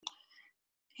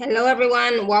Hello,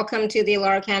 everyone. Welcome to the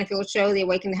Laura Canfield Show, the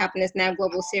Awaken to Happiness Now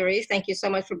Global Series. Thank you so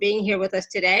much for being here with us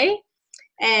today.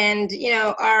 And,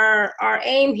 our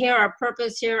aim here, our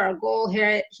purpose here, our goal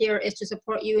here is to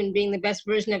support you in being the best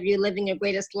version of you, living your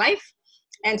greatest life.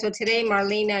 And so today,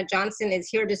 Marlenea Johnson is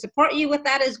here to support you with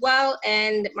that as well.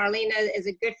 And Marlenea is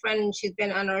a good friend. She's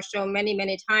been on our show many,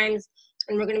 many times.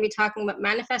 And we're going to be talking about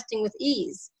manifesting with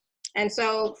ease. And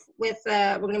so we're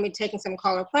going to be taking some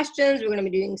caller questions. We're going to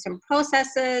be doing some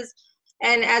processes.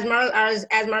 And as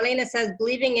Marlenea says,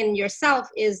 believing in yourself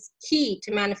is key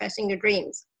to manifesting your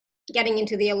dreams. Getting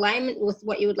into the alignment with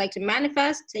what you would like to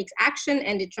manifest takes action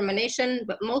and determination,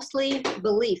 but mostly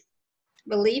belief.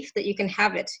 Belief that you can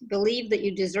have it. Believe that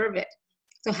you deserve it.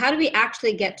 So how do we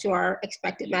actually get to our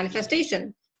expected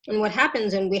manifestation? And what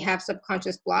happens when we have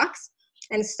subconscious blocks?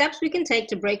 And steps we can take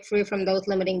to break free from those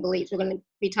limiting beliefs. We're going to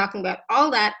be talking about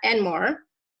all that and more.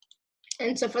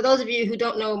 And so for those of you who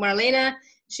don't know Marlenea,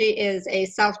 she is a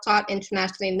self-taught,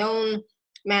 internationally known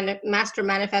master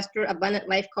manifestor, abundant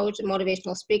life coach,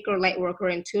 motivational speaker, light worker,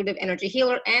 intuitive energy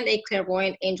healer, and a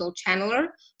clairvoyant angel channeler.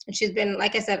 And she's been,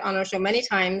 like I said, on our show many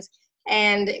times.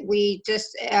 And we just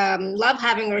love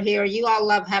having her here. You all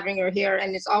love having her here.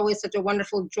 And it's always such a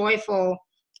wonderful, joyful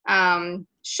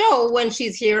show when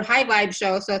she's here, high vibe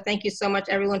show. So thank you so much,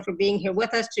 everyone, for being here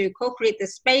with us to co-create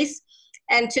this space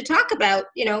and to talk about,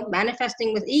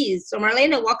 manifesting with ease. So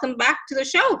Marlenea, welcome back to the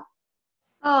show.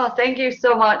 Oh, thank you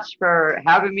so much for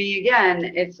having me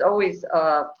again. It's always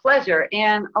a pleasure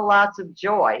and a lots of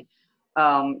joy.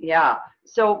 Yeah.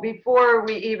 So before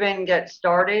we even get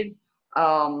started,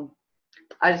 I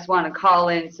just want to call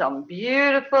in some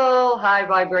beautiful high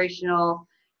vibrational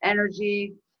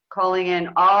energy, calling in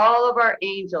all of our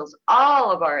angels,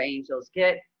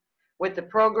 get with the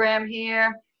program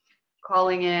here,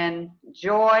 calling in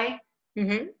joy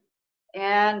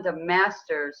and the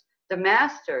masters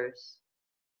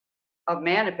of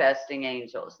manifesting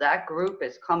angels. That group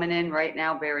is coming in right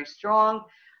now very strong.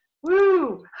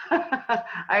 Woo!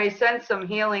 I sent some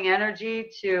healing energy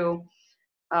to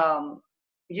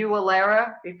you,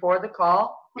 Alara, before the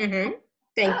call.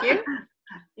 Thank you.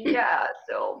 Yeah,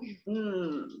 so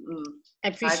I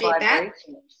appreciate that.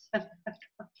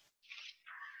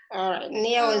 All right,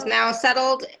 Neo is now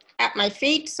settled at my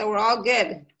feet, so we're all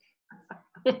good.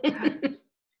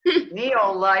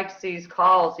 Neo likes these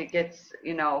calls. He gets,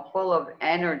 full of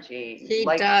energy. He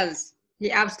does.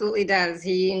 He absolutely does.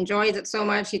 He enjoys it so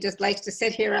much. He just likes to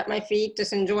sit here at my feet,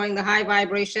 just enjoying the high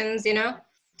vibrations,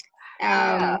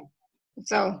 Yeah.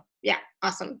 So yeah,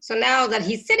 awesome. So now that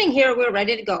he's sitting here, we're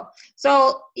ready to go.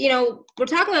 So, we're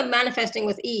talking about manifesting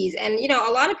with ease. And,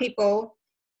 a lot of people,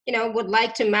 would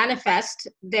like to manifest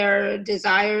their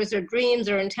desires, their dreams,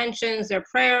 their intentions, their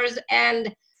prayers.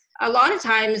 And a lot of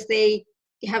times they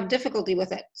have difficulty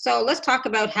with it. So let's talk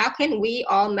about how can we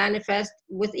all manifest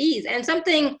with ease. And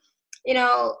something,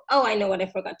 I know what I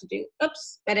forgot to do.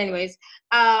 Oops. But anyways,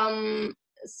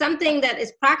 something that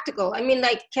is practical. I mean,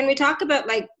 can we talk about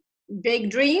big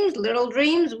dreams, little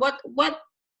dreams? What,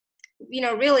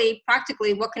 really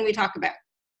practically, what can we talk about?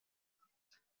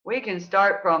 We can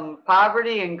start from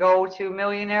poverty and go to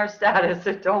millionaire status.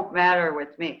 It don't matter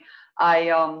with me.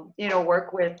 I,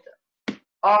 work with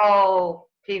all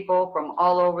people from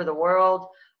all over the world,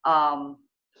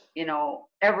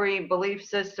 every belief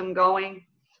system going,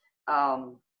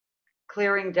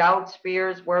 clearing doubts,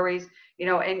 fears, worries,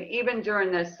 and even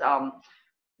during this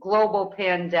global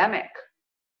pandemic,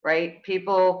 right?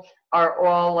 People are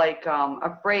all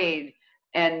afraid,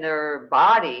 and their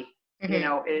body,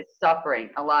 is suffering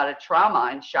a lot of trauma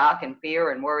and shock and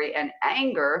fear and worry and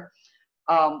anger.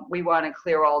 We want to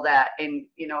clear all that. And,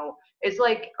 it's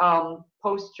like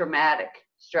post-traumatic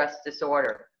stress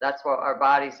disorder. That's what our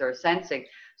bodies are sensing.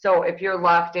 So if you're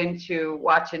locked into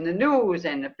watching the news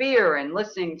and the fear and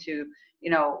listening to,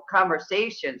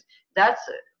 conversations, that's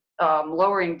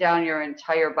lowering down your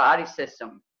entire body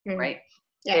system, right?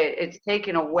 Yeah. It's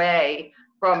taken away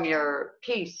from your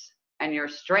peace and your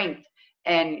strength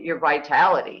and your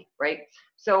vitality, right?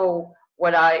 So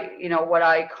what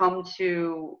I come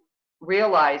to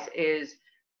realize is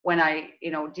when I,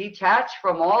 detach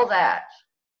from all that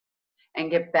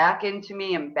and get back into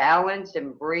me and balance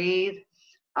and breathe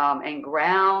and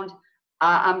ground,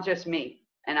 I'm just me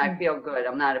and I feel good.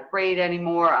 I'm not afraid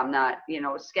anymore. I'm not,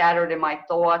 scattered in my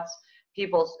thoughts.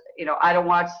 People, I don't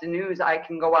watch the news. I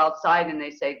can go outside and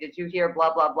they say, did you hear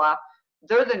blah, blah, blah?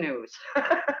 They're the news.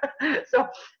 So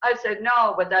I said,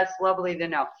 no, but that's lovely to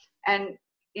know. And,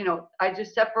 I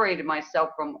just separated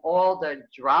myself from all the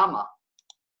drama,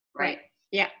 right?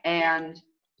 Yeah. And,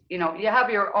 you have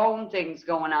your own things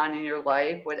going on in your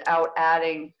life without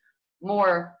adding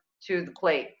more to the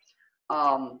plate.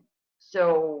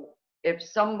 So if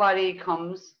somebody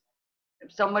comes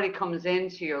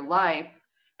into your life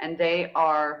and they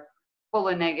are full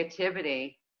of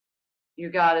negativity, you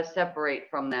got to separate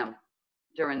from them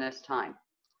during this time.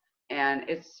 And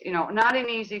it's, not an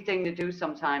easy thing to do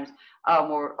sometimes.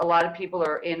 Or a lot of people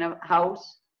are in a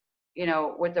house,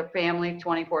 with their family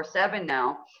 24/7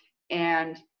 now,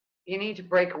 and you need to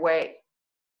break away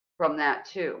from that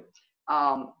too.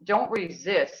 Don't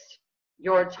resist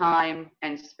your time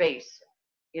and space,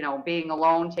 being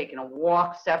alone, taking a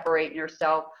walk, separating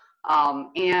yourself.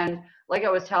 And like I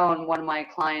was telling one of my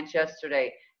clients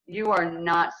yesterday, you are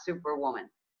not Superwoman.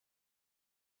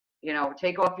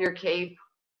 Take off your cape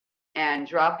and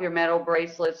drop your metal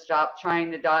bracelets. Stop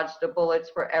trying to dodge the bullets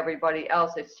for everybody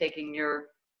else. It's taking your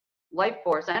life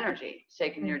force energy. It's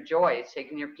taking your joy. It's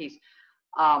taking your peace.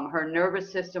 Her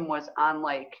nervous system was on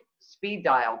like speed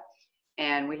dial,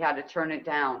 and we had to turn it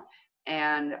down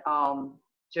and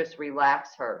just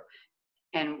relax her.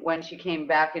 And when she came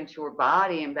back into her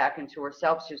body and back into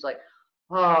herself, she was like,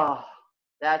 oh,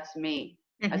 that's me.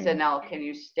 I said, now, can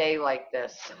you stay like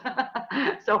this?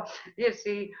 So you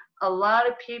see, a lot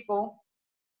of people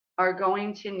are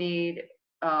going to need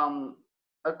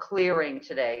a clearing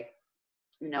today,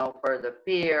 for the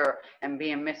fear and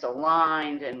being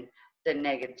misaligned and the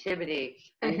negativity,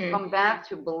 and come back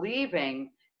to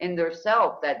believing in their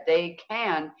self that they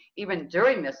can, even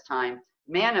during this time,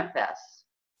 manifest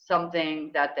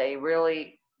something that they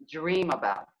really dream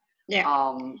about.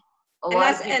 Yeah.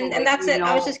 And that's it.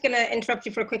 I was just going to interrupt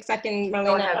you for a quick second, Marlena.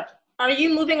 Go ahead. Are you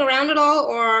moving around at all,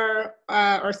 or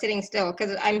sitting still?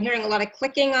 Because I'm hearing a lot of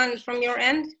clicking from your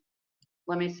end.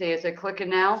 Let me see. Is it clicking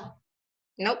now?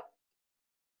 Nope.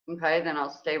 Okay, then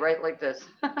I'll stay right like this.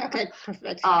 Okay,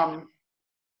 perfect.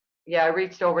 Yeah, I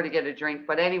reached over to get a drink,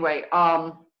 but anyway,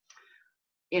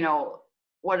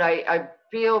 what I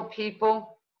feel,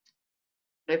 people,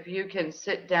 if you can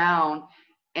sit down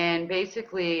and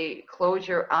basically close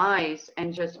your eyes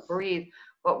and just breathe.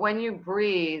 But when you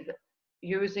breathe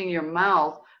using your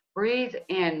mouth, breathe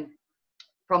in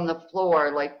from the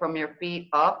floor, like from your feet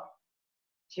up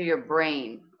to your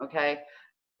brain, okay?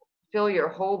 Fill your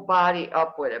whole body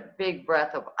up with a big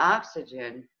breath of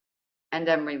oxygen, and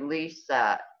then release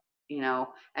that,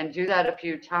 and do that a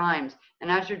few times.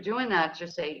 And as you're doing that,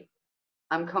 just say,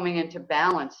 I'm coming into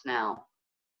balance now.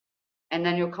 And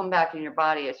then you'll come back in your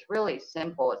body. It's really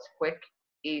simple. It's quick,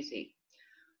 easy.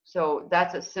 So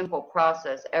that's a simple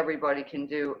process everybody can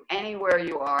do anywhere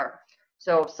you are.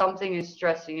 So if something is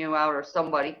stressing you out, or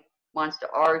somebody wants to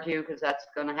argue, because that's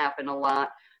going to happen a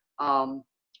lot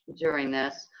during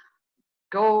this,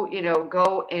 go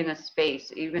in a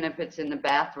space, even if it's in the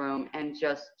bathroom, and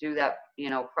just do that,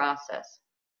 process.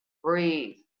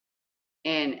 Breathe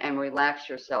in and relax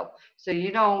yourself so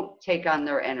you don't take on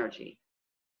their energy.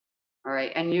 All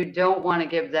right. And you don't want to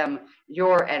give them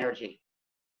your energy.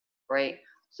 Right.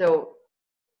 So,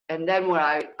 and then what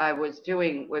I was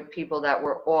doing with people that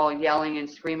were all yelling and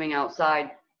screaming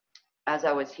outside, as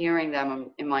I was hearing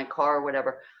them in my car or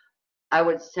whatever, I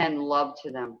would send love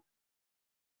to them,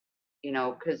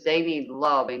 because they need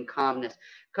love and calmness.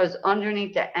 Because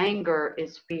underneath the anger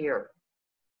is fear.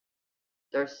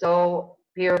 They're so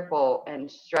fearful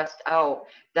and stressed out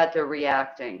that they're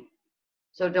reacting.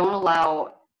 So don't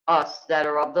allow us that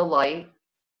are of the light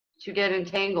to get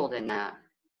entangled in that.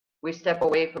 We step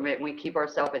away from it and we keep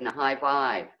ourselves in the high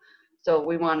vibe. So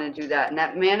we want to do that. And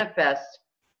that manifests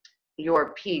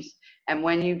your peace. And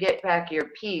when you get back your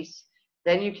peace,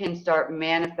 then you can start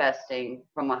manifesting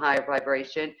from a higher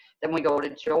vibration. Then we go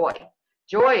to joy.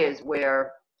 Joy is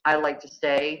where I like to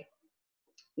stay.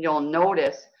 You'll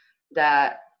notice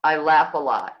that I laugh a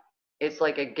lot. It's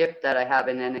like a gift that I have,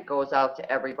 and then it goes out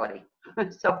to everybody.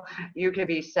 So you can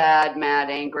be sad, mad,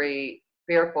 angry,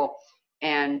 fearful,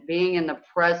 and being in the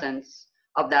presence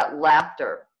of that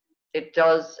laughter, it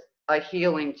does a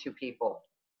healing to people.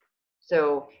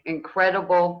 So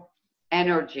incredible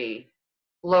energy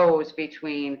flows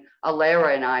between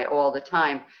Alara and I all the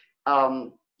time.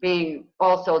 Being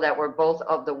also that we're both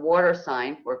of the water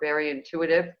sign, we're very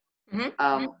intuitive.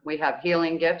 We have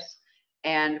healing gifts,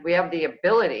 and we have the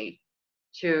ability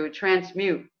to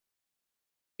transmute,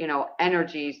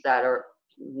 energies that are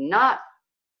not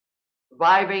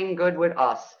vibing good with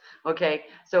us. Okay,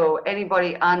 so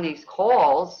anybody on these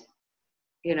calls,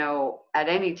 at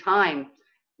any time,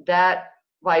 that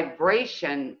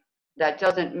vibration that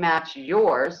doesn't match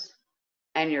yours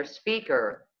and your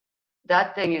speaker,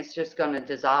 that thing is just going to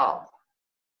dissolve.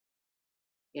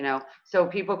 So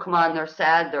people come on, they're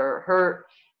sad, they're hurt,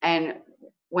 and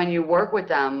when you work with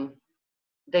them,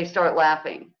 they start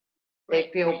laughing. They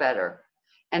feel better.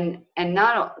 and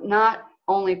not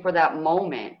only for that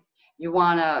moment, you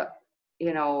want to,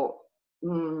 you know,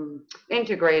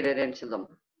 integrate it into them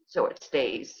so it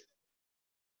stays.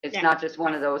 It's Yeah. not just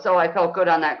one of those, oh, I felt good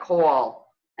on that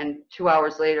call, and 2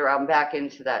 hours later I'm back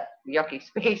into that yucky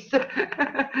space.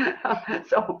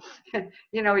 So,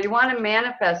 you know, you want to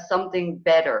manifest something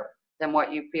better than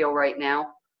what you feel right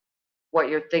now, what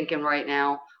you're thinking right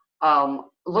now.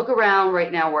 Look around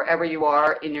right now wherever you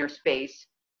are in your space,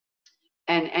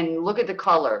 and look at the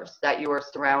colors that you are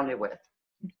surrounded with,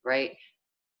 right?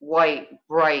 White,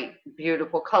 bright,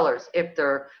 beautiful colors. If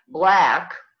they're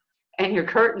black and your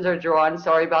curtains are drawn,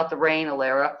 sorry about the rain,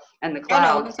 Alara, and the Oh no,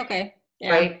 clouds, it's okay.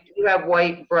 Yeah. right? You have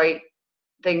white, bright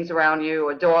things around you,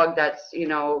 a dog that's, you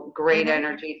know, great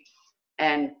energy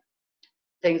and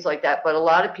things like that. But a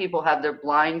lot of people have their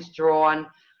blinds drawn,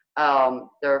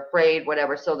 they're afraid,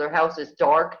 whatever, so their house is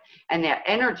dark and their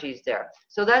energy's there.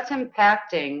 So that's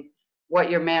impacting what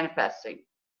you're manifesting,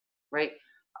 right?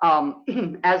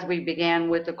 As we began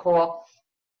with the call,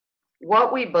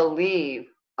 what we believe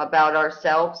about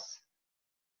ourselves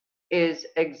is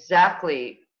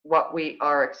exactly what we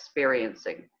are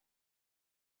experiencing,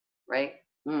 right?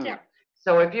 Yeah.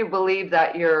 So if you believe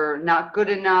that you're not good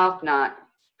enough, not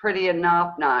pretty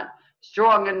enough, not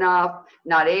strong enough,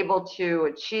 not able to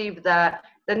achieve that,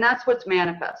 then that's what's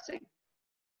manifesting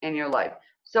in your life.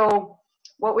 So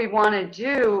what we want to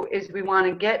do is we want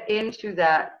to get into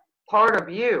that part of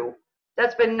you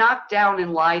that's been knocked down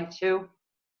and lied to,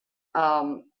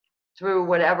 through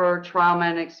whatever trauma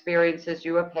and experiences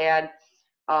you have had.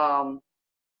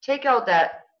 Take out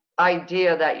that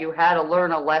idea that you had to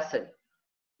learn a lesson,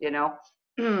 you know.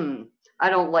 I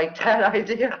don't like that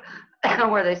idea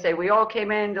where they say we all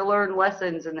came in to learn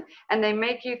lessons, and they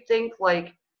make you think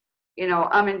like, you know,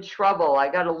 I'm in trouble, I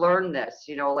got to learn this,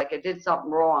 you know, like I did something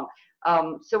wrong.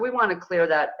 So we want to clear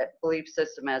that belief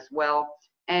system as well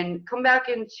and come back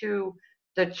into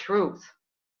the truth.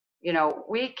 You know,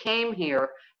 we came here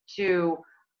to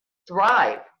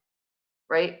thrive,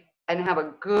 right, and have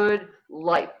a good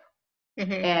life.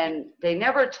 And they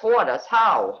never taught us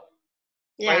how.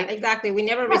 Yeah, Right? exactly. We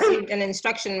never received an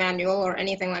instruction manual or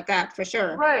anything like that, for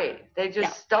sure. Right. They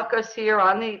just stuck us here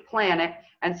on the planet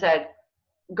and said,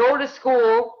 go to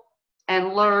school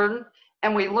and learn.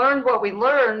 And we learned what we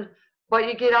learned, but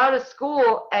you get out of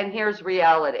school and here's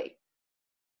reality.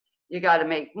 You got to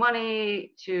make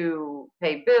money to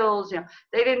pay bills. You know,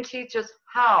 they didn't teach us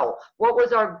how. What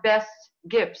was our best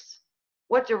gifts?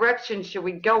 What direction should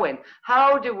we go in?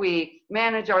 How do we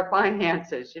manage our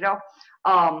finances? You know,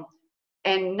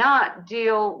 and not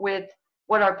deal with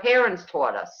what our parents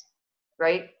taught us,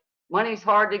 right? Money's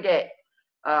hard to get.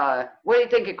 What do you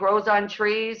think? It grows on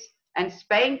trees and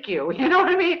spank you. You know what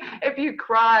I mean? If you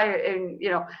cry and, you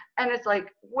know, and it's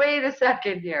like, wait a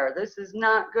second here. This is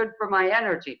not good for my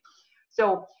energy.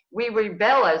 So we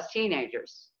rebel as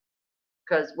teenagers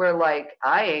because we're like,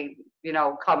 I ain't, you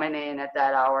know, coming in at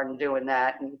that hour and doing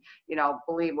that and, you know,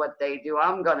 believe what they do.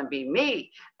 I'm going to be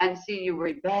me. And see, you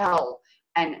rebel.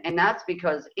 And that's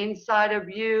because inside of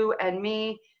you and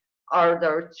me are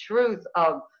the truth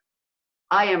of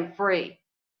I am free.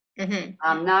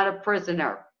 I'm not a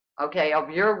prisoner, okay, of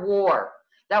your war.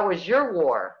 That was your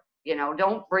war. You know,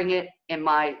 don't bring it in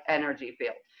my energy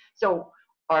field. So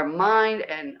our mind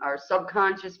and our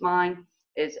subconscious mind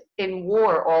is in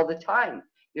war all the time.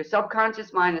 Your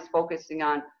subconscious mind is focusing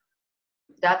on,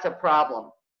 that's a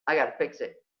problem. I got to fix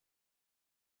it.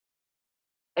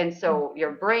 And so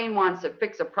your brain wants to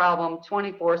fix a problem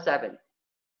 24/7.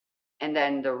 And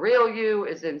then the real you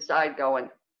is inside going,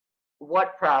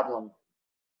 what problem?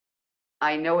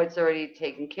 I know it's already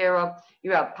taken care of.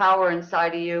 You have power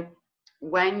inside of you.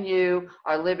 When you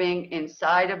are living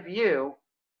inside of you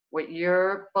with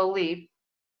your belief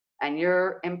and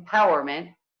your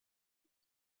empowerment,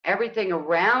 everything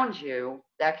around you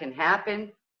that can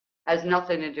happen has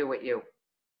nothing to do with you.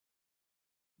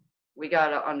 We got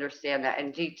to understand that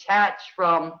and detach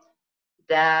from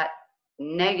that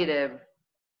negative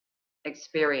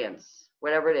experience,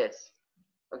 whatever it is,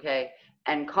 okay?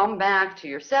 And come back to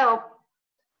yourself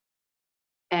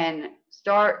and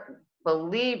start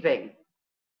believing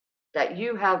that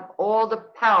you have all the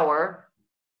power,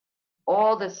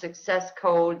 all the success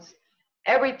codes,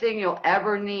 everything you'll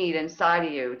ever need inside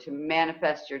of you to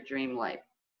manifest your dream life,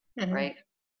 right?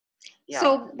 Yeah.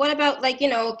 So what about, like, you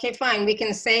know, okay, fine, we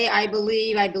can say I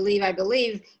believe,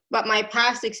 but my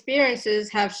past experiences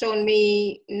have shown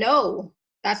me, no,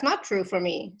 that's not true for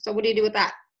me. So what do you do with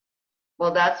that?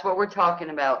 Well, that's what we're talking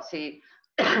about. See,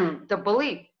 the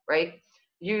belief, right?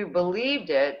 You believed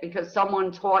it because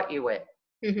someone taught you it.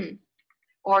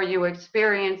 Or you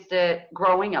experienced it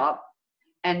growing up,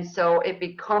 And so it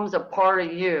becomes a part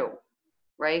of you,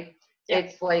 right? Yep.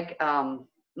 It's like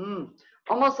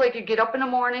almost like you get up in the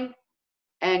morning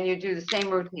and you do the same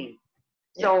routine.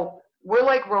 Yep. So we're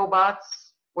like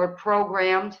robots. We're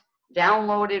programmed,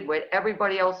 downloaded with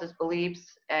everybody else's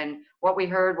beliefs and what we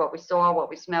heard, what we saw, what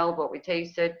we smelled, what we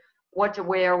tasted, what to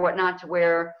wear, what not to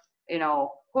wear,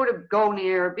 who to go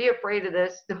near, be afraid of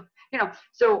this,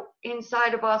 So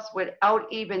inside of us, without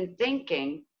even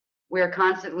thinking, we're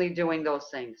constantly doing those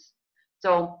things.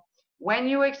 So when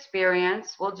you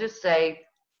experience, we'll just say,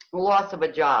 loss of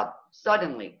a job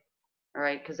suddenly, all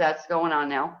right, because that's going on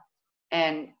now,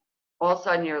 and all of a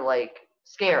sudden you're like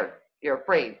scared, you're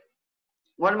afraid.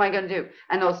 What am I going to do?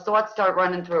 And those thoughts start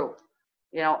running through,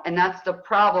 and that's the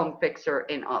problem fixer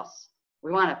in us.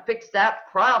 We want to fix that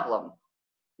problem,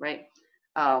 right?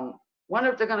 Wonder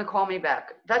if they're going to call me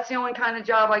back. That's the only kind of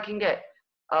job I can get.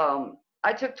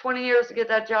 I took 20 years to get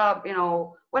that job.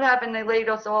 What happened? They laid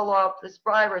us all off, the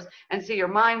survivors. And see, your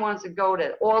mind wants to go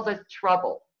to all the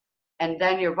trouble. And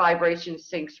then your vibration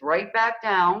sinks right back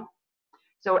down.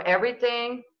 So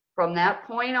everything from that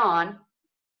point on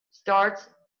starts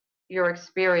your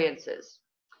experiences.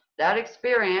 That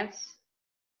experience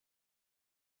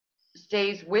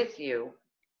stays with you,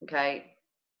 okay,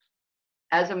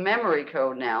 as a memory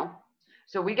code now.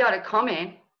 So we got to come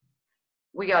in,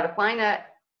 we got to find that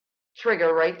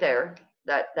trigger right there,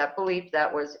 that belief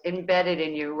that was embedded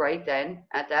in you right then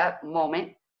at that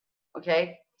moment,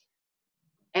 okay,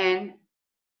 and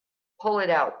pull it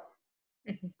out,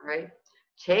 right?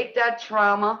 Take that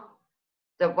trauma,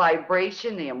 the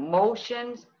vibration, the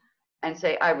emotions, and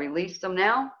say, I release them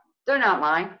now. They're not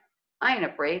mine. I ain't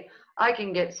afraid. I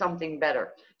can get something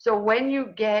better. So when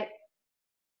you get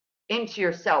into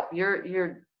yourself,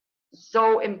 you're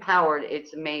so empowered.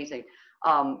 It's amazing.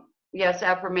 Yes,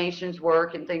 affirmations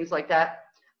work and things like that,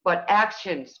 but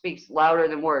action speaks louder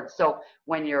than words. So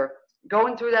when you're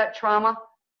going through that trauma,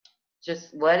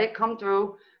 just let it come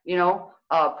through,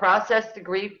 process the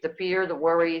grief, the fear, the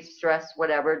worry, stress,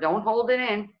 whatever. Don't hold it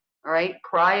in, all right?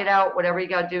 Cry it out, whatever you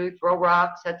got to do, throw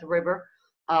rocks at the river,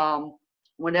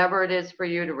 whatever it is for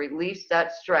you to release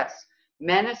that stress.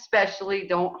 Men especially,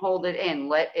 don't hold it in.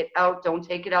 Let it out. Don't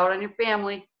take it out on your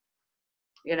family,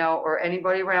 or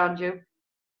anybody around you,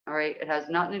 all right? It has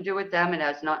nothing to do with them. It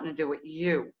has nothing to do with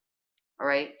you, all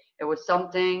right? It was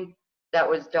something that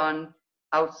was done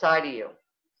outside of you.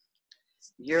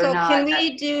 You're So not. can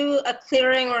we do a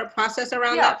clearing or a process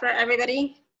around that for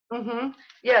everybody?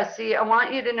 Yeah, see, I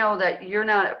want you to know that you're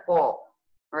not at fault,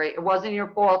 right? It wasn't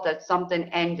your fault that something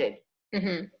ended,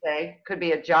 okay? Could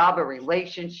be a job, a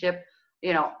relationship,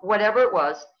 whatever it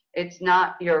was, it's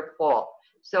not your fault.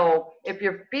 So if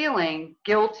you're feeling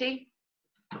guilty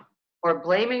or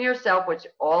blaming yourself, which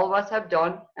all of us have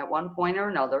done at one point or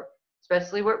another,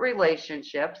 especially with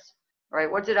relationships, right?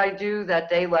 What did I do that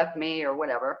they left me or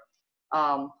whatever?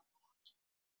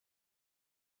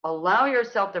 Allow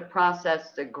yourself to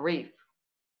process the grief.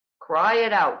 Cry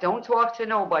it out. Don't talk to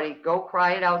nobody. Go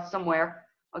cry it out somewhere.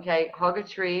 Okay, hug a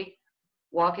tree,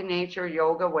 walk in nature,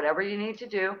 yoga, whatever you need to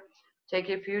do. Take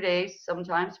you a few days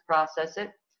sometimes, process it,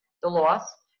 the loss,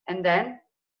 and then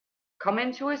come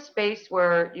into a space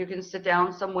where you can sit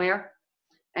down somewhere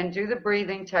and do the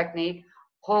breathing technique.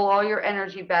 Pull all your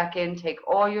energy back in, take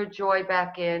all your joy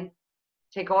back in,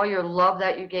 take all your love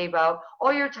that you gave out,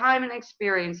 all your time and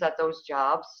experience at those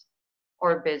jobs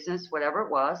or business, whatever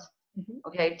it was.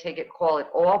 Okay, take it, call it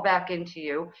all back into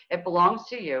you. It belongs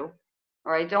to you.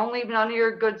 All right, don't leave none of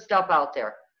your good stuff out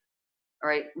there. All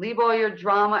right, leave all your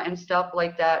drama and stuff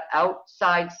like that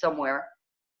outside somewhere,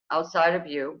 outside of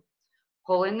you.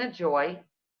 Pull in the joy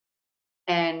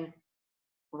and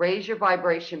raise your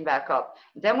vibration back up.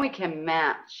 Then we can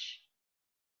match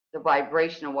the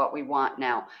vibration of what we want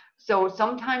now. So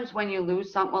sometimes when you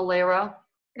lose something, Alara,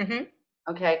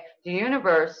 okay, the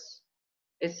universe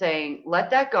is saying, let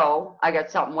that go. I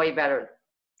got something way better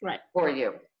for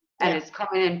you. And it's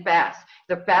coming in fast.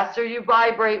 The faster you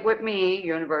vibrate with me,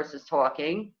 universe is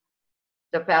talking,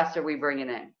 the faster we bring it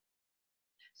in.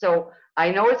 So I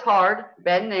know it's hard.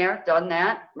 Been there, done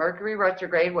that. Mercury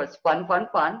retrograde was fun, fun,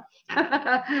 fun.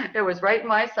 It was right in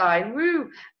my sign.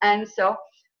 Woo! And so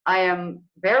I am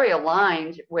very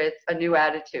aligned with a new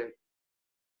attitude.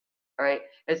 All right.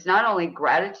 It's not only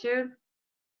gratitude,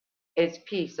 it's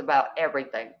peace about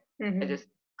everything. I just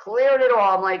cleared it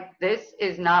all. I'm like, this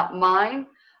is not mine.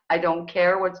 I don't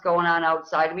care what's going on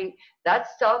outside of me. That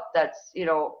stuff that's,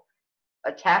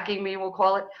 attacking me, we'll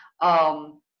call it,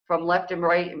 from left and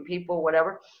right and people,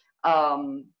 whatever,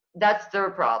 that's their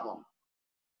problem.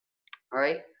 All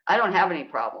right. I don't have any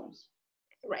problems.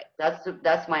 Right.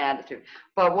 That's my attitude.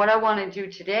 But what I want to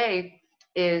do today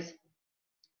is,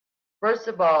 first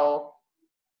of all,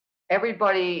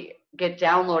 everybody get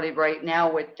downloaded right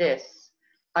now with this.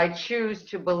 I choose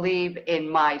to believe in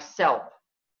myself.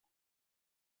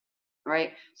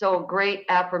 Right? So a great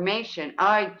affirmation.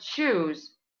 I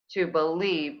choose to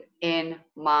believe in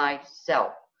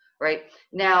myself. Right?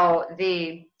 Now,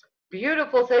 the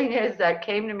beautiful thing is that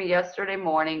came to me yesterday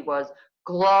morning was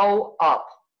glow up.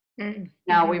 Mm-hmm.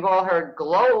 Now, we've all heard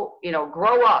glow,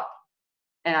 grow up.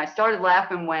 And I started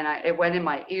laughing when it went in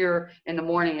my ear in the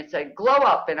morning. It said, glow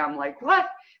up. And I'm like, what?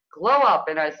 Glow up.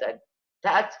 And I said,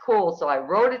 that's cool. So I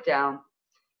wrote it down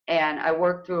and I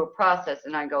worked through a process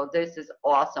and I go, this is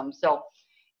awesome. So,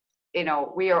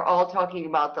 we are all talking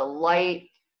about the light,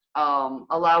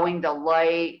 allowing the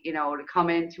light, to come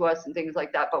into us and things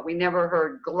like that. But we never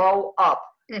heard glow up.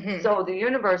 Mm-hmm. So the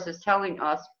universe is telling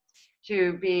us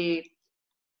to be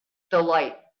the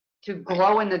light, to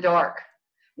glow in the dark.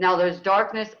 Now, there's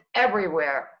darkness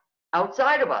everywhere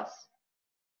outside of us,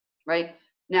 right?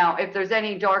 Now, if there's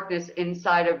any darkness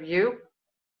inside of you,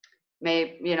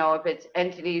 maybe, if it's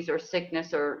entities or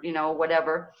sickness or,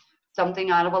 whatever,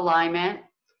 something out of alignment,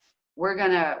 we're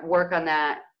going to work on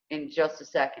that in just a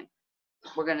second.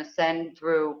 We're going to send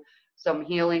through some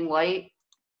healing light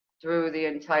through the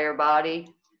entire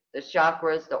body, the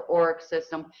chakras, the auric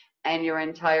system, and your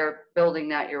entire building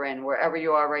that you're in, wherever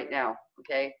you are right now,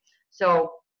 okay?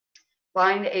 So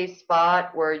find a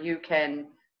spot where you can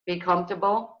be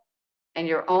comfortable in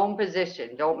your own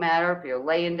position. Don't matter if you're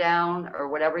laying down or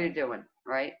whatever you're doing,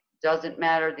 right? Doesn't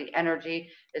matter. The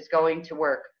energy is going to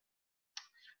work.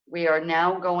 We are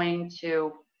now going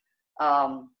to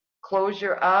close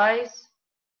your eyes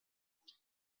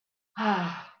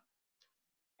and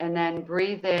then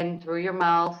breathe in through your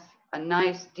mouth, a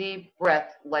nice deep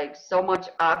breath, like so much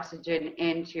oxygen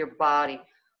into your body,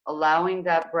 allowing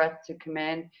that breath to come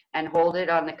in, and hold it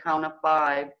on the count of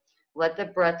 5. Let the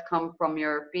breath come from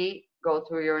your feet, go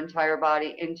through your entire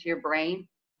body into your brain,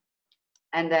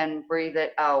 and then breathe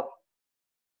it out.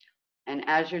 And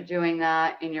as you're doing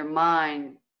that in your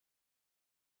mind,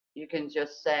 you can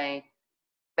just say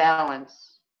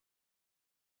balance.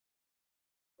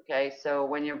 Okay, so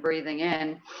when you're breathing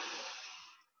in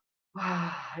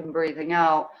and breathing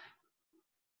out,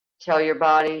 tell your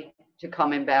body to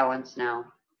come in balance now.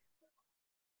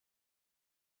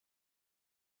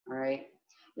 All right.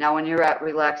 Now, when you're at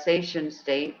relaxation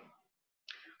state,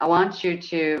 I want you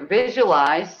to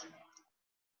visualize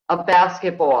a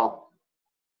basketball.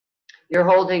 You're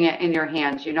holding it in your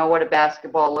hands. You know what a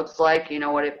basketball looks like. You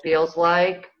know what it feels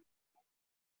like.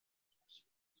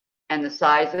 And the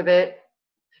size of it.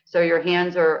 So your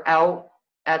hands are out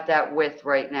at that width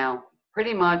right now,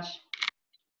 pretty much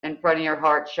in front of your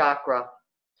heart chakra.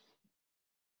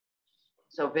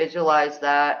 So visualize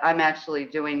that. I'm actually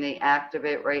doing the act of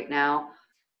it right now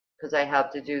because I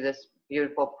have to do this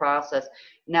beautiful process.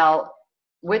 Now,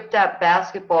 with that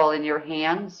basketball in your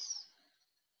hands,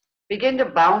 begin to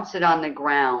bounce it on the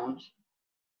ground,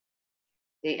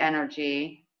 the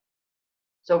energy.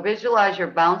 So visualize you're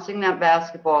bouncing that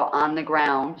basketball on the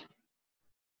ground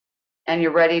and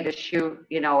you're ready to shoot,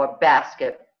 a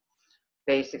basket,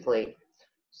 basically.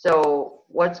 So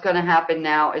what's going to happen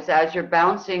now is as you're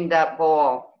bouncing that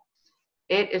ball,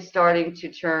 it is starting to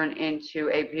turn into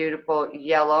a beautiful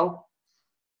yellow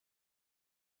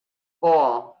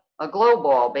ball, a glow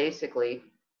ball, basically.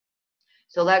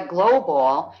 So that glow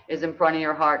ball is in front of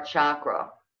your heart chakra.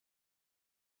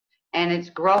 And it's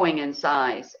growing in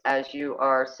size as you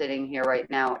are sitting here right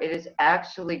now. It is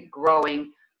actually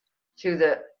growing to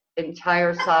the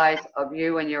entire size of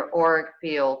you and your auric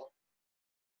field.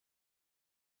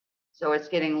 So it's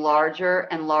getting larger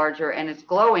and larger, and it's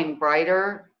glowing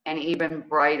brighter and even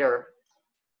brighter.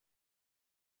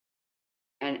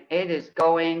 And it is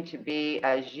going to be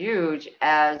as huge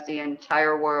as the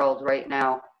entire world right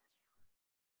now.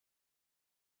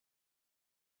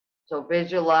 So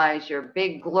visualize your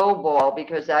big glow ball,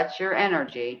 because that's your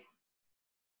energy.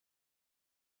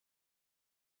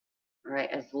 Right,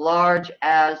 as large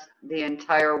as the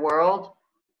entire world.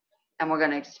 And we're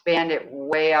going to expand it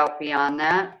way out beyond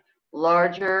that.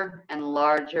 Larger and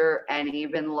larger and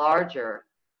even larger.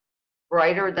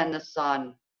 Brighter than the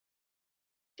sun.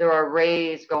 There are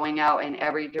rays going out in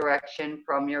every direction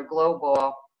from your glow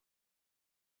ball.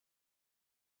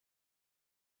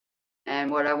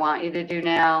 And what I want you to do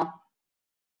now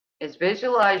is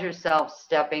visualize yourself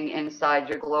stepping inside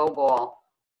your glow ball.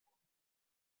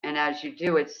 And as you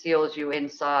do, it seals you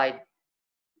inside.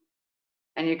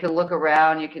 And you can look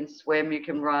around, you can swim, you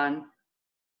can run.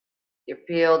 You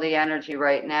feel the energy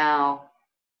right now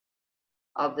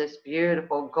of this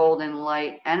beautiful golden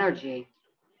light energy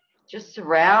just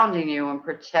surrounding you and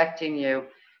protecting you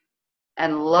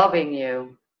and loving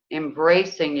you,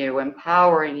 embracing you,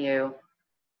 empowering you,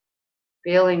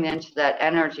 feeling into that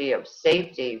energy of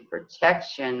safety,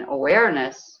 protection,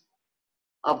 awareness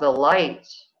of the light,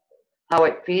 how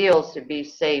it feels to be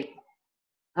safe,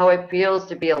 how it feels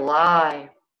to be alive,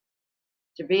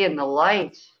 to be in the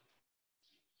light.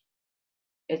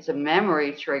 It's a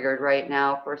memory triggered right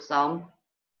now for some,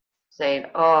 saying,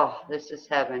 oh, this is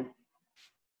heaven.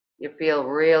 You feel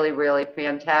really, really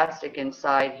fantastic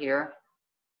inside here.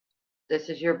 This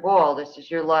is your ball. This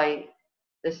is your light.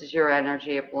 This is your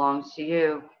energy. It belongs to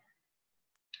you.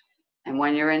 And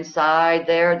when you're inside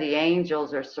there, the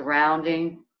angels are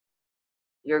surrounding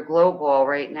your glow ball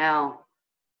right now.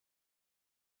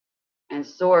 And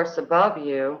Source above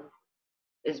you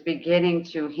is beginning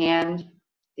to hand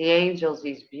the angels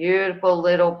these beautiful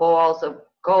little balls of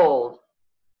gold.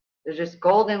 They're just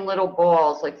golden little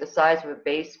balls like the size of a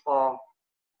baseball.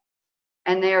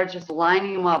 And they are just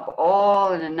lining them up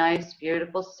all in a nice,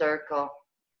 beautiful circle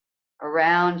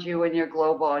around you and your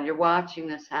glow ball. You're watching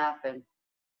this happen.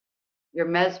 You're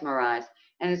mesmerized.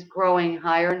 And it's growing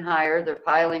higher and higher. They're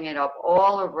piling it up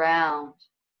all around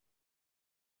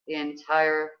the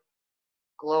entire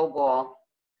glow ball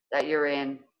that you're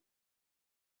in.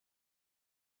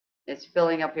 It's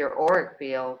filling up your auric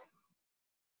field.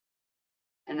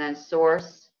 And then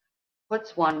Source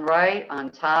puts one right on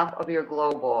top of your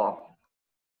glow ball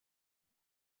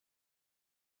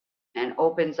and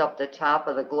opens up the top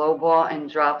of the glow ball and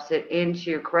drops it into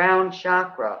your crown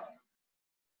chakra.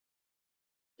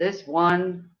 This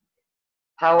one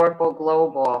powerful glow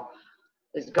ball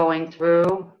is going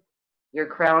through your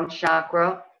crown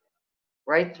chakra,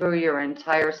 right through your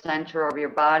entire center of your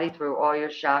body, through all your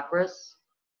chakras,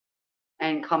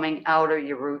 and coming out of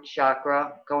your root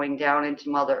chakra, going down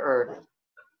into Mother Earth,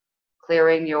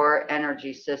 clearing your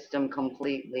energy system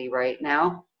completely right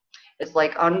now. It's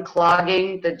like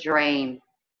unclogging the drain.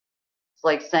 It's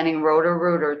like sending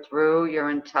Roto-Rooter through your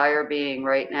entire being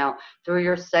right now, through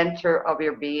your center of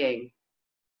your being.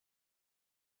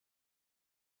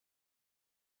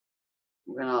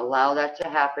 We're going to allow that to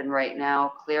happen right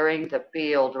now, clearing the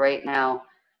field right now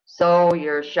so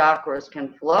your chakras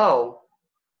can flow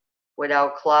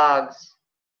without clogs.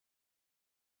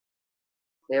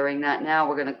 Clearing that now.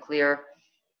 We're going to clear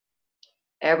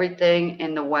everything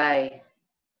in the way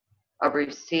of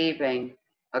receiving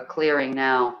a clearing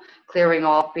now. Clearing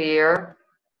all fear,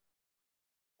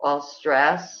 all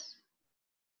stress,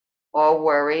 all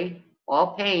worry,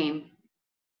 all pain,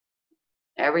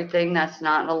 everything that's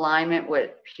not in alignment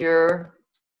with pure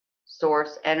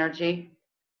source energy,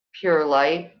 pure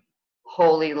light,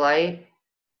 holy light.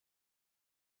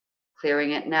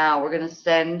 Clearing it now. We're going to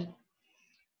send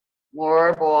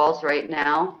more balls right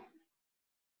now.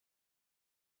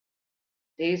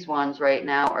 These ones right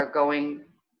now are going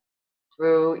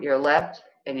through your left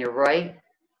and your right,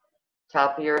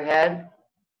 top of your head.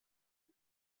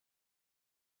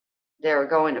 They're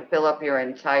going to fill up your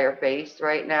entire face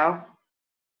right now,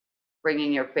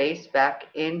 bringing your face back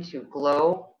into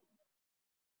glow.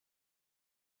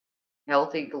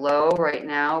 Healthy glow right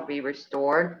now, be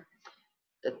restored.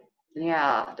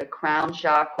 The crown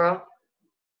chakra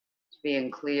is being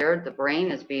cleared. The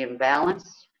brain is being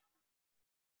balanced.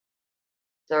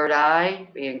 Third eye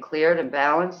being cleared and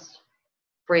balanced,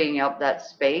 freeing up that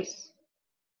space.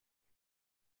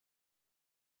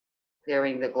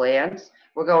 Clearing the glands.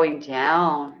 We're going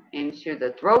down into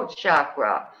the throat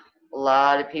chakra. A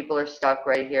lot of people are stuck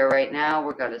right here, right now.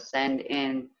 We're going to send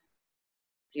in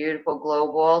beautiful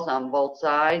glow balls on both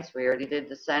sides. We already did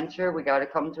the center. We got to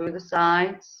come through the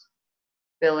sides,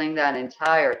 filling that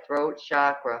entire throat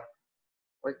chakra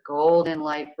with golden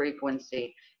light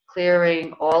frequency,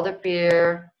 clearing all the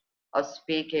fear of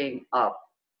speaking up,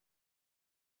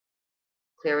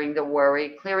 clearing the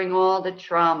worry, clearing all the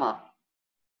trauma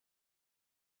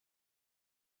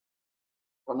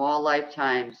from all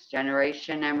lifetimes,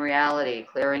 generation and reality,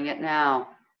 clearing it now,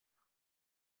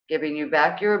 giving you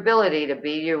back your ability to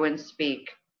be you and speak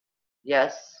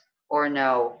yes or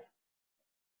no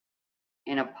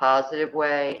in a positive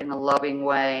way, in a loving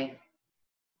way,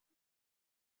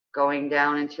 going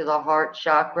down into the heart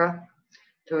chakra,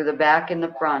 through the back and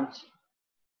the front,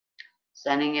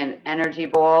 sending an energy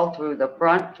ball through the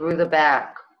front, through the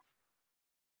back,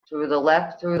 through the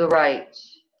left, through the right,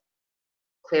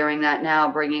 clearing that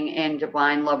now, bringing in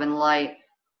divine love and light.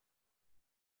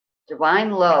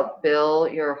 Divine love, fill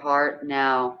your heart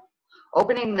now,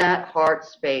 opening that heart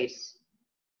space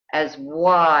as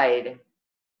wide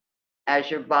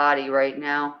as your body right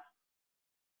now,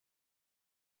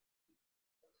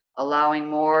 allowing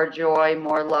more joy,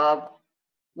 more love,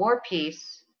 more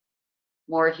peace,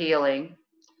 more healing.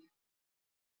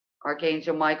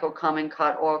 Archangel Michael, come and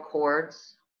cut all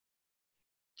cords,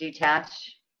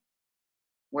 detach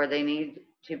where they need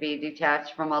to be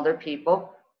detached from other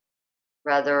people,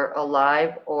 whether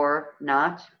alive or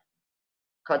not.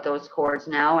 Cut those cords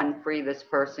now and free this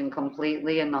person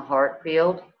completely in the heart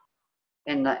field,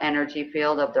 in the energy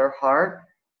field of their heart.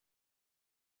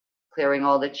 Clearing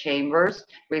all the chambers,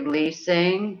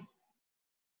 releasing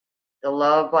the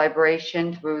love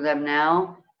vibration through them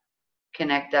now.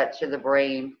 Connect that to the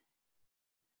brain.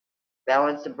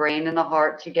 Balance the brain and the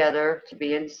heart together to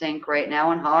be in sync right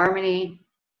now in harmony.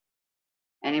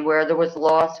 Anywhere there was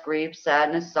loss, grief,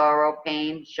 sadness, sorrow,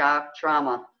 pain, shock,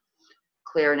 trauma,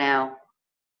 clear now.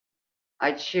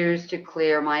 I choose to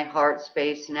clear my heart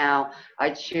space now.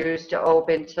 I choose to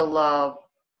open to love.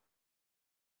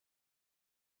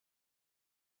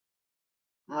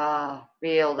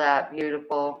 Feel that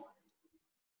beautiful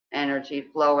energy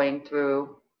flowing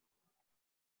through.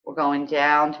 We're going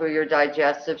down through your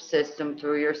digestive system,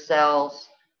 through your cells,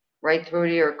 right through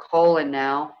to your colon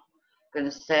now. Going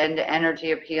to send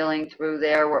energy of healing through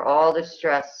there where all the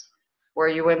stress, where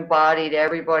you embodied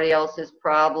everybody else's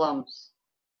problems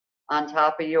on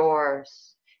top of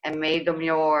yours and made them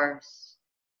yours.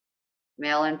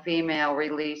 Male and female,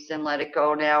 release and let it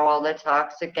go now. All the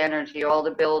toxic energy, all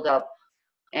the buildup,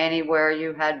 anywhere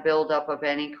you had buildup of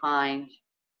any kind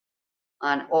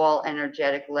on all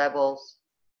energetic levels,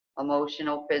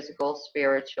 emotional, physical,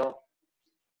 spiritual.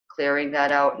 Clearing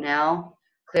that out now.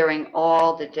 Clearing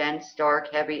all the dense,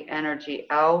 dark, heavy energy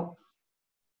out.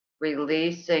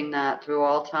 Releasing that through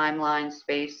all timeline,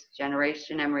 space,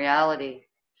 generation, and reality.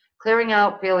 Clearing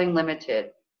out feeling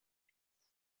limited.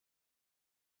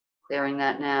 Clearing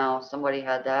that now. Somebody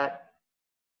had that.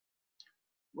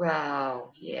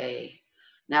 Wow, yay.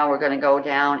 Now we're going to go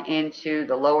down into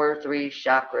the lower three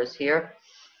chakras here.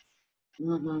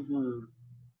 We're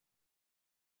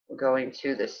going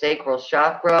to the sacral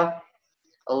chakra.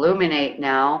 Illuminate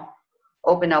now.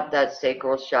 Open up that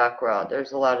sacral chakra.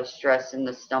 There's a lot of stress in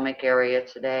the stomach area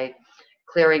today.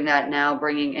 Clearing that now,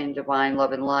 bringing in divine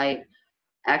love and light.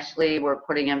 Actually, we're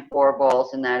putting in 4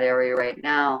 balls in that area right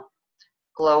now.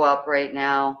 Glow up right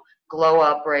now. Glow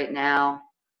up right now.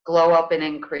 Glow up and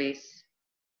increase.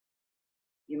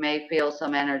 You may feel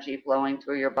some energy flowing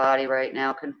through your body right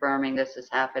now, confirming this is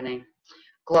happening.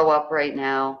 Glow up right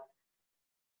now.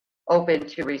 Open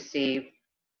to receive.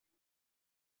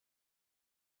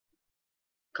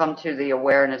 Come to the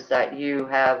awareness that you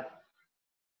have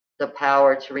the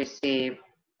power to receive.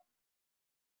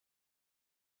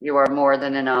 You are more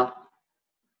than enough.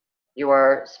 You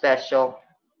are special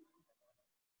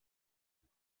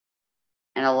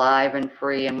and alive and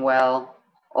free and well.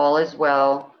 All is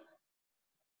well.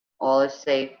 All is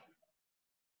safe.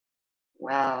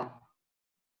 Wow.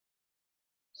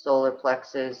 Solar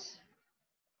plexus.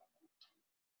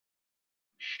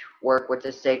 Work with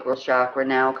the sacral chakra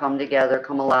now. Come together.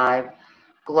 Come alive.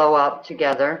 Glow up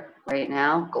together right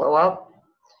now. Glow up.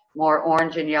 More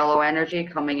orange and yellow energy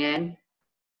coming in.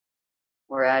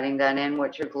 We're adding that in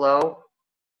with your glow.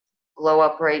 Glow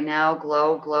up right now.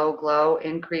 Glow, glow, glow.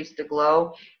 Increase the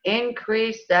glow.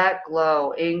 Increase that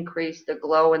glow. Increase the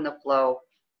glow and the flow.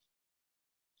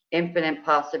 Infinite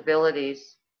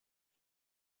possibilities.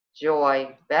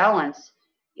 Joy. Balance.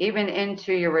 Even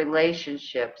into your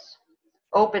relationships.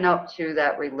 Open up to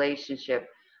that relationship.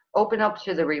 Open up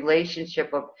to the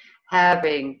relationship of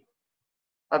having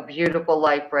a beautiful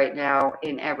life right now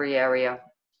in every area.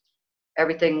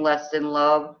 Everything less than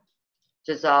love,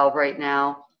 dissolve right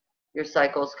now. Your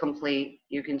cycle's complete.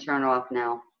 You can turn off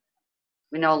now.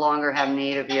 We no longer have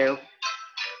need of you.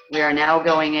 We are now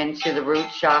going into the root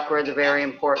chakra, the very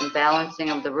important balancing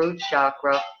of the root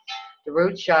chakra. The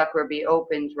root chakra be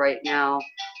opened right now.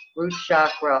 Root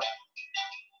chakra.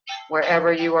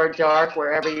 Wherever you are dark,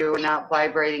 wherever you are not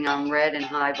vibrating on red and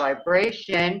high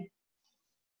vibration,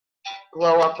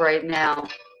 glow up right now.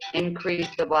 Increase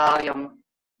the volume.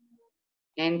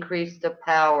 Increase the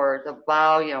power, the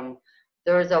volume.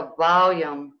 There is a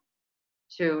volume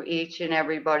to each and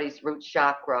everybody's root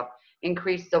chakra.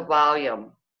 Increase the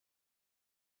volume.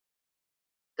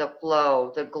 The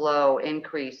flow, the glow,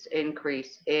 increase,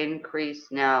 increase, increase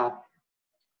now.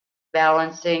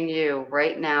 Balancing you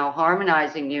right now,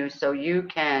 harmonizing you so you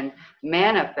can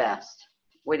manifest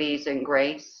with ease and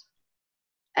grace.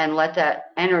 And let that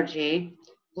energy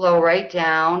flow right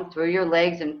down through your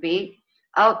legs and feet,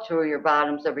 out through your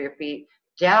bottoms of your feet,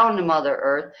 down to Mother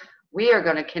Earth. We are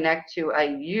going to connect to a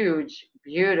huge,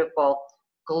 beautiful,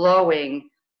 glowing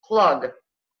plug.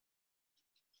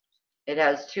 It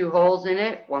has 2 holes in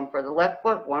it, one for the left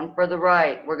foot, one for the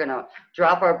right. We're going to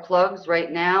drop our plugs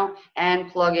right now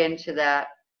and plug into that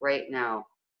right now.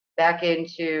 Back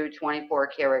into 24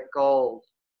 karat gold.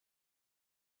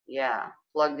 Yeah,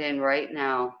 plugged in right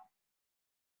now.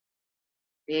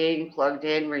 Being plugged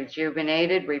in,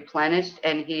 rejuvenated, replenished,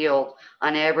 and healed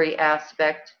on every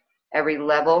aspect, every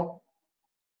level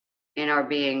in our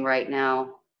being right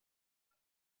now.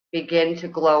 Begin to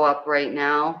glow up right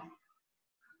now.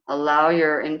 Allow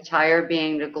your entire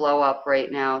being to glow up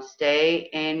right now. Stay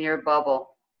in your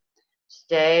bubble.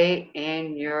 Stay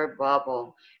in your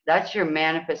bubble. That's your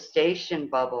manifestation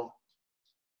bubble.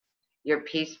 Your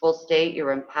peaceful state,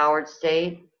 your empowered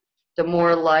state. The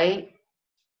more light,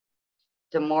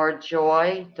 the more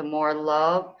joy, the more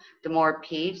love, the more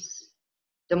peace,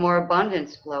 the more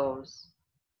abundance flows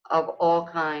of all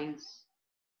kinds.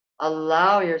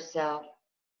 Allow yourself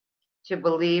to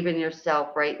believe in yourself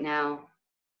right now.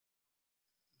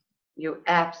 You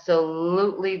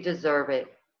absolutely deserve it.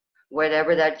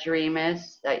 Whatever that dream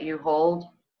is that you hold,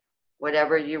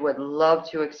 whatever you would love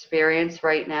to experience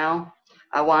right now,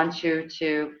 I want you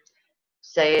to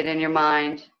say it in your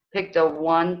mind. Pick the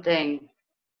one thing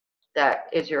that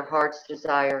is your heart's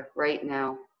desire right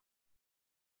now.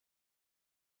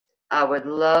 I would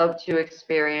love to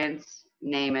experience,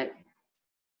 name it.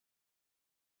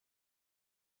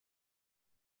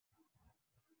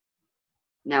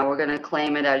 Now we're going to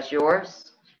claim it as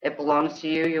yours. It belongs to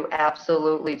you. You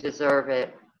absolutely deserve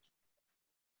it.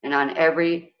 And on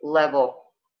every level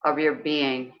of your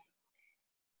being,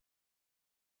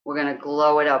 we're going to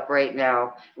glow it up right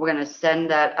now. We're going to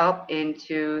send that up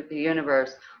into the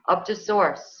universe, up to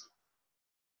source.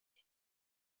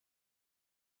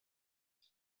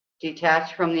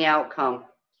 Detach from the outcome.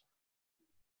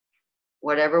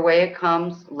 Whatever way it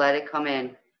comes, let it come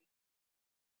in.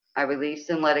 I release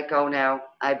and let it go now.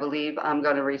 I believe I'm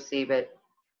going to receive it.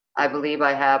 I believe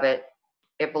I have it.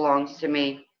 It belongs to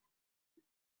me.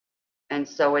 And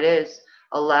so it is.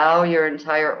 Allow your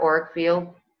entire auric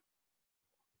field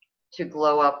to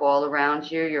glow up all around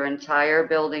you. Your entire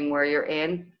building where you're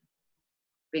in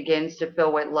begins to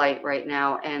fill with light right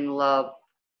now and love.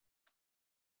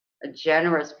 A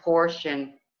generous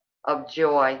portion of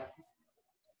joy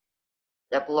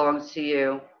that belongs to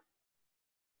you.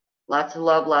 Lots of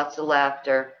love, lots of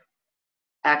laughter.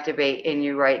 Activate in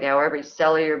you right now. Every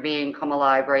cell of your being come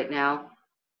alive right now.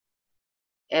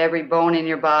 Every bone in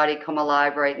your body come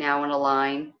alive right now and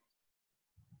align.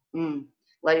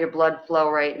 Let your blood flow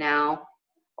right now.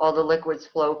 All the liquids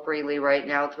flow freely right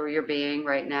now through your being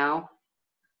right now.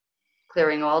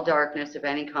 Clearing all darkness of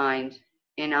any kind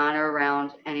in, on, or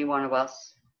around any one of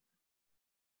us.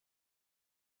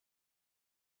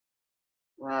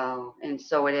 Wow, and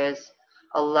so it is.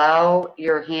 Allow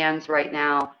your hands right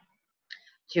now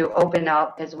to open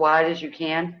up as wide as you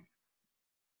can,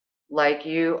 like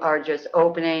you are just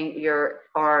opening your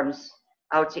arms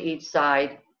out to each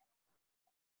side.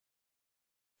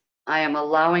 I am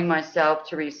allowing myself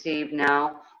to receive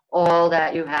now all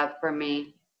that you have for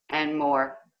me and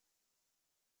more.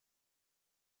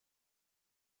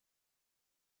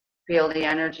 Feel the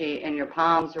energy in your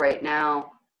palms right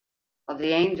now of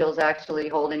the angels actually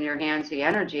holding your hands. The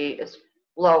energy is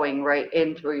flowing right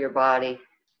in through your body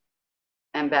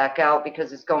and back out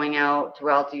because it's going out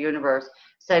throughout the universe,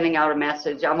 sending out a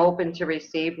message. I'm open to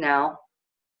receive now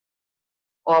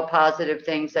all positive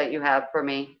things that you have for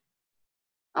me.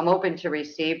 I'm open to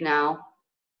receive now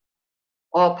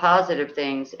all positive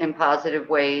things in positive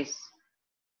ways.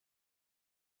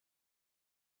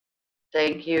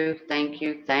 Thank you, thank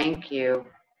you, thank you.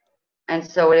 And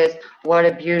so it is. What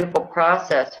a beautiful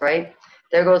process, right?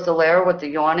 There goes the Lara with the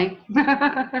yawning.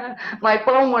 My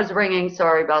phone was ringing.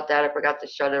 Sorry about that. I forgot to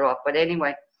shut it off. But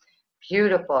anyway,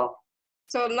 beautiful.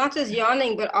 So not just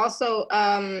yawning, but also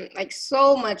like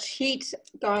so much heat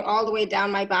going all the way down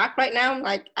my back right now.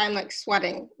 Like I'm like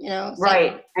sweating, you know. So,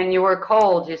 right. And you were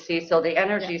cold, you see. So the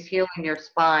energy's healing your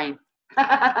spine.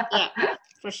 Yeah,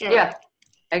 for sure. Yeah,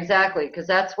 exactly. Because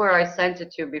that's where I sent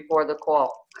it to before the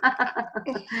call.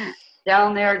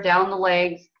 Down there, down the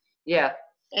legs. Yeah.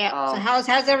 Yeah. So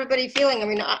how's everybody feeling? I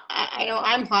mean, I know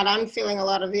I'm hot. I'm feeling a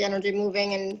lot of the energy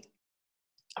moving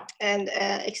and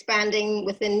expanding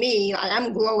within me.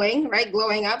 I'm glowing, right?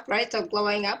 Glowing up, right? So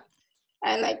glowing up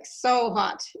and like so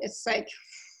hot. It's like,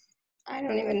 I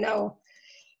don't even know.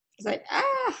 It's like,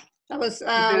 that was,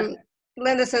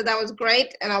 Linda said that was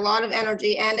great and a lot of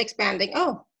energy and expanding.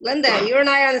 Oh, Linda, you and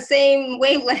I are on the same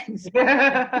wavelength.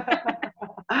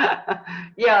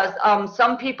 Yes,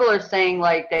 some people are saying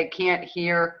like they can't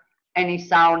hear any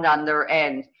sound on their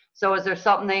end. So is there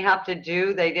something they have to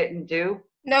do they didn't do?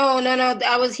 No, no, no.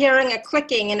 I was hearing a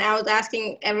clicking, and I was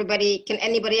asking everybody, can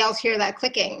anybody else hear that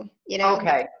clicking? You know,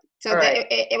 Okay. so All that right.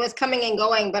 it was coming and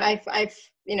going, but I've,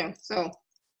 you know, so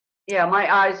Yeah,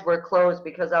 my eyes were closed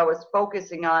because I was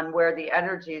focusing on where the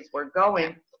energies were yeah,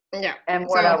 going yeah. and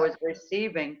what I So was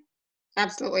receiving.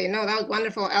 absolutely, no, that was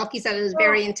wonderful. Elke said it was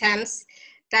very Oh, intense.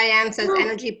 Diane says whew.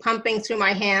 energy pumping through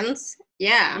my hands.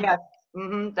 Yeah, Yes. you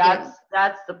know.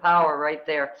 That's the power right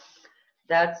there.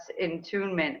 That's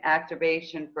attunement,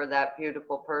 activation for that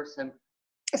beautiful person.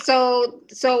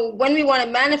 So when we want to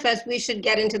manifest, we should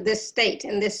get into this state,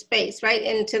 in this space, right?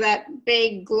 Into that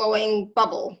big glowing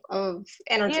bubble of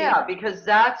energy. Yeah, because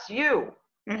that's you.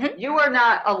 Hmm. You are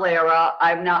not Alara.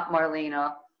 I'm not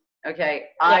Marlena. Okay.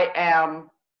 Yeah, I am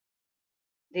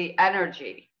the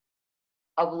energy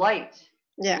of light,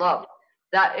 yeah. love.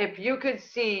 That if you could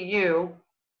see you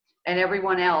and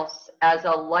everyone else as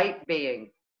a light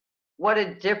being, what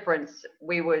a difference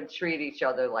we would treat each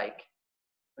other like.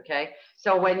 Okay.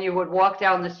 So when you would walk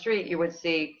down the street, you would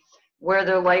see where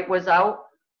their light was out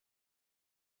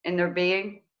in their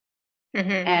being, Hmm.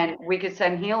 and we could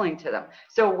send healing to them.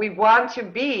 So we want to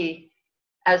be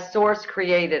as source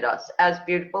created us, as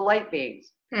beautiful light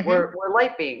beings. Hmm. We're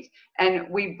light beings, and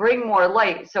we bring more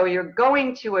light. So you're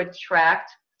going to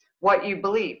attract what you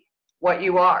believe, what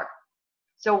you are.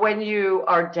 So when you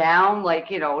are down, like,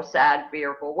 sad,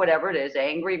 fearful, whatever it is,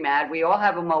 angry, mad, we all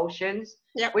have emotions,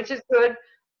 Yep. which is good.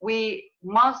 We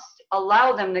must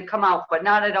allow them to come out, but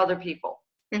not at other people.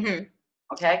 Hmm.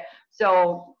 Okay.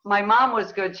 So my mom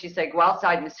was good. She said, go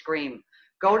outside and scream,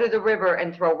 go to the river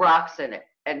and throw rocks in it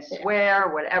and Yeah. swear,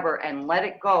 whatever, and let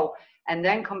it go, and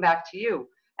then come back to you.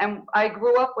 And I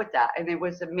grew up with that, and it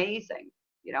was amazing,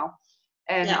 you know.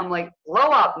 And Yeah. I'm like,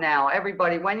 grow up now,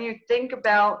 everybody. When you think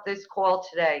about this call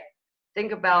today,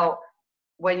 think about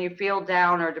when you feel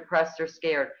down or depressed or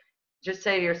scared. Just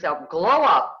say to yourself, glow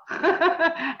up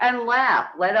and laugh.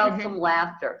 Let out Hmm. some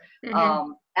laughter.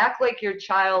 Hmm. Act like your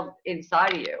child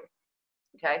inside of you.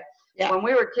 Okay. Yeah. When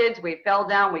we were kids, we fell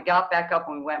down, we got back up,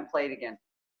 and we went and played again.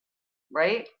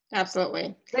 Right?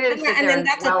 Absolutely. We didn't sit And there then and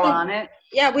that's the dwell thing. on it.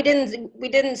 Yeah, we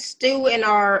didn't stew in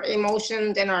our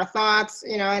emotions and our thoughts,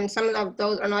 you know, and some of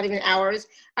those are not even ours.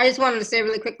 I just wanted to say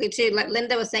really quickly too, like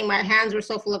Linda was saying, my hands were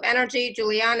so full of energy.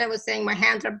 Juliana was saying my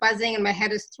hands are buzzing and my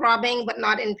head is throbbing, but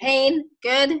not in pain.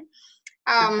 Good.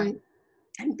 Um,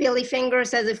 and Billy Finger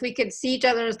says if we could see each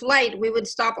other's light, we would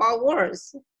stop all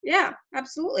wars. Yeah,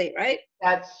 absolutely, right?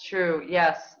 That's true.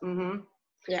 Yes.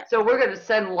 Yeah. So we're going to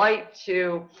send light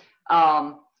to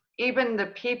um, even the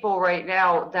people right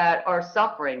now that are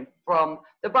suffering from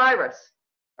the virus.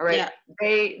 All right. Yeah.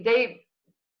 They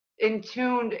in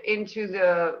tuned into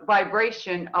the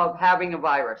vibration of having a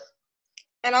virus.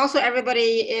 And also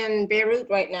everybody in Beirut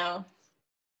right now,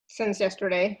 since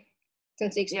yesterday,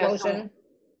 since the Yeah. So explosion.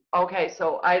 okay.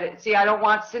 So I see. I don't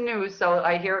watch the news, so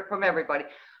I hear it from everybody.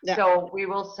 Yeah. So we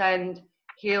will send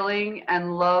healing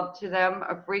and love to them,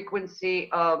 a frequency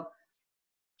of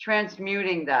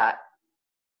transmuting that,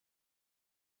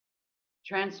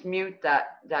 transmute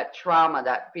that trauma,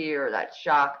 that fear, that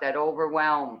shock, that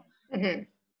overwhelm, Hmm.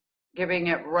 giving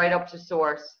it right up to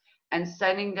source and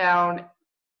sending down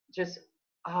just,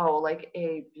 like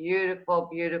a beautiful,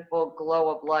 beautiful glow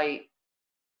of light.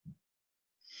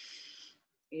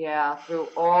 Yeah, through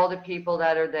all the people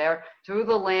that are there, through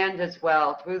the land as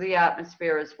well, through the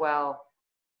atmosphere as well.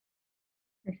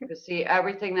 To see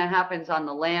everything that happens on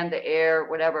the land, the air,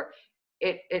 whatever,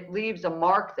 it leaves a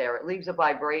mark there. It leaves a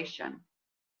vibration,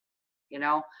 you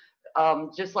know.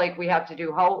 Just like we have to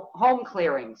do home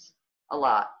clearings a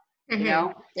lot, you Hmm.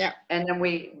 know. Yeah. And then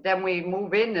we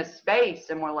move into space,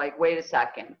 and we're like, wait a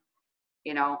second,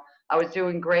 you know, I was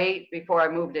doing great before I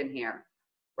moved in here,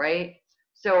 right?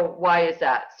 So why is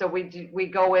that? So we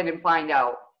go in and find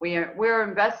out. We're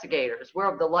investigators.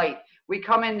 We're of the light. We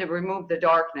come in to remove the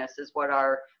darkness, is what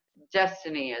our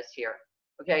destiny is here.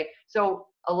 Okay, so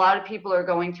a lot of people are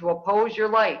going to oppose your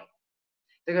light.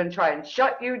 They're going to try and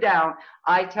shut you down.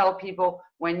 I tell people,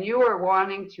 when you are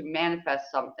wanting to manifest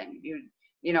something,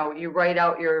 you write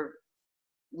out your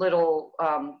little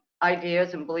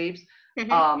ideas and beliefs.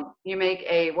 Hmm. You make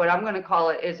what I'm going to call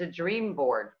it is a dream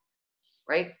board,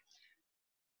 right?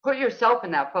 Put yourself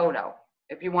in that photo.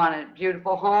 If you want a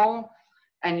beautiful home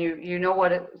and you know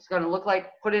what it's going to look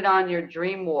like, put it on your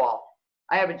dream wall.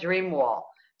 I have a dream wall.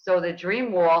 So the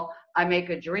dream wall, I make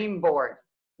a dream board,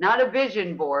 not a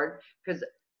vision board, because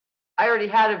I already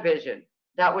had a vision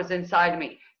that was inside of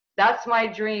me. That's my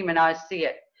dream, and I see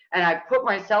it. And I put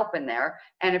myself in there.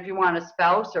 And if you want a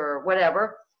spouse or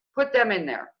whatever, put them in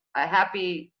there. A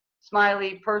happy,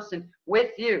 smiley person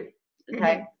with you. Hmm.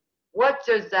 Okay. What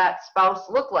does that spouse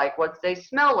look like? What do they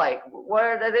smell like?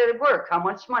 Where do they work? How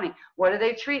much money? What do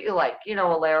they treat you like? You know,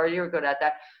 Alara, you're good at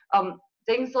that.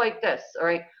 Things like this, all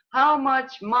right? How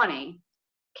much money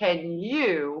can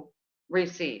you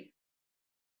receive?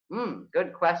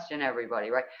 Good question, everybody,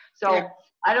 right? So Yeah.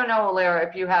 I don't know, Alara,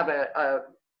 if you have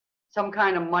some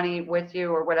kind of money with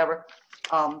you or whatever,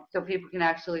 so people can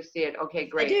actually see it. Okay,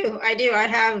 great. I do. I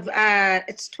have,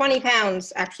 it's 20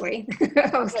 pounds, actually.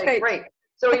 Okay, great.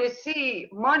 So you see,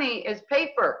 money is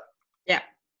paper. Yeah.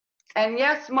 And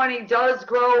yes, money does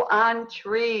grow on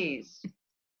trees,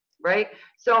 right?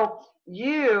 So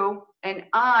you and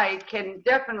I can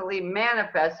definitely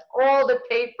manifest all the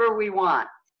paper we want.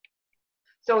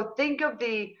 So think of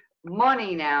the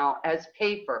money now as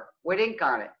paper with ink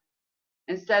on it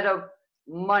instead of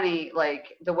money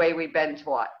like the way we've been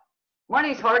taught.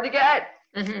 Money's hard to get.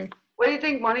 Mm-hmm. What do you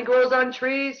think? Money grows on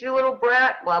trees, you little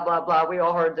brat? Blah, blah, blah. We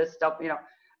all heard this stuff, you know.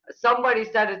 Somebody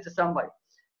said it to somebody.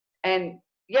 And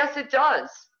yes, it does.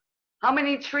 How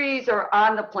many trees are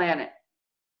on the planet?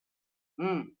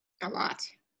 A lot.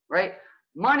 Right?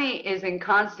 Money is in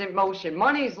constant motion.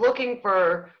 Money's looking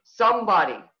for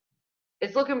somebody.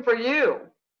 It's looking for you,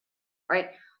 right?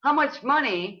 How much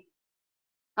money,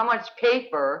 how much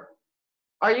paper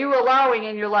are you allowing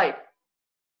in your life?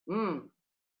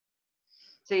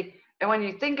 See, and when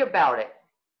you think about it,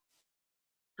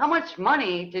 how much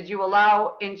money did you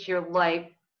allow into your life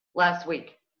last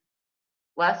week,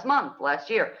 last month, last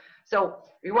year? So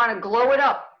you want to glow it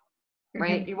up,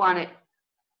 right? You want to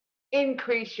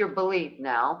increase your belief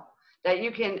now that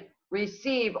you can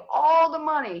receive all the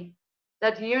money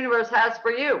that the universe has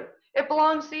for you. It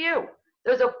belongs to you.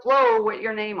 There's a flow with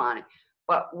your name on it.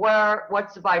 But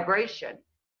what's the vibration,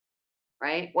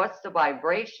 right? What's the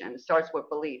vibration? It starts with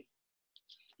belief.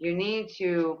 You need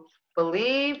to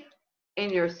believe in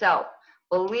yourself.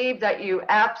 Believe that you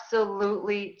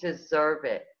absolutely deserve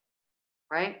it,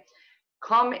 right?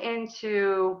 Come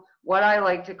into what I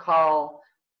like to call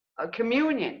a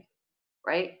communion,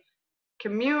 right?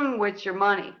 Commune with your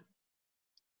money.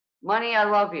 Money, I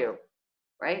love you,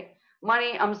 right?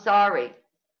 Money, I'm sorry,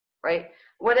 right?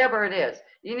 Whatever it is,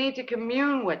 you need to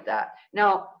commune with that.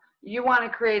 Now, you want to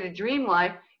create a dream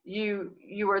life. You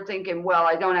were thinking, well,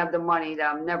 I don't have the money,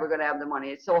 that I'm never going to have the money.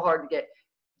 It's so hard to get.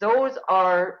 Those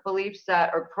are beliefs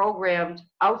that are programmed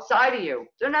outside of you.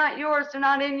 They're not yours. They're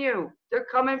not in you. They're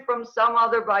coming from some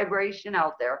other vibration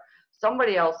out there,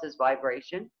 somebody else's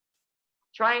vibration,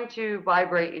 trying to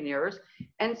vibrate in yours.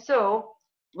 And so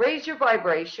raise your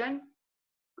vibration,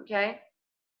 okay?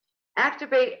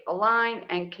 Activate, align,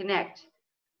 and connect,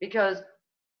 because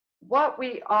what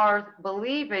we are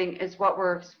believing is what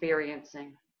we're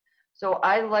experiencing. So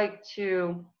I like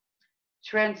to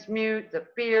transmute the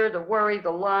fear, the worry, the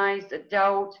lies, the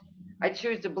doubt. I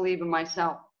choose to believe in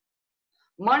myself.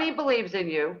 Money believes in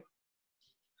you.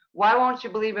 Why won't you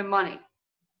believe in money?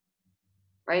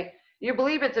 Right? You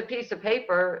believe it's a piece of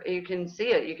paper. You can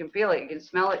see it. You can feel it. You can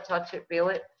smell it, touch it, feel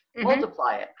it,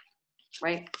 multiply it.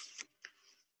 Right?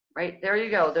 Right? There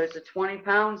you go. There's the 20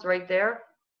 pounds right there.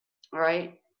 All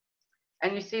right?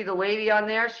 And you see the lady on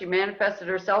there, she manifested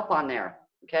herself on there.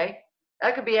 Okay?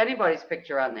 That could be anybody's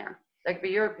picture on there. That could be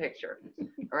your picture.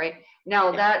 All right?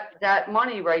 Now, that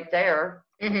money right there,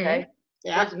 okay,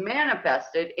 was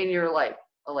manifested in your life,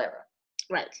 Alara.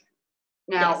 Right.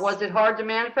 Now, was it hard to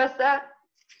manifest that?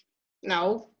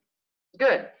 No.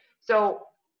 Good. So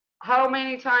how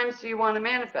many times do you want to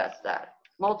manifest that?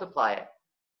 Multiply it.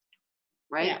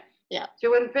 Right? Yeah.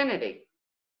 To infinity.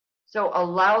 So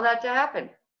allow that to happen.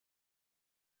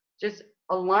 Just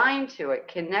align to it.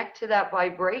 Connect to that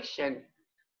vibration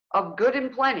of good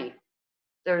and plenty.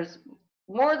 There's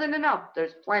more than enough.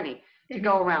 There's plenty to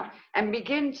go around. And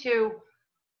begin to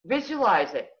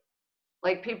visualize it.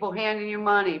 Like people handing you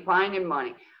money, finding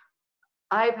money.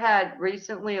 I've had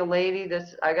recently a lady,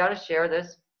 I got to share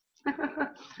this.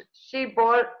 She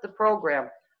bought the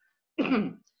program.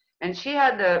 And she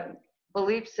had the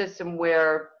belief system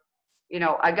where, you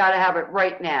know, I got to have it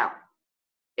right now.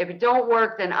 If it don't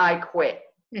work, then I quit.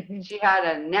 She had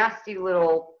a nasty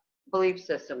little belief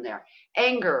system there.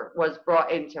 Anger was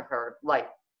brought into her life.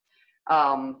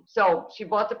 So she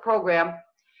bought the program.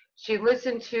 She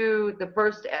listened to the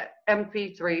first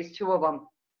MP3s, 2 of them.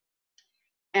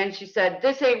 And she said,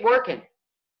 this ain't working.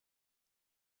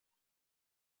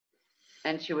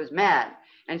 And she was mad.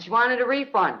 And she wanted a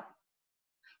refund.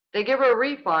 They give her a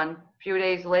refund a few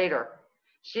days later.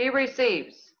 She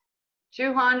receives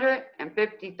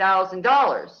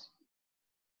 $250,000.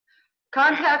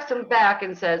 Contacts them back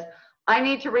and says, I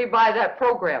need to rebuy that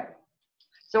program.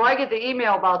 So I get the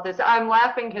email about this. I'm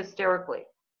laughing hysterically.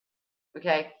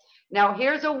 Okay. Now,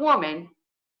 here's a woman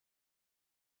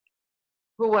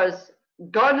who was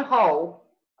gun-ho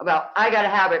about, I got to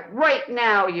have it right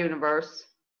now, universe.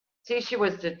 See, she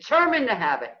was determined to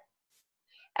have it.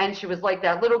 And she was like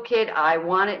that little kid, I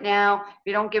want it now. If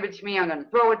you don't give it to me, I'm going to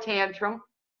throw a tantrum.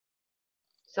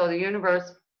 So the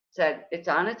universe said, it's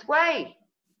on its way.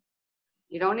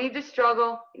 You don't need to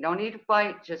struggle. You don't need to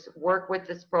fight. Just work with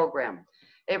this program.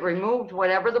 It removed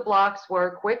whatever the blocks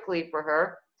were quickly for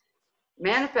her,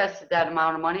 manifested that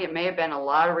amount of money. It may have been a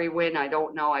lottery win. I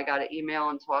don't know. I got to email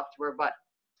and talk to her. But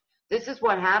this is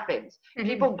what happens.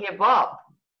 People give up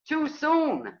too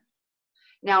soon.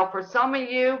 Now, for some of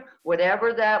you,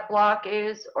 whatever that block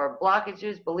is or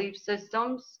blockages, belief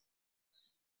systems,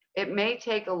 it may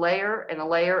take a layer and a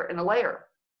layer and a layer.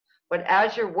 But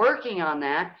as you're working on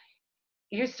that,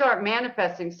 you start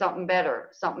manifesting something better,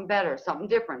 something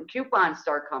different. Coupons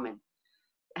start coming.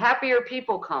 Happier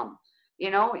people come. You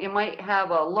know, you might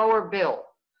have a lower bill,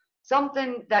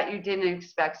 something that you didn't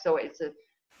expect. So it's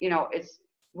it's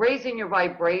raising your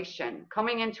vibration,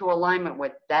 coming into alignment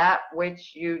with that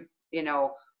which you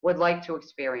would like to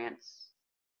experience.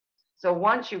 So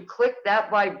once you click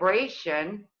that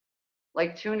vibration,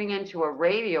 like tuning into a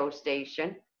radio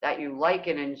station that you like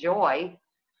and enjoy,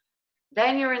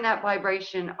 then you're in that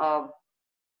vibration of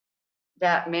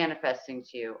that manifesting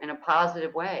to you in a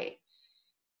positive way.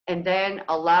 And then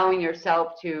allowing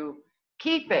yourself to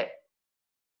keep it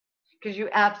because you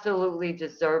absolutely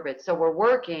deserve it. So we're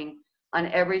working on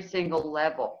every single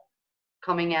level,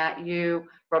 coming at you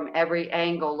from every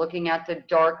angle, looking at the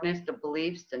darkness, the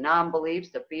beliefs, the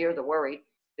non-beliefs, the fear, the worry,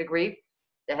 the grief,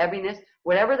 the heaviness,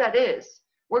 whatever that is,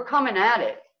 we're coming at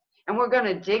it. And we're going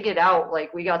to dig it out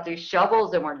like we got these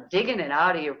shovels and we're digging it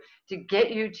out of you to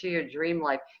get you to your dream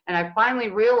life. And I finally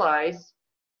realized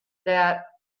that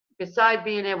besides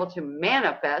being able to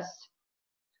manifest,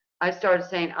 I started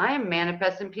saying, I am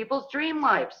manifesting people's dream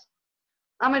lives.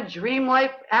 I'm a dream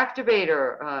life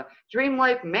activator, dream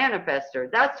life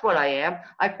manifester. That's what I am.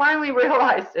 I finally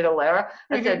realized it, Alara.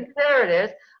 I said, there it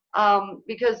is.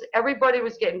 Because everybody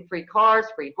was getting free cars,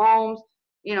 free homes,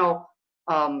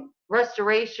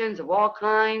 restorations of all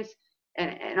kinds.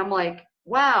 And I'm like,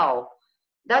 wow,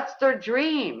 that's their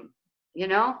dream,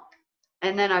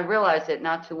 And then I realized it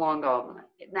not too long ago.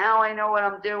 Now I know what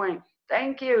I'm doing.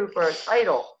 Thank you for a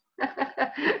title.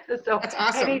 So that's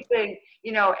awesome.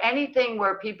 Anything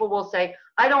where people will say,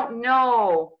 I don't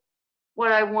know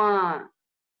what I want.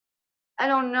 I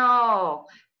don't know.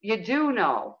 You do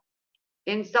know.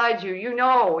 Inside you,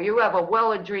 you have a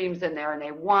well of dreams in there and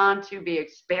they want to be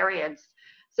experienced.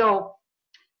 So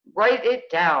write it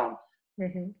down.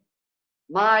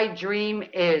 My dream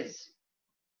is,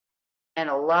 and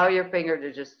allow your finger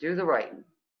to just do the writing.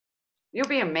 You'll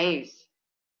be amazed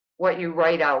what you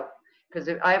write out. Because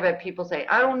I've had people say,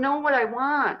 I don't know what I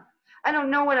want. I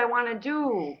don't know what I want to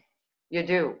do. You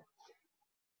do.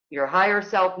 Your higher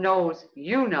self knows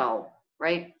you know,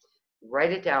 right?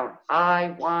 Write it down.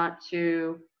 I want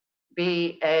to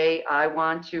be I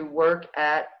want to work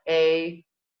at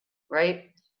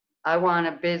right? I want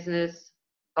a business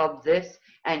of this.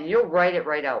 And you'll write it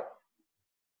right out.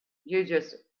 You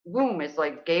just, boom, it's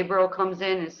like Gabriel comes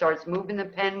in and starts moving the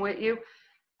pen with you.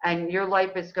 And your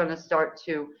life is going to start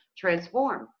to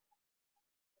transform.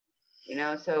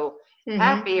 So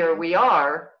happier we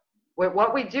are with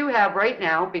what we do have right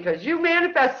now because you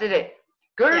manifested it,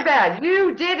 good or bad.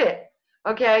 You did it.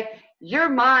 Okay. Your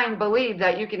mind believed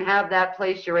that you can have that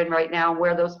place you're in right now,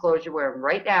 wear those clothes you're wearing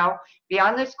right now, be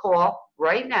on this call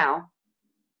right now,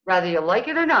 whether you like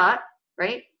it or not,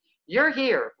 right? You're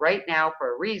here right now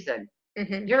for a reason.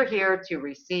 You're here to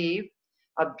receive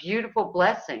a beautiful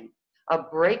blessing, a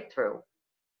breakthrough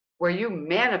where you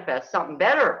manifest something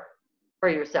better for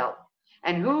yourself.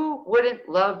 And who wouldn't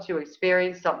love to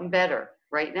experience something better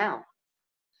right now?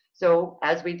 So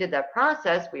as we did that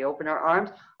process, we open our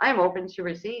arms. I'm open to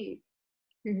receive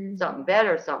something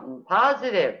better, something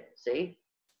positive. See?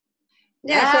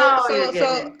 Yeah.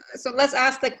 So let's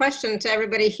ask the question to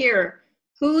everybody here: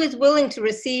 who is willing to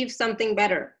receive something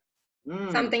better,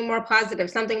 something more positive,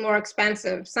 something more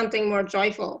expansive, something more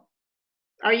joyful?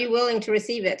 Are you willing to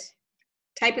receive it?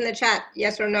 Type in the chat,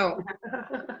 yes or no.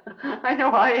 I know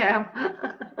I am.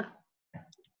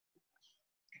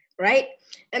 Right?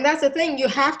 And that's the thing. You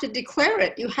have to declare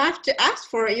it. You have to ask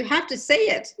for it. You have to say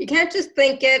it. You can't just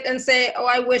think it and say, oh,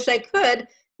 I wish I could.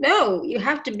 No, you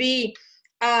have to be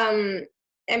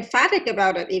emphatic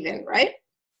about it even, right?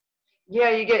 Yeah,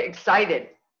 you get excited.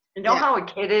 You know how a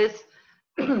kid is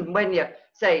when you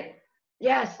say,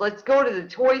 yes, let's go to the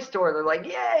toy store. They're like,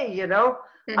 yay,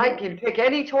 I can pick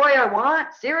any toy I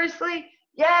want. Seriously?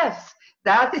 Yes,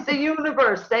 that's the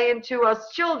universe saying to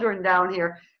us children down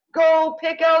here, go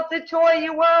pick out the toy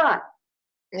you want.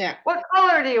 Yeah. What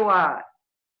color do you want?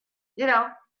 You know,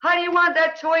 how do you want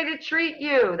that toy to treat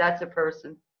you? That's a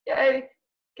person. Yay.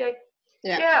 Okay.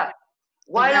 Yeah. Yeah.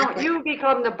 Why don't Exactly. you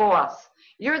become the boss?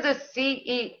 You're the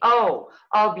CEO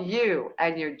of you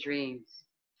and your dreams.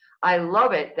 I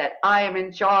love it that I am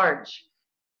in charge.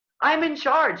 I'm in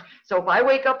charge. So if I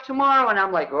wake up tomorrow and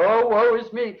I'm like, oh, woe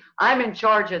is me, I'm in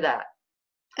charge of that.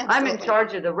 I'm in Absolutely.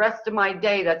 charge of the rest of my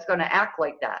day that's going to act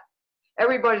like that.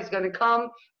 Everybody's going to come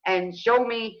and show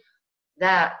me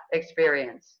that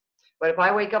experience. But if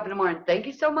I wake up in the morning, thank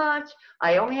you so much.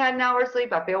 I only had an hour of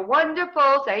sleep. I feel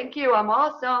wonderful. Thank you. I'm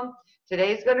awesome.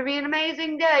 Today's going to be an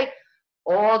amazing day.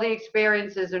 All the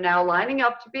experiences are now lining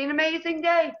up to be an amazing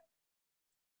day.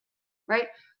 Right?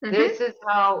 Mm-hmm. This is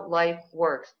how life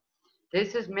works.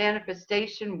 This is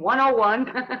manifestation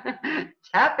 101.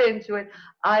 Tap into it.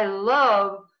 I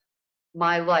love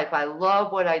my life. I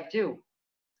love what I do.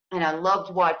 And I love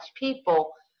to watch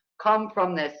people come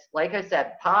from this, like I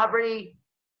said, poverty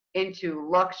into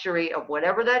luxury of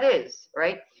whatever that is,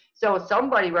 right? So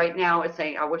somebody right now is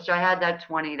saying, I wish I had that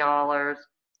 $20,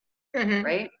 Mm-hmm.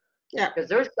 right? Yeah. Because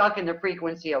they're stuck in the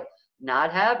frequency of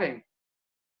not having,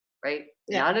 right?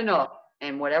 Yeah. Not enough,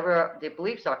 and whatever the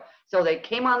beliefs are. So they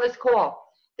came on this call.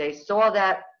 They saw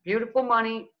that beautiful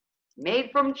money made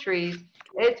from trees.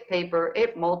 It's paper.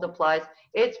 It multiplies.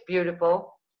 It's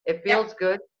beautiful. It Yeah. feels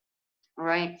good,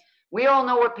 right? We all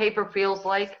know what paper feels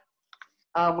like.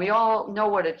 We all know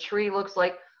what a tree looks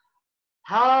like.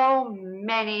 How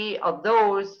many of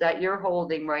those that you're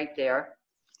holding right there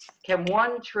can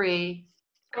one tree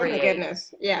Oh my create?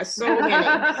 goodness. Yeah. So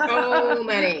many. So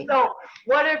many. So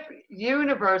what if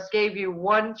universe gave you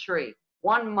one tree,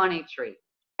 one money tree,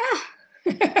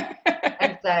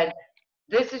 and said,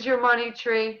 this is your money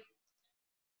tree.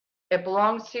 It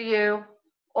belongs to you.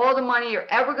 All the money you're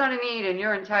ever going to need in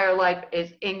your entire life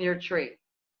is in your tree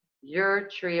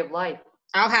of life,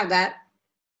 I'll have that.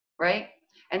 right?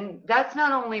 And that's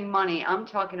not only money. I'm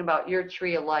talking about your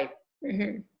tree of life.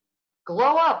 Mm-hmm.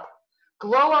 Glow up.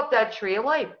 Glow up that tree of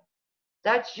life.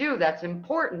 That's you. That's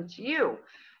important to you.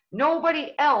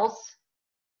 Nobody else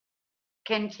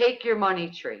can take your money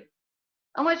tree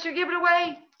unless you give it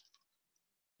away,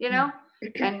 you know?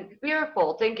 And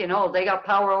fearful, thinking, oh, they got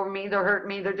power over me. They're hurting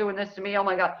me. They're doing this to me. Oh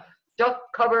my God. Duck,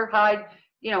 cover, hide.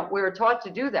 You know, we were taught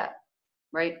to do that,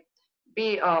 right?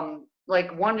 Be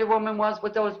like Wonder Woman was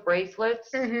with those bracelets,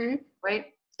 Mm-hmm. right?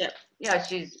 Yep. Yeah,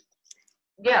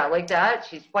 yeah, like that.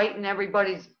 She's fighting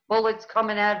everybody's bullets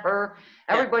coming at her,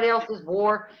 Yep. everybody else's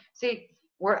war. See,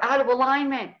 we're out of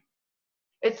alignment.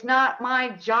 It's not my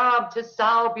job to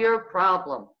solve your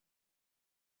problem.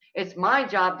 It's my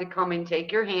job to come and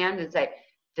take your hand and say,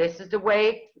 this is the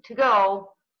way to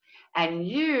go. And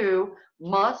you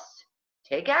must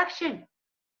take action,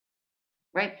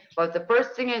 right? But the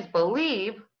first thing is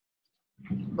believe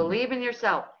in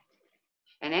yourself.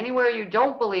 And anywhere you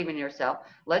don't believe in yourself,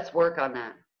 let's work on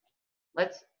that.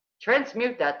 Let's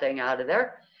transmute that thing out of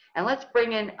there. And let's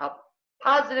bring in a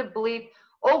positive belief,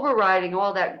 overriding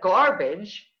all that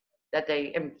garbage that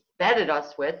they embedded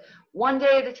us with, one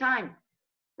day at a time,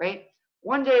 right?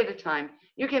 One day at a time.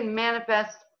 You can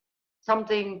manifest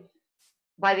something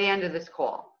by the end of this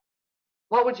call.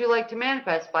 What would you like to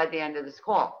manifest by the end of this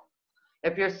call?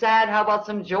 If you're sad, how about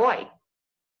some joy,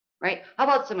 right? How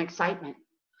about some excitement?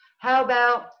 How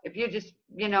about if you just,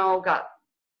 got,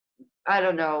 I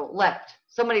don't know, left.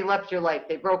 Somebody left your life.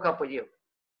 They broke up with you.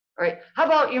 All right. How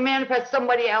about you manifest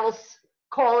somebody else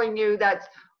calling you that's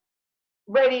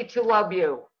ready to love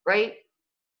you, right?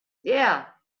 Yeah.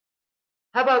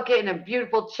 How about getting a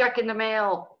beautiful check in the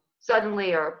mail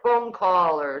suddenly, or a phone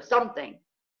call or something?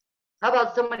 How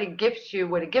about somebody gifts you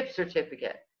with a gift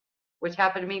certificate, which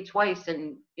happened to me twice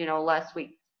in, last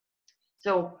week.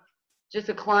 So just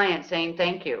a client saying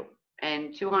thank you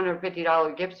and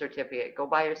 $250 gift certificate. Go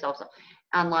buy yourself some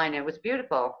online. It was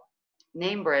beautiful.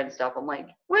 Name brand stuff. I'm like,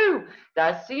 woo,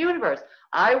 that's the universe.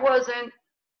 I wasn't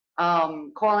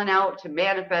calling out to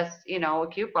manifest, a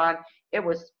coupon. It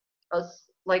was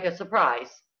like a surprise,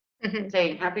 Mm-hmm.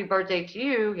 saying happy birthday to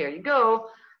you. Here you go.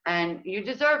 And you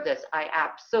deserve this. I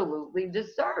absolutely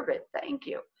deserve it. Thank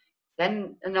you.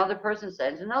 Then another person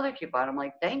sends another coupon. I'm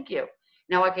like, thank you.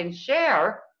 Now I can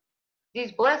share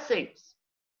these blessings,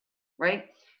 right?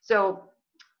 So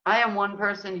I am one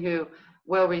person who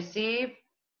will receive,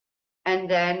 and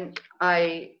then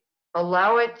I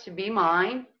allow it to be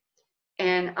mine,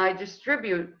 and I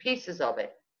distribute pieces of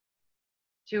it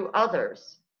to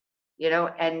others,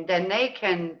 and then they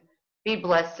can be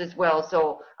blessed as well.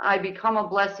 So I become a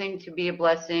blessing to be a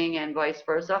blessing and vice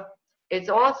versa. It's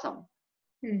awesome.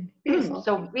 Beautiful.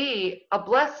 So be a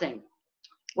blessing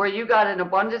where you got an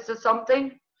abundance of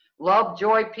something, love,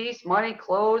 joy, peace, money,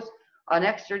 clothes, an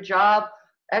extra job,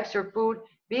 extra food.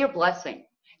 Be a blessing.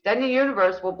 Then the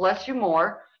universe will bless you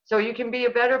more so you can be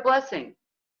a better blessing,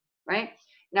 right?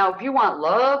 Now, if you want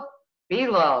love, be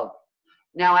love.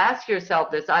 Now ask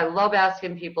yourself this. I love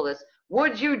asking people this.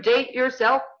 Would you date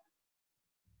yourself?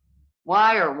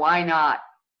 Why or why not?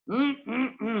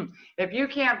 If you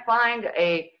can't find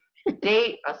a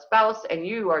date, a spouse, and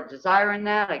you are desiring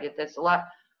that, I get this a lot.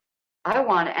 I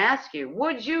want to ask you,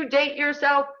 would you date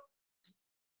yourself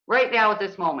right now at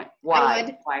this moment? I Why?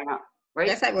 would. Why not? Right?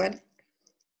 Yes, I would.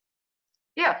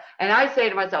 Yeah. And I say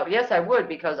to myself, yes, I would,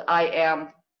 because I am,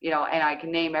 and I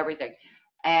can name everything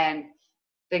and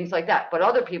things like that. But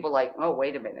other people like, oh,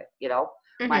 wait a minute, my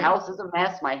Mm-hmm. house is a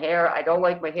mess. My hair, I don't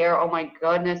like my hair. Oh my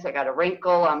goodness, I got a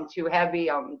wrinkle. I'm too heavy.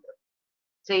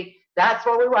 See, that's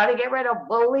what we want to get rid of.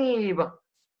 Believe,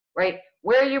 right?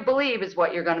 Where you believe is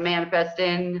what you're going to manifest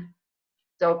in.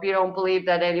 So if you don't believe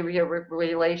that any of your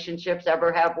relationships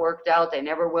ever have worked out, they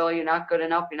never will. You're not good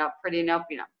enough. You're not pretty enough.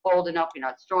 You're not bold enough. You're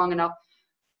not strong enough.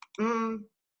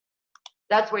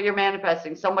 That's what you're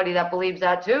manifesting. Somebody that believes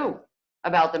that too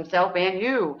about themselves and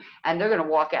you, and they're going to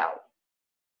walk out,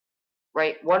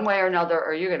 right? One way or another,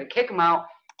 or you're going to kick them out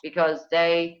because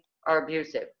they are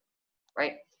abusive,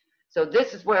 right? So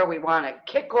this is where we want to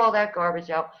kick all that garbage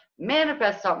out,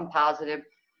 manifest something positive,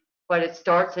 but it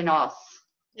starts in us.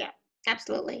 Yeah,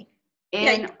 absolutely.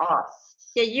 In us.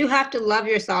 Yeah, you have to love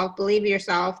yourself, believe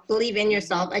in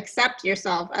yourself, accept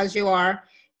yourself as you are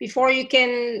before you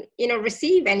can,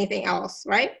 receive anything else,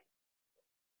 right?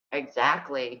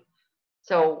 Exactly.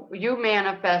 So you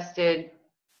manifested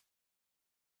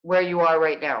where you are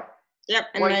right now. Yep.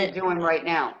 And what you're doing right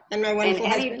now. And my And wonderful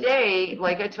any husband. day,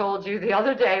 like I told you the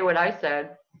other day when I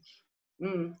said,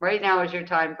 right now is your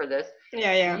time for this.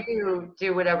 Yeah. You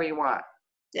do whatever you want.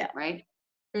 Yeah. Right?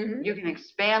 Mm-hmm. You can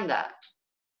expand that.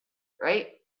 Right?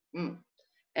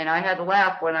 And I had to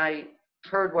laugh when I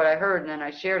heard what I heard, and then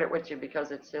I shared it with you because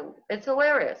it's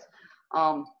hilarious.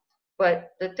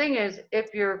 But the thing is,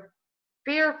 if you're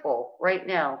fearful right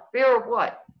now, fear of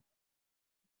what?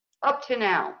 Up to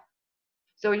now.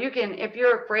 So you can, if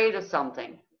you're afraid of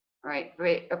something, right?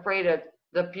 Afraid of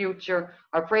the future,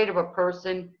 afraid of a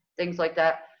person, things like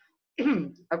that,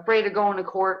 afraid of going to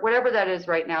court, whatever that is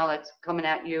right now that's coming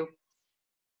at you,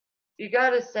 you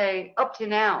got to say, up to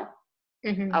now,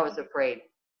 I was afraid,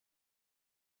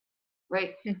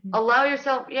 right? Allow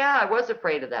yourself, yeah, I was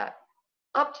afraid of that.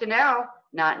 Up to now,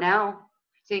 not now.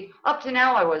 See, up to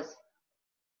now, I was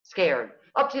scared.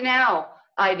 Up to now,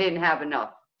 I didn't have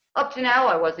enough. Up to now,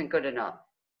 I wasn't good enough.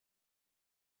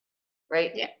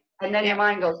 Right? Yeah. And then your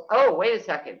mind goes, oh, wait a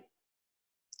second.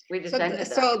 We just ended that.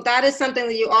 So that is something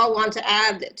that you all want to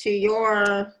add to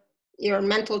your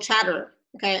mental chatter.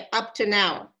 Okay, up to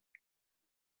now.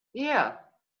 Yeah.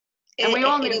 And we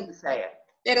all need to say it.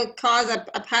 It'll cause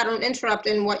a pattern interrupt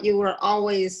in what you were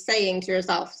always saying to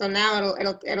yourself. So now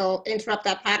it'll interrupt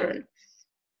that pattern.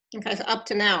 Okay, so up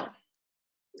to now.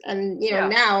 And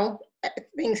now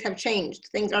things have changed.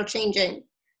 Things are changing.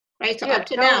 Right? So up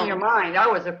to now. Telling your mind, I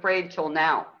was afraid till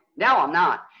now. Now I'm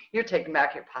not. You're taking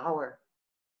back your power.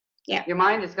 Yeah. Your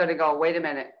mind is going to go, wait a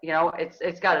minute.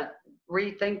 It's got to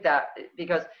rethink that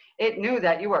because it knew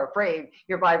that you were afraid.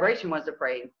 Your vibration was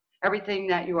afraid. Everything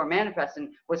that you were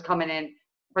manifesting was coming in,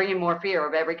 bringing more fear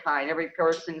of every kind. Every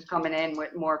person's coming in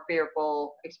with more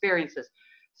fearful experiences.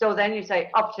 So then you say,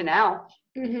 up to now.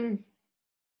 And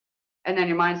then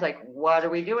your mind's like, what are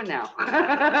we doing now?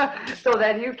 So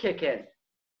then you kick in.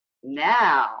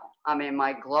 Now I'm in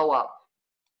my glow up,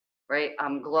 right?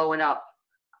 I'm glowing up.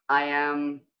 I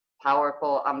am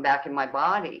powerful. I'm back in my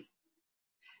body.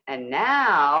 And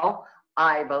now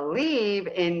I believe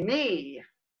in me,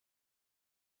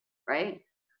 right?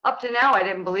 Up to now, I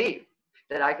didn't believe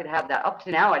that I could have that. Up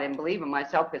to now, I didn't believe in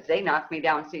myself because they knocked me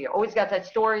down. So you always got that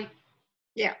story.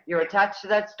 Yeah. You're attached to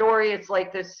that story. It's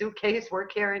like this suitcase we're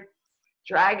carrying,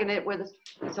 dragging it with us.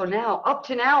 So now, up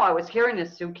to now, I was carrying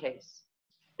this suitcase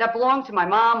that belonged to my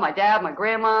mom, my dad, my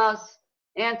grandmas,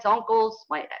 aunts, uncles,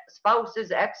 my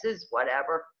spouses, exes,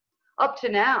 whatever. Up to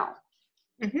now.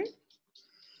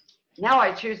 Now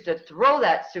I choose to throw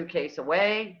that suitcase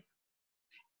away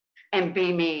and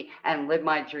be me and live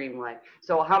my dream life.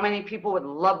 So how many people would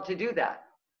love to do that?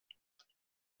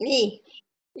 Me.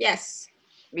 Yes.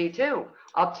 Me too.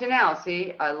 Up to now.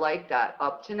 See, I like that.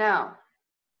 Up to now.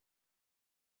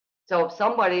 So if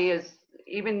somebody is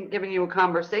even giving you a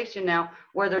conversation now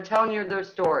where they're telling you their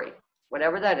story,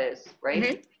 whatever that is, right?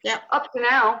 Mm-hmm. Yep. Up to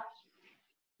now,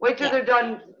 wait till Yeah. they're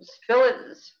done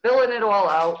spilling it all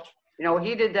out. You know,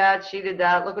 he did that, she did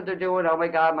that. Look what they're doing. Oh my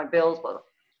God, my bills.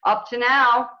 Up to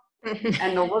now,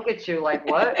 and they'll look at you like,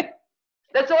 what?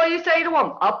 That's all you say to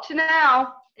them. Up to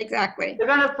now, Exactly. they're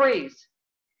gonna freeze.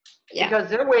 Yeah. Because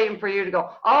they're waiting for you to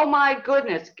go, oh my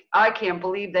goodness, I can't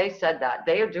believe they said that.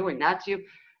 They are doing that to you.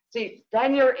 See,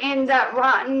 then you're in that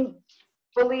rotten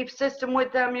belief system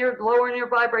with them. You're lowering your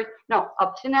vibration. No,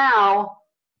 up to now,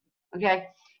 okay?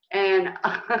 And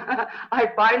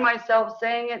I find myself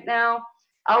saying it now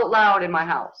out loud in my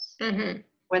house. Mm-hmm.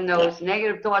 When those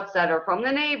negative thoughts that are from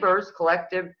the neighbors,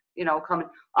 collective, you know, coming,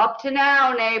 up to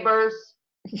now, neighbors.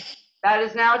 That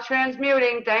is now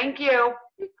transmuting. Thank you.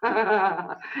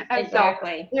 And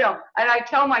Exactly. so, you know, and I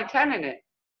tell my tenant it.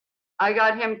 I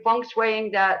got him feng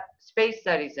shuiing that space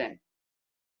that he's in.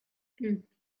 Good.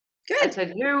 I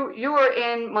said, you are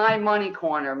in my money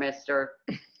corner, mister.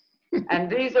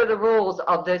 And these are the rules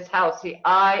of this house. See,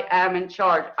 I am in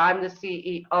charge. I'm the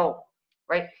CEO,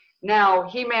 right? Now,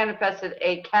 he manifested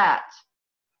a cat.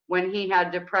 When he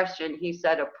had depression, he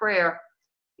said a prayer,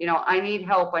 you know, I need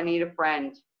help. I need a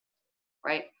friend,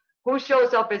 right? Who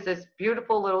shows up is this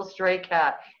beautiful little stray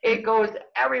cat. It goes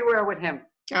everywhere with him.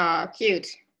 Oh, cute.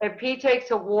 If he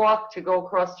takes a walk to go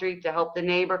across the street to help the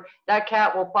neighbor, that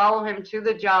cat will follow him to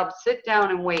the job, sit down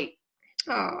and wait.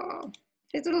 Oh,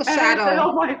 his little And I said, shadow.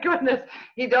 oh my goodness.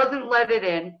 He doesn't let it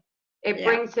in. It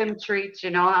brings him treats.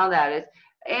 You know how that is.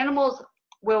 Animals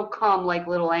will come like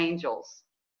little angels.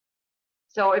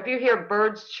 So if you hear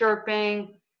birds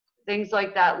chirping, things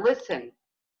like that, listen.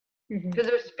 Because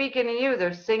they're speaking to you.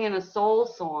 They're singing a soul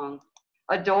song.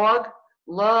 A dog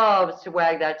loves to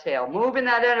wag that tail. Moving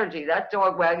that energy. That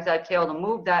dog wags that tail to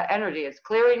move that energy. It's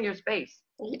clearing your space.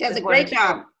 He does a great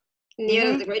job.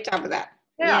 Neo does a great job of that.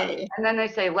 Yeah. And then they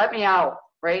say, let me out,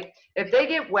 right? If they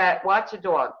get wet, watch a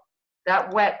dog.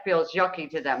 That wet feels yucky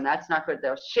to them. That's not good.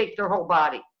 They'll shake their whole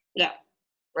body. Yeah.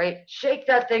 Right? Shake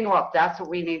that thing off. That's what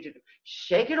we need to do.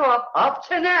 Shake it off. Up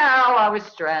to now, I was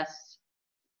stressed.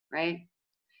 Right?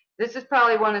 This is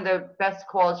probably one of the best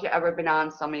calls you've ever been on,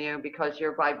 some of you, because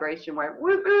your vibration went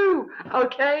woohoo,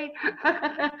 okay?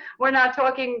 We're not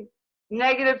talking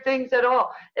negative things at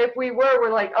all. If we were,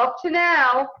 we're like, up to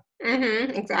now.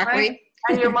 Exactly. Right?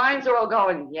 And your minds are all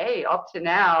going, yay, up to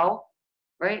now,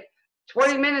 right?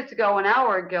 20 minutes ago, an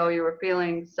hour ago, you were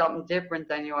feeling something different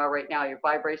than you are right now. Your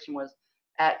vibration was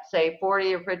at, say,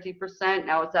 40 or 50%.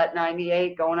 Now it's at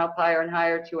 98, going up higher and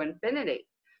higher to infinity.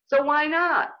 So why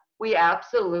not? We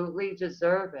absolutely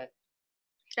deserve it.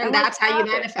 And that's how you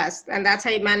manifest. And that's how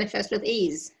you manifest with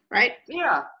ease, right?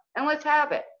 Yeah. And let's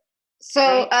have it.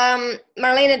 So,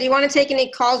 Marlena, do you want to take any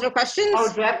calls or questions?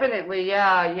 Oh, definitely.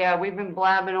 Yeah. We've been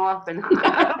blabbing off, and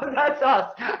that's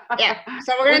us. Yeah.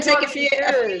 So we're going to take a few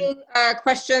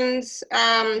questions.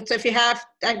 So if you have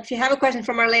a question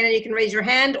for Marlena, you can raise your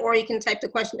hand or you can type the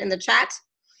question in the chat.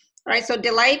 All right. So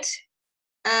Delight,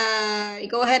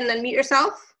 go ahead and unmute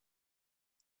yourself.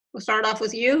 We'll start off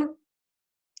with you.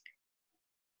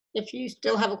 If you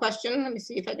still have a question, let me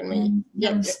see if I can make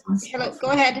Hello,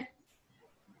 go ahead.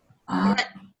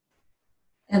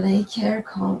 LA Care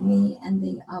called me and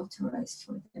they authorized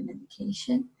for the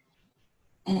medication.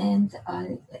 And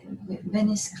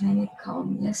Venice Clinic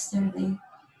called me yesterday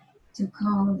to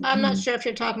call. I'm not sure if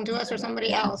you're talking to us or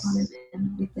somebody else.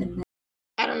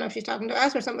 I don't know if she's talking to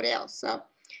us or somebody else. So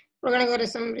we're going to go to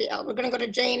somebody else. We're going to go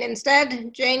to Jane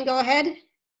instead. Jane, go ahead.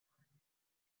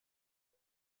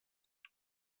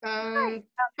 Hi.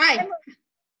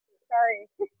 Sorry.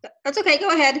 That's okay. Go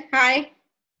ahead. Hi.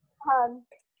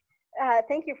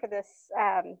 Thank you for this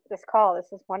this call.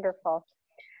 This is wonderful.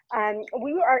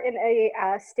 We are in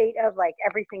a state of like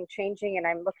everything changing, and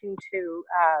I'm looking to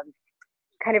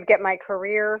kind of get my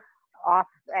career off.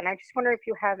 And I just wonder if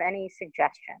you have any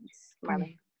suggestions,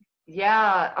 Marlene.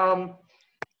 Yeah.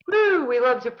 We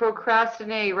love to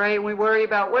procrastinate, right? We worry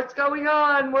about what's going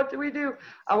on. What do we do?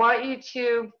 I want you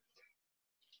to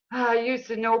use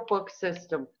the notebook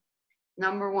system.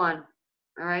 Number one,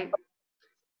 all right?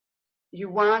 You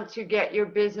want to get your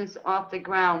business off the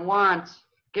ground.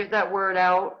 Get that word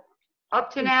out. Up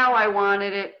to now, I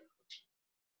wanted it.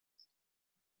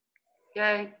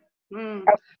 Okay?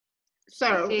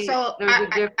 So there's a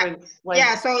difference.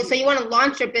 So you want to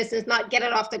launch your business, not get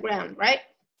it off the ground, right?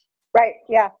 Right.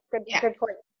 Yeah. Good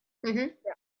point.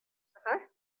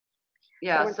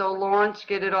 Yeah, so launch,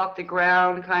 get it off the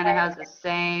ground, kind of has the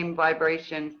same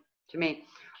vibration to me.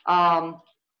 How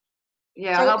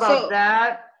about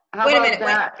that? How about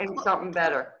that and something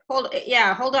better? Hold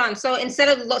on. So instead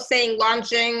of saying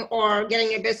launching or getting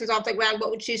your business off the ground,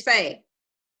 what would you say?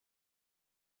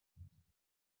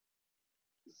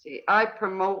 see. I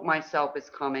promote myself is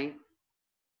coming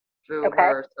through Okay.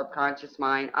 her subconscious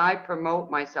mind. I promote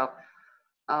myself.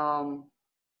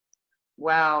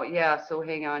 Wow. Yeah. So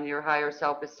hang on. Your higher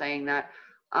self is saying that.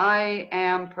 I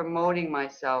am promoting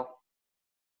myself.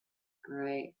 All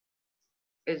right.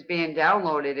 Is being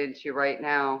downloaded into you right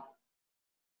now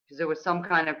because there was some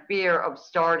kind of fear of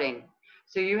starting.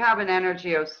 So you have an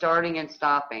energy of starting and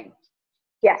stopping,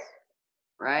 Yes.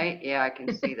 right? Yeah, I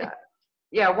can see that.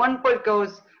 Yeah, one foot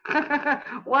goes,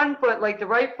 one foot, like the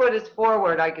right foot is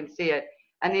forward, I can see it,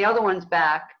 and the other one's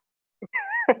back,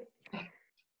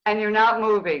 and you're not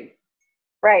moving.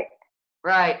 Right.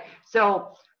 Right.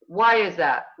 So why is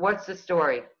that? What's the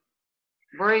story?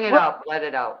 Bring it Well, up, let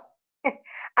it out.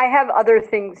 I have other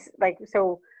things like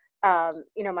so.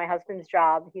 My husband's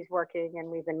job, he's working, and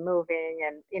we've been moving,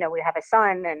 and we have a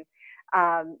son, and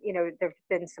there've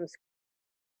been some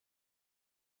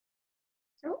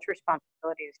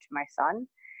responsibilities to my son.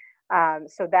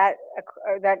 So that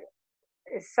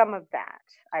is some of that,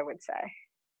 I would say.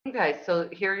 Okay, so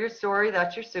hear your story.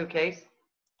 That's your suitcase.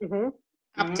 Hmm.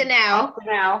 Up to now. Up to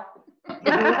now.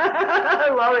 I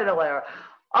love it, Alara.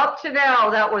 Up to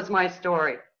now, that was my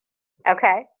story.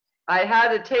 Okay. I had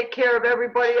to take care of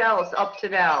everybody else up to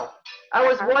now. I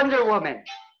was Wonder Woman.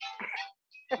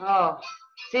 Oh,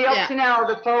 see, up to now,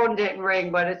 the phone didn't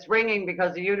ring, but it's ringing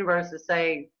because the universe is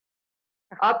saying,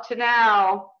 up to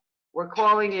now, we're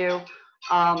calling you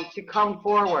to come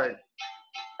forward.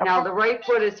 Now, the right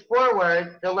foot is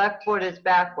forward, the left foot is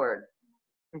backward.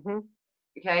 Mm-hmm.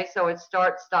 Okay, so it's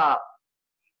start, stop.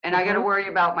 And I got to worry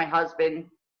about my husband,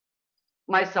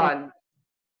 my son,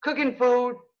 cooking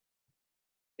food,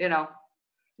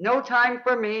 no time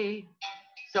for me.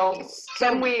 So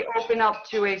can we open up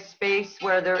to a space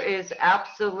where there is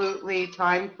absolutely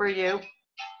time for you?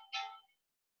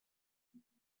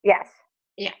 Yes.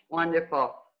 Yeah.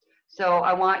 Wonderful. So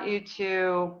I want you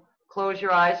to close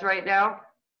your eyes right now.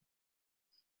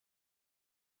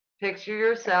 Picture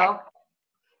yourself.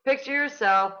 Picture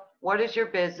yourself. What is your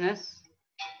business?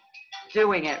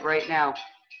 Doing it right now.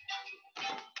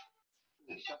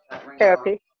 Shut that ring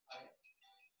Therapy. off.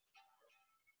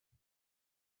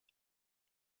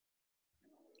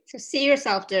 So see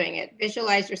yourself doing it.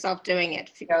 Visualize yourself doing it.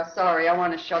 Yeah, sorry, I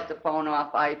want to shut the phone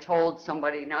off. I told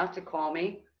somebody not to call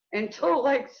me until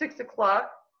like 6 o'clock.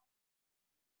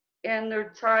 And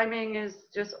their timing is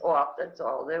just off. That's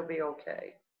all. They'll be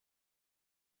okay.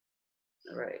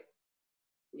 All right.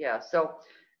 Yeah. So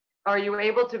are you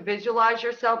able to visualize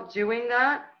yourself doing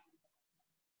that?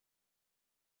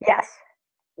 Yes.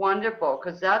 Wonderful,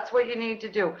 because that's what you need to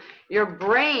do. Your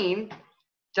brain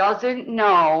doesn't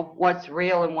know what's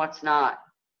real and what's not.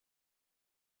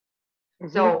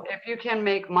 Mm-hmm. So if you can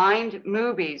make mind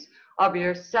movies of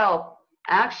yourself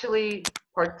actually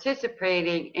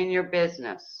participating in your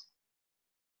business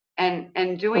and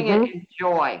doing it in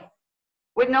joy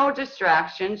with no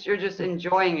distractions, you're just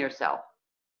enjoying yourself.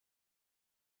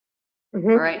 All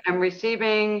right, and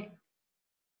receiving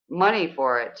money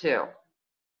for it too.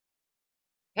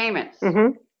 Payments.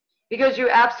 Because you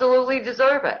absolutely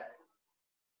deserve it.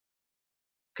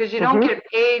 Because you don't get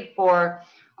paid for,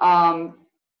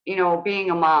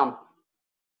 being a mom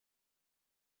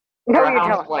or a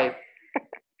housewife.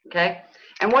 Okay?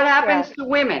 And what happens to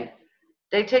women?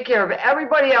 They take care of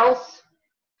everybody else.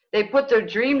 They put their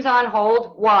dreams on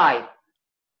hold. Why?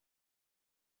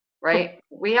 Right?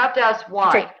 We have to ask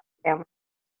why. All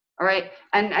right?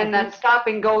 And that stop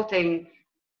and go thing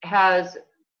has,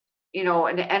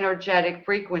 an energetic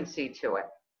frequency to it.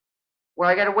 Where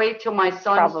I got to wait till my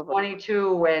son's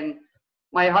 22 and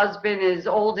my husband is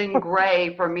old and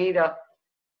gray for me to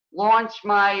launch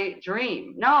my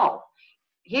dream. No,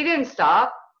 he didn't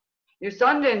stop. Your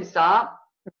son didn't stop,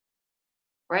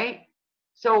 right?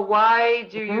 So why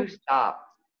do you stop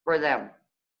for them?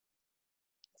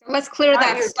 So let's clear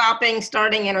that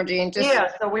starting energy and just.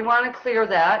 Yeah, so we want to clear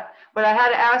that, but I had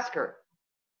to ask her,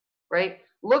 right?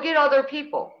 Look at other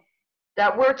people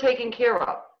that we're taking care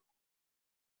of.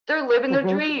 They're living their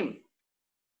dream.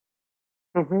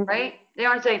 Right? They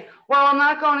aren't saying, well, I'm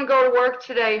not going to go to work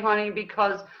today, honey,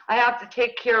 because I have to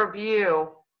take care of you.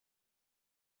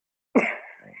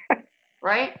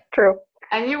 Right? True.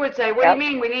 And you would say, what do you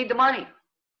mean? We need the money.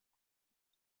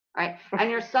 Right?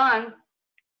 And your son,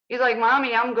 he's like,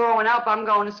 Mommy, I'm growing up. I'm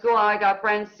going to school. I got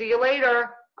friends. See you later.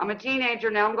 I'm a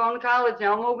teenager. Now I'm going to college.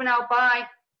 Now I'm moving out. Bye.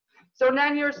 So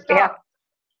then you're stuck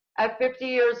at 50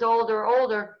 years old or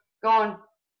older going,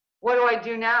 what do I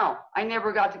do now? I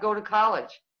never got to go to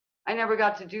college. I never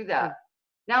got to do that.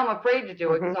 Now I'm afraid to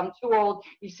do it because I'm too old.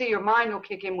 You see, your mind will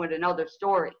kick in with another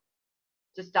story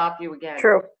to stop you again.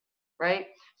 True. Right?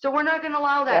 So we're not going to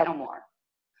allow that no more.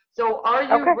 So are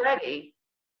you Okay. ready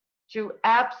to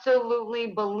absolutely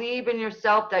believe in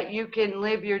yourself that you can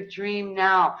live your dream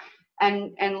now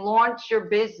and launch your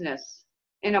business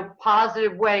in a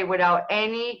positive way without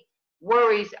any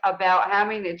worries about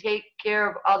having to take care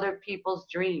of other people's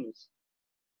dreams?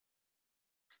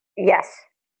 Yes.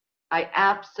 I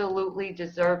absolutely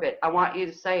deserve it. I want you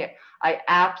to say it. I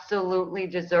absolutely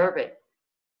deserve it.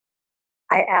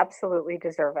 I absolutely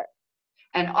deserve it.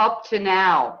 And up to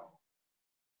now,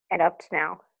 And up to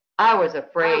now, I was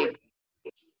afraid.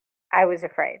 I was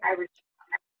afraid.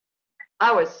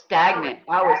 I was stagnant.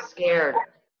 I was scared.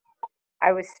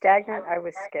 I was stagnant. I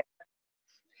was scared.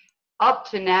 Up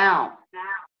to now,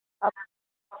 Up,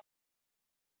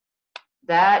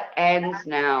 that ends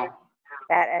now.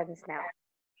 that ends now.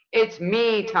 It's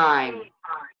me time.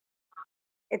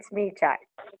 It's me time.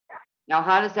 Now,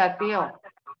 how does that feel?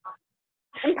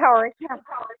 Empowering. Yeah.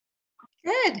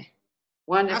 Good.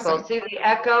 Wonderful. Awesome. See the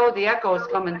echo is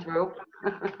coming through.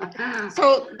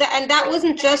 So, and that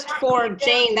wasn't just for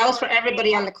Jane, that was for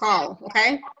everybody on the call,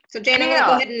 okay? So Jane, I'm gonna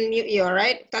go Yeah. ahead and mute you, all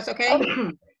right? That's okay?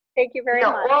 Thank you very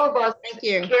Yeah, much. all of us Thank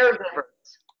you.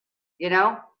 caregivers, you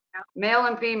know, male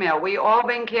and female, we all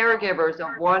been caregivers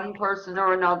of one person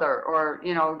or another, or,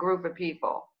 you know, a group of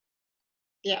people.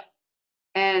 Yeah.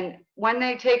 And when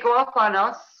they take off on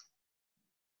us,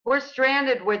 we're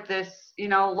stranded with this, you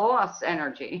know, loss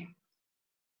energy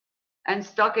and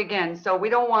stuck again. So we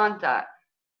don't want that,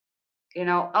 you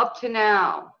know, up to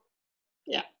now.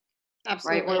 Yeah, Right?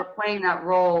 absolutely. We were playing that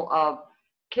role of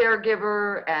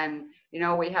caregiver, and you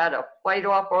know, we had to fight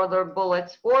off other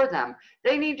bullets for them.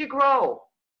 They need to grow.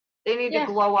 They need Yeah.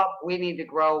 to glow up. We need to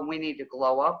grow, and we need to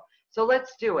glow up. So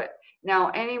let's do it. Now,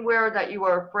 anywhere that you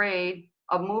are afraid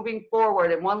of moving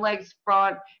forward and one leg's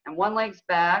front and one leg's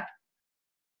back,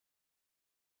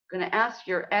 I'm going to ask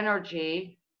your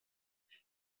energy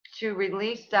to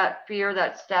release that fear,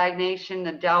 that stagnation,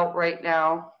 the doubt right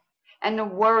now, and the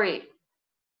worry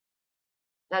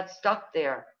that's stuck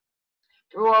there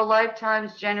through all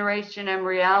lifetimes, generation, and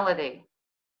reality.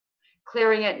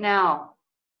 Clearing it now.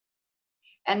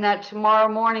 And that tomorrow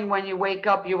morning when you wake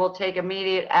up, you will take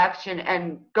immediate action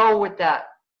and go with that.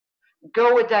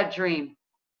 Go with that dream.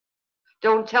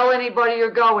 Don't tell anybody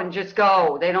you're going, just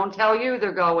go. They don't tell you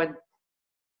they're going.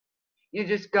 You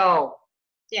just go.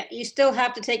 Yeah, you still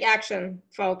have to take action,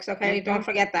 folks, okay? Mhm. Don't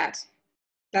forget that.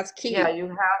 That's key. Yeah, you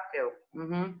have to.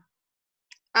 Mm-hmm.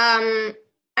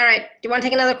 All right, do you want to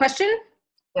take another question?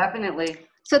 Definitely.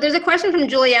 So there's a question from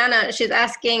Juliana. She's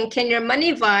asking, can your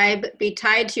money vibe be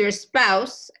tied to your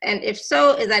spouse? And if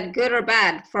so, is that good or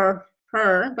bad for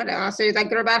her? But also, is that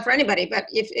good or bad for anybody? But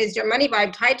is your money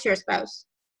vibe tied to your spouse?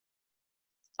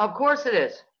 Of course it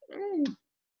is.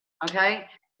 Okay?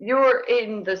 You're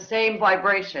in the same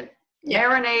vibration, Yeah.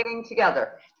 marinating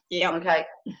together. Yeah. Okay?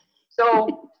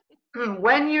 So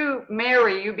when you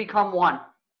marry, you become one.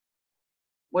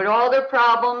 With all their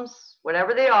problems,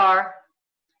 whatever they are,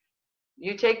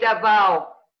 you take that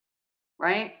vow,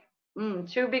 right?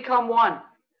 Two become one.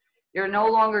 You're no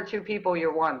longer two people,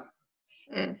 you're one.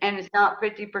 And it's not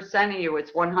 50% of you,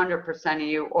 it's 100% of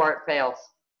you, or it fails.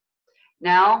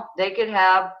 Now, they could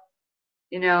have,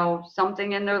 you know,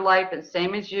 something in their life, and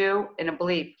same as you, in a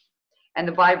belief. And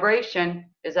the vibration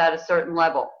is at a certain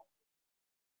level.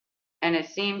 And it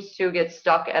seems to get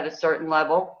stuck at a certain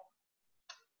level.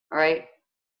 All right?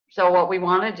 So what we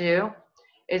want to do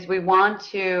is we want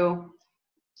to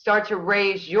start to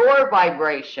raise your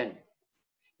vibration.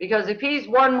 Because if he's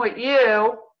one with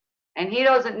you and he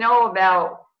doesn't know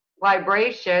about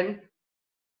vibration,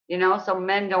 you know, some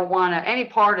men don't want to, any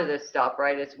part of this stuff,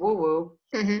 right? It's woo-woo.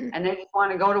 And they just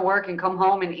want to go to work and come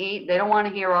home and eat. They don't want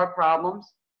to hear our problems.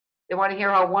 They want to hear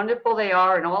how wonderful they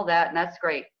are and all that, and that's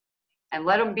great. And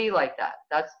let them be like that.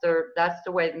 That's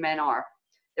the way the men are.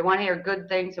 They want to hear good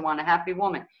things. They want a happy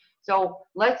woman. So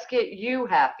let's get you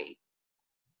happy,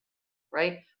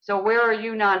 right? So where are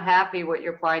you not happy with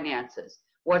your finances?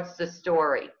 What's the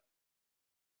story?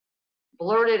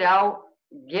 Blurt it out.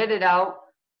 Get it out.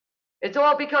 It's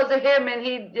all because of him, and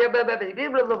he.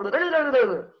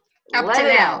 Up to Let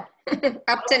it now. out.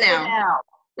 Up to now.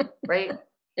 Right?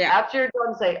 Yeah. After you're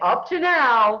done, say up to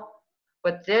now,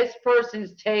 but this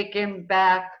person's taking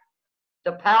back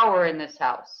the power in this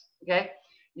house. Okay?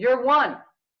 You're one.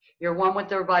 You're one with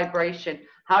their vibration.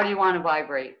 How do you want to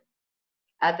vibrate?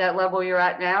 At that level you're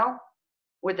at now?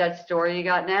 With that story you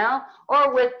got now?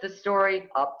 Or with the story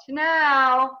up to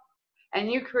now? And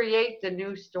you create the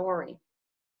new story.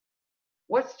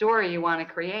 What story you want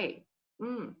to create?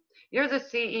 You're the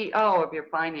CEO of your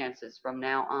finances from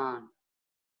now on.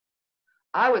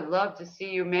 I would love to see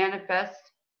you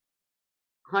manifest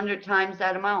 100 times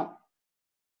that amount.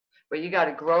 but you got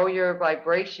to grow your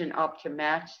vibration up to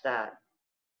match that.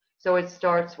 So it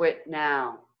starts with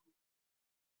now.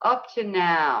 Up to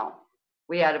now,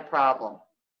 we had a problem.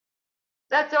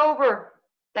 That's over.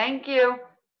 Thank you.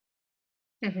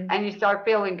 Mhm. And you start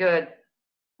feeling good,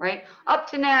 right? Up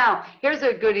to now. Here's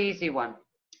a good, easy one.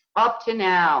 Up to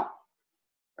now,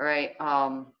 all right?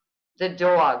 The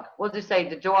dog. We'll just say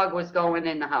the dog was going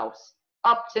in the house.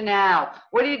 Up to now.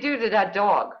 What do you do to that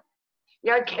dog?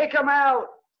 You kick him out.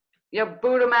 You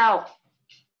boot him out,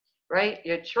 right?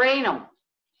 You train him.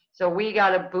 So we got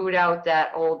to boot out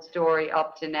that old story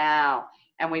up to now.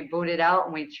 And we boot it out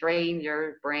and we train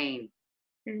your brain,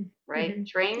 right? Mhm.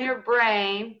 Train your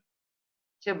brain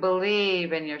to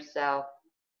believe in yourself.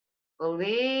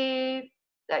 Believe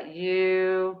that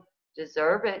you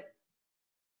deserve it.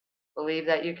 Believe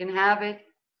that you can have it.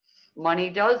 Money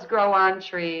does grow on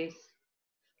trees.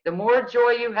 The more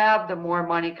joy you have, the more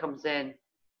money comes in,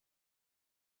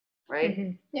 right?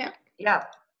 Mhm. Yeah. Yeah.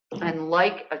 And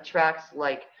like attracts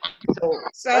like. So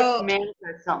So, let's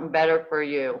manifest something better for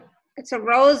you. so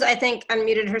Rose, I think,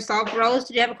 unmuted herself. Rose,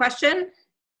 did you have a question?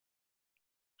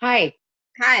 Hi.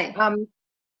 Hi.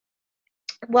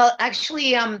 Well,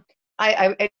 actually,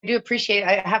 I do appreciate.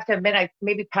 I have to admit, I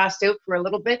maybe passed out for a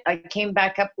little bit. I came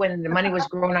back up when the money was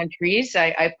growing on trees. I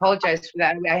apologize for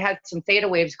that. I had some theta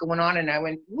waves going on, and I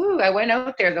went woo. I went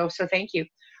out there though, so thank you.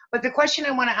 But the question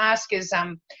I want to ask is,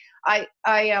 I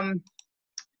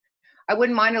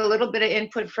wouldn't mind a little bit of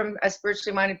input from a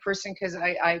spiritually minded person because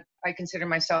I consider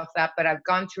myself that. But I've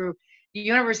gone through. The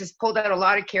universe has pulled out a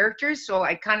lot of characters, so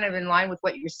I kind of in line with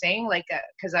what you're saying, like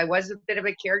because I was a bit of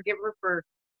a caregiver for.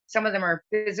 Some of them are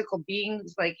physical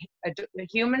beings, like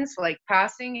humans, like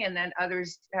passing, and then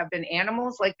others have been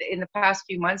animals. Like in the past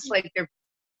few months, like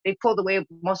they pulled away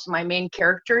most of my main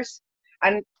characters,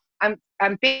 and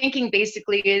I'm thinking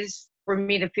basically is for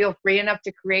me to feel free enough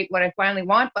to create what I finally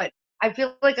want. But I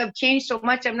feel like I've changed so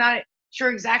much. I'm not sure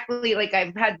exactly. Like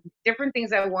I've had different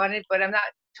things I wanted, but I'm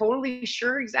not totally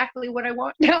sure exactly what I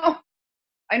want now.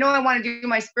 I know I want to do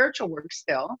my spiritual work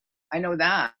still. I know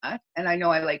that. And I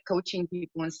know I like coaching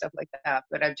people and stuff like that,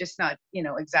 but I'm just not,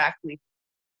 exactly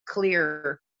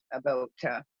clear about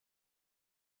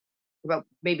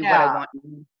maybe what I Yeah.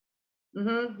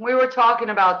 want. We were talking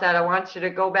about that. I want you to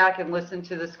go back and listen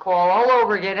to this call all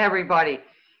over again, everybody.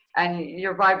 And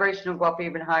your vibration will go up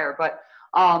even higher. But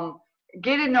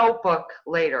get a notebook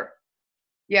later.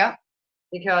 Yeah.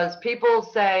 Because people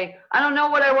say, I don't know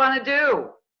what I want to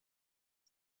do.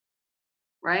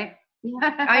 Right?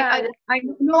 I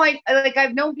know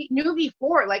I've knew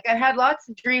before, like I had lots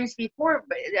of dreams before,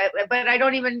 but I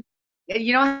don't even,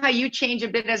 how you change a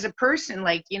bit as a person,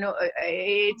 like,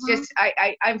 it's just,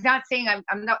 I'm not saying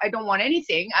I don't want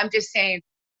anything. I'm just saying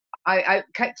I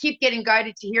keep getting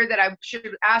guided to hear that I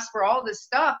should ask for all this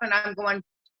stuff. And I'm going,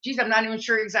 geez, I'm not even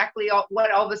sure exactly what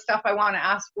all the stuff I want to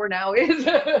ask for now is.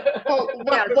 Well,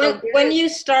 when you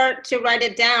start to write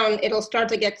it down, it'll start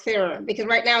to get clearer, because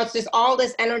right now it's just all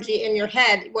this energy in your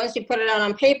head. Once you put it out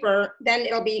on paper, then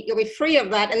you'll be free of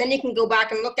that, and then you can go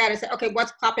back and look at it and say, okay,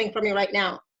 what's popping for me right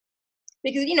now?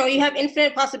 Because you have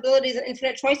infinite possibilities and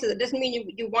infinite choices. It doesn't mean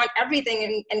you want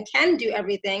everything and can do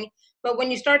everything, but when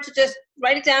you start to just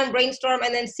write it down, brainstorm,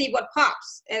 and then see what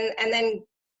pops, and then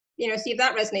see if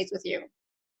that resonates with you.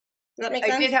 Does that make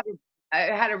sense? I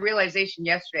had a realization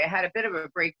yesterday. I had a bit of a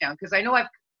breakdown because I know I've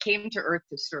came to Earth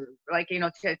to serve, like,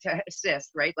 to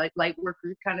assist, right? Like light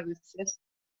workers kind of assist.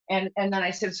 And then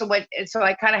I said, so I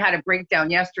kind of had a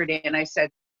breakdown yesterday, and I said,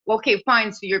 well, okay,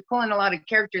 fine. So you're pulling a lot of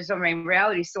characters of my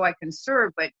reality so I can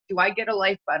serve, but do I get a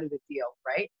life out of the deal,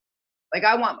 right? Like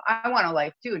I want a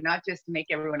life too, not just to make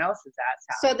everyone else's ass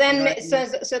happy.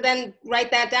 So then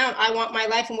write that down. I want my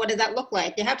life, and what does that look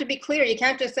like? You have to be clear. You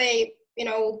can't just say,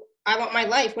 I want my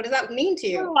life. What does that mean to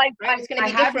you? Well, right? It's going to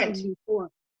be different. Before.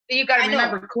 You got to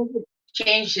remember, COVID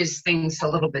changes things a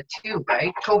little bit too,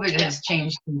 right? COVID has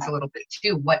changed things a little bit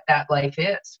too. What that life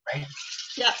is, right?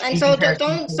 Yeah, and so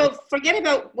so forget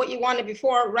about what you wanted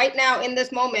before. Right now, in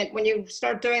this moment, when you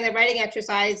start doing the writing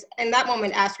exercise, in that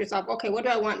moment, ask yourself, okay, what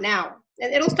do I want now?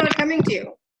 And it'll start coming to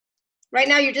you. Right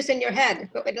now, you're just in your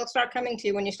head, but it'll start coming to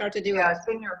you when you start to do it. Yeah, it's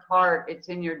in your heart. It's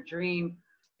in your dream.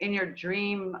 In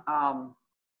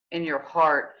your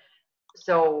heart.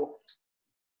 So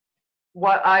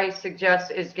what I suggest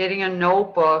is getting a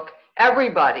notebook.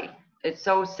 Everybody, it's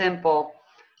so simple,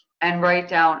 and write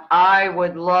down, I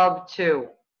would love to.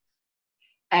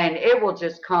 And it will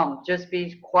just come. Just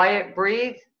be quiet,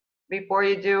 breathe before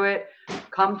you do it.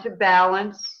 Come to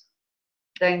balance.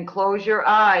 Then close your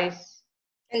eyes.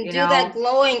 And do that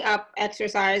glowing up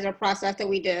exercise or process that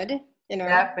we did.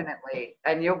 Definitely.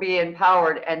 And you'll be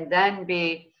empowered. And then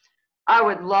be I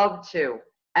would love to.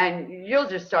 And you'll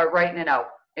just start writing it out.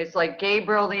 It's like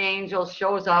Gabriel the angel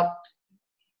shows up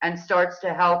and starts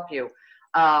to help you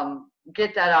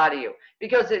get that out of you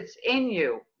because it's in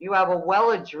you. You have a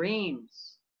well of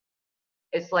dreams.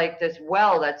 It's like this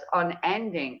well that's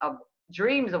unending of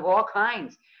dreams of all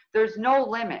kinds. There's no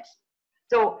limit.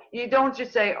 So you don't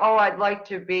just say, oh, I'd like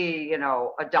to be, you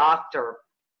know, a doctor.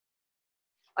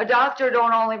 A doctor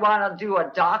don't only want to do a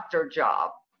doctor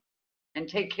job and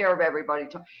take care of everybody.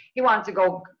 He wants to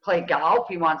go play golf.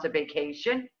 He wants a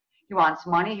vacation. He wants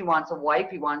money. He wants a wife.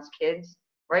 He wants kids,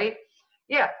 right?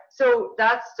 Yeah. So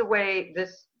that's the way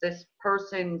this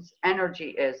person's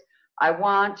energy is. I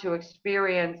want to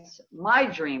experience my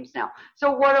dreams now.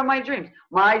 So what are my dreams?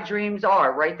 My dreams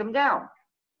are, write them down.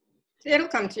 It'll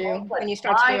come to you when you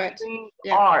start to do it. My dreams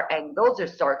are, and those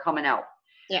just start coming out.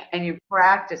 Yeah. And you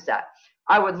practice that.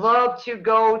 I would love to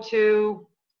go to,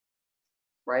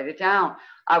 write it down.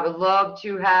 I would love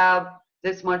to have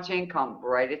this much income,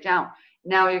 write it down.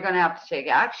 Now you're going to have to take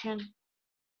action,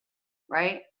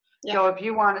 right? Yeah. So if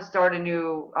you want to start a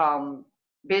new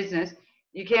business,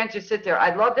 you can't just sit there.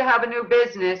 I'd love to have a new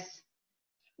business.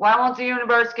 Why won't the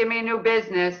universe give me a new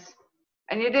business?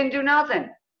 And you didn't do nothing.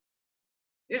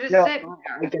 You're just sitting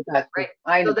there. I get that. Right?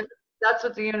 So that's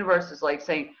what the universe is like,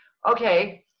 saying,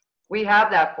 okay, we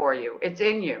have that for you. It's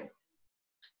in you.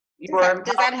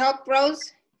 Does that help,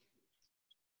 Rose?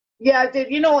 Yeah,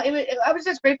 you know, I was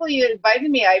just grateful you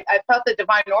invited me. I felt the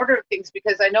divine order of things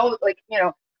because I know, like, you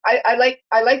know, I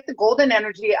like the golden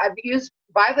energy. I've used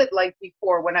violet light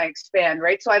before when I expand,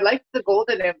 right? So I liked the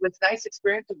golden. It was a nice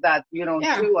experience of that, you know,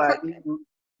 too.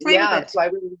 Yeah, so I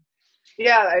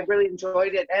really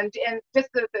enjoyed it, and just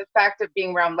the fact of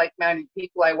being around like-minded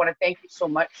people. I want to thank you so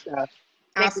much.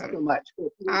 Thank you so much.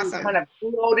 Awesome. You kind of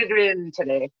loaded it in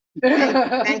today.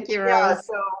 Thank you, Rose. Yeah,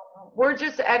 so we're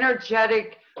just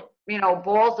energetic, you know,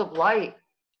 balls of light.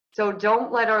 So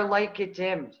don't let our light get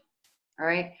dimmed. All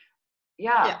right.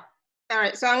 Yeah. All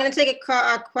right. So I'm going to take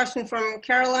a question from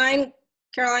Caroline.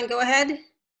 Caroline, go ahead.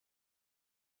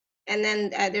 And then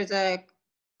there's a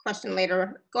question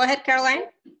later. Go ahead, Caroline.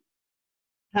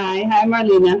 Hi,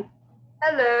 Marlena.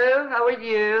 Hello, how are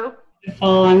you?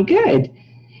 Oh, I'm good.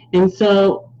 And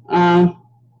so,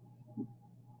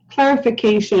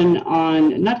 clarification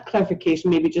on, not clarification,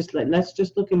 maybe just let's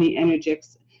just look in the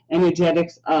energetics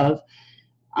of,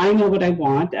 I know what I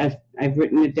want. I've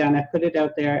written it down. I put it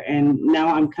out there, and now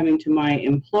I'm coming to my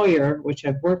employer, which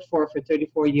I've worked for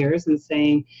 34 years, and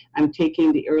saying I'm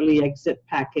taking the early exit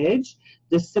package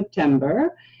this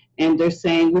September, and they're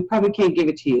saying we probably can't give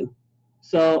it to you.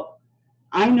 So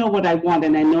I know what I want,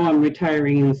 and I know I'm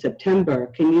retiring in September.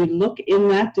 Can you look in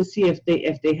that to see if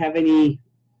they have any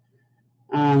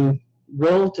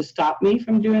will to stop me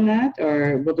from doing that,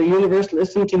 or will the universe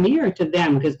listen to me or to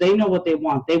them? Because they know what they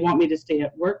want. They want me to stay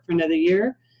at work for another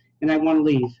year, and I want to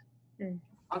leave.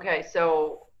 Okay,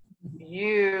 so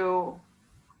you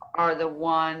are the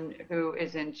one who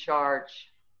is in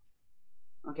charge.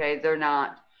 Okay, they're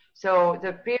not. So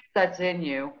the fear that's in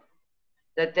you,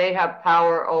 that they have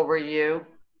power over you,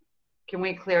 can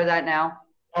we clear that now?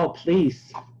 Oh,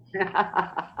 please.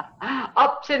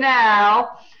 Up to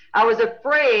now, I was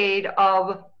afraid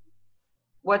of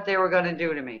what they were going to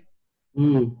do to me.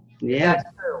 Yeah.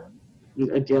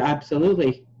 That's true.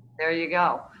 Absolutely. There you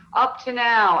go. Up to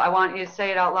now, I want you to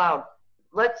say it out loud.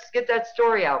 Let's get that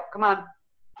story out. Come on.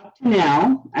 Up to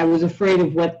now, I was afraid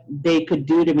of what they could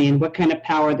do to me and what kind of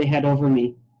power they had over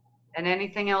me. And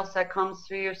anything else that comes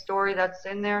through your story that's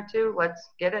in there too,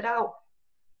 let's get it out.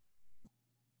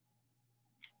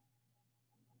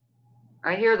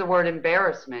 I hear the word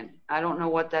embarrassment. I don't know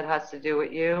what that has to do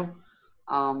with you.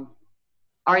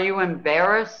 Are you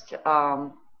embarrassed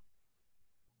to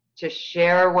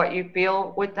share what you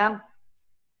feel with them?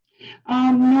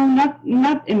 No,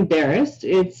 not embarrassed.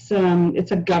 It's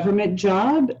a government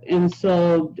job, and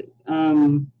so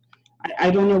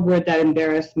I don't know where that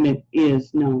embarrassment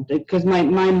is. No, because my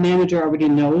manager already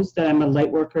knows that I'm a light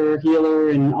worker,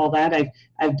 healer, and all that.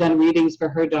 I've done readings for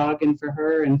her dog and for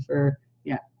her and for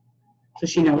so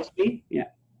she knows me. Yeah.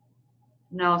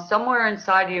 No, somewhere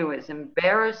inside you is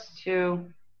embarrassed to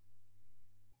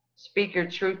speak your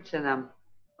truth to them.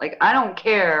 Like, I don't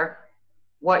care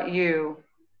what you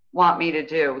want me to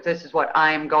do. This is what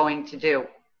I am going to do.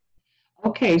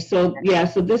 Okay, so yeah,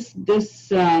 so this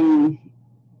I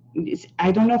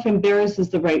don't know if embarrassed is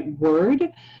the right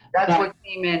word. That's what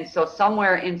came in. So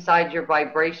somewhere inside your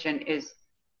vibration is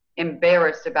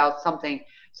embarrassed about something.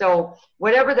 So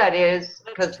whatever that is,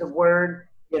 because the word,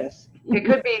 yes, it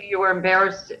could be you were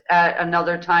embarrassed at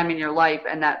another time in your life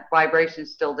and that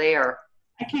vibration's still there.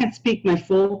 I can't speak my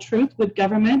full truth with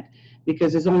government,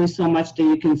 because there's only so much that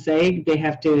you can say. They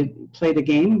have to play the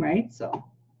game, right? So.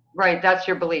 Right, that's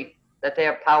your belief, that they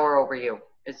have power over you.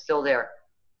 It's still there.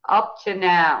 Up to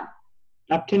now,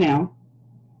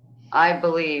 I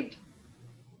believed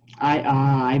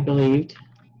I believed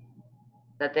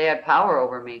that they had power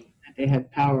over me. that they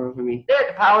had power over me. They had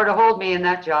the power to hold me in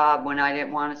that job when I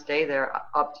didn't want to stay there.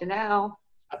 Up to now.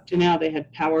 Up to now, they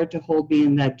had power to hold me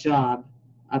in that job.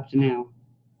 Up to now.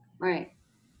 Right.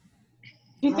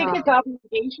 Do you think it's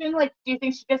obligation? Like, do you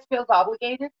think she just feels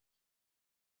obligated?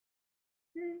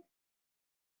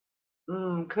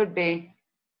 Could be.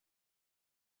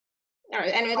 All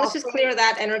right, anyway, let's just clear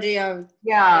that energy of.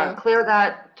 Yeah, clear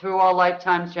that through all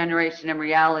lifetimes, generation, and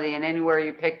reality, and anywhere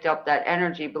you picked up that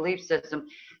energy belief system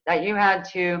that you had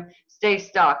to stay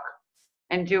stuck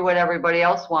and do what everybody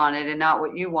else wanted and not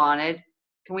what you wanted.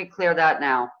 Can we clear that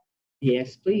now?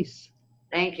 Yes, please.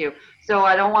 Thank you. So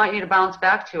I don't want you to bounce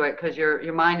back to it because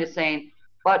your mind is saying,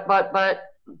 but,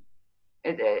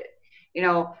 you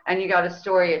know, and you got a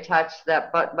story attached to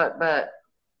that, but.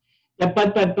 The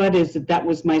but is that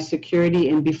was my security,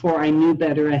 and before I knew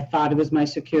better, I thought it was my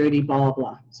security, blah, blah,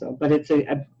 blah. So, but it's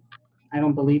I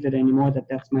don't believe it anymore that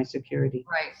that's my security.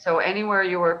 Right. So anywhere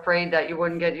you were afraid that you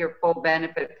wouldn't get your full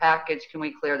benefit package, can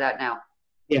we clear that now?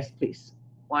 Yes, please.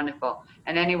 Wonderful.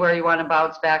 And anywhere you want to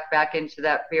bounce back into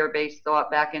that fear-based thought,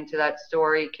 back into that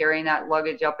story, carrying that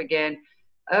luggage up again.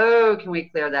 Oh, can we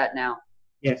clear that now?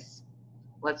 Yes.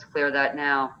 Let's clear that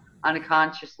now. On a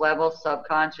conscious level,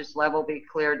 subconscious level, be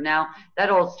cleared now.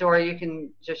 That old story you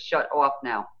can just shut off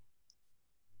now.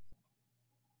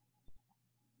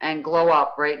 And glow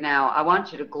up right now. I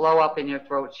want you to glow up in your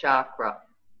throat chakra.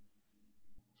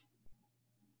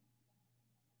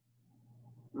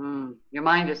 Your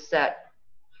mind is set.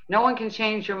 No one can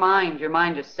change your mind. Your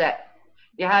mind is set.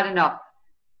 You had enough.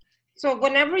 So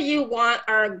whenever you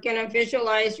are gonna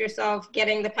visualize yourself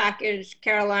getting the package,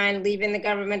 Caroline, leaving the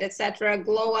government, etc.,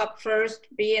 glow up first,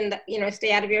 be in the,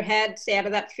 stay out of your head, stay out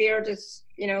of that fear, just,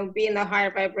 be in the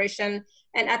higher vibration.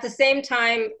 And at the same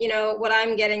time, what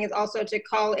I'm getting is also to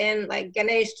call in like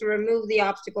Ganesh to remove the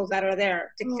obstacles that are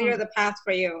there, to clear the path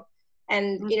for you.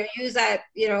 And, use that,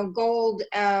 gold,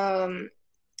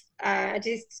 I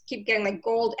just keep getting like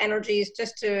gold energies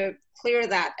just to clear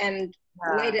that and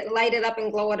light it up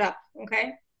and glow it up.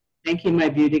 Okay. Thank you, my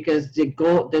beauty, because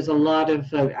there's a lot of,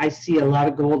 I see a lot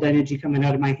of gold energy coming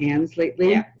out of my hands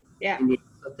lately. Yeah.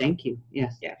 So thank you.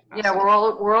 Yes. Yeah. Awesome. Yeah.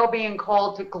 We're all being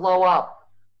called to glow up,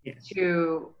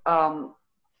 to,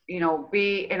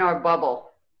 be in our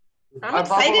bubble. I'm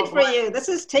excited for you. This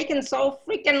is taking so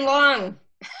freaking long.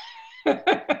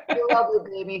 You love you,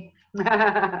 baby.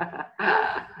 But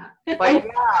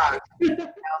yeah.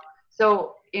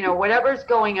 So, whatever's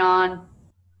going on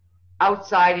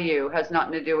outside of you has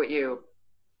nothing to do with you.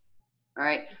 All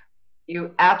right?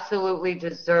 You absolutely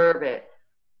deserve it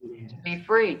to be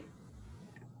free.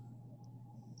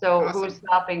 So awesome. Who's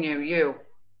stopping you? You.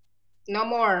 No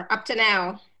more. Up to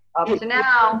now. Up to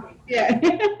now. Yeah.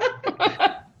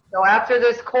 So after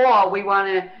this call, we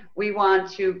want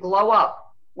to glow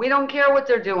up. We don't care what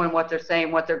they're doing, what they're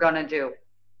saying, what they're going to do.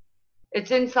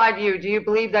 It's inside you. Do you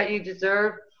believe that you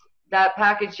deserve that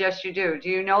package? Yes, you do. Do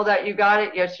you know that you got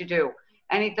it? Yes, you do.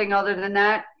 Anything other than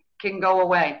that can go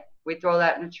away. We throw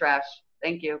that in the trash.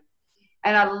 Thank you.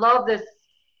 And I love this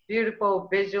beautiful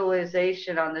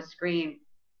visualization on the screen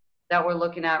that we're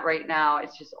looking at right now.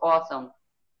 It's just awesome.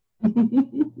 Okay?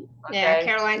 Yeah,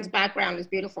 Caroline's background is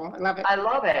beautiful. I love it. I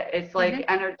love it. It's like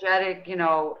energetic,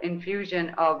 infusion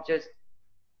of just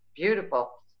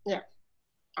beautiful. Yeah.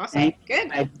 Awesome.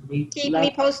 Good. Keep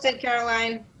me posted,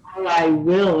 Caroline. Oh, I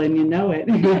will, and you know it.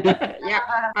 Yeah.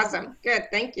 Awesome. Good.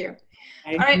 Thank you.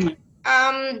 All right.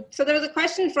 So there was a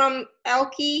question from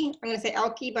Elke. I'm going to say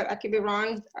Elke, but I could be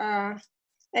wrong.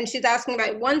 And she's asking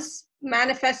about once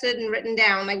manifested and written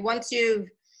down, like once you've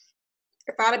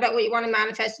thought about what you want to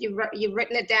manifest, you've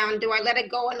written it down. Do I let it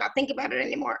go and not think about it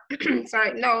anymore?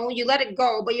 Sorry. No, you let it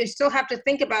go, but you still have to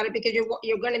think about it because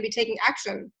you're going to be taking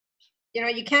action.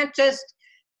 You can't just,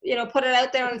 put it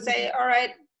out there and say, all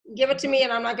right, give it to me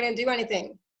and I'm not going to do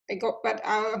anything. But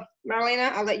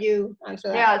Marlena, I'll let you answer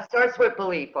that. Yeah, it starts with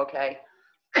belief, okay?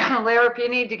 Lara, if you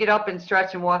need to get up and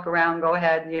stretch and walk around, go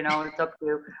ahead. It's up to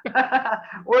you.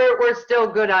 We're still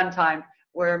good on time.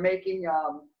 We're making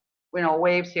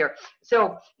waves here.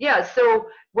 So yeah, so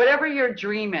whatever your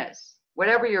dream is,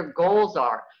 whatever your goals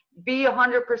are, be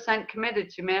 100% committed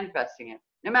to manifesting it.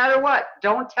 No matter what.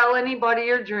 Don't tell anybody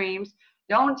your dreams.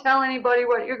 Don't tell anybody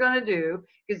what you're gonna do,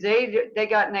 because they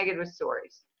got negative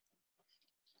stories,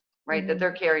 right? That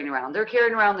they're carrying around. They're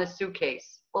carrying around this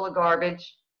suitcase full of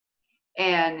garbage,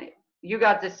 and you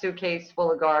got this suitcase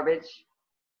full of garbage,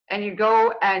 and you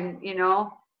go and, you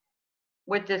know,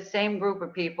 with the same group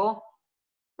of people,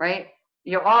 right?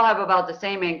 You all have about the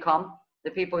same income,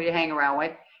 the people you hang around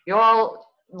with. You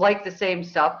all like the same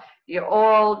stuff. You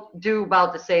all do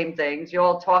about the same things. You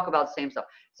all talk about the same stuff.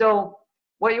 So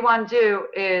what you want to do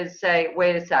is say,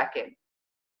 wait a second.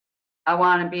 I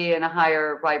want to be in a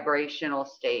higher vibrational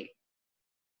state,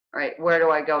 right? Where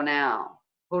do I go now?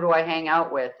 Who do I hang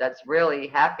out with that's really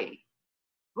happy?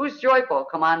 Who's joyful?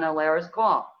 Come on to Lara's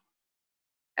call.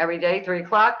 Every day, 3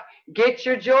 o'clock, get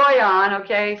your joy on,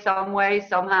 okay? Some way,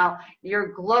 somehow, your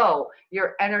glow,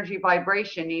 your energy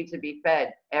vibration needs to be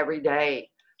fed every day,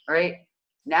 right?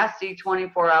 Nasty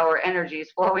 24-hour energy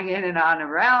is flowing in and on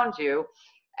around you.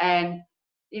 And,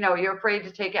 you know, you're afraid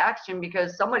to take action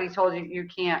because somebody told you you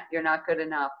can't, you're not good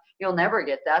enough. You'll never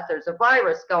get that. There's a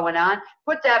virus going on.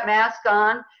 Put that mask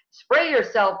on. Spray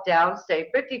yourself down. Stay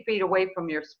 50 feet away from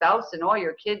your spouse and all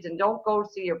your kids, and don't go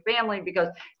see your family because,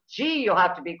 gee, you'll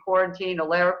have to be quarantined,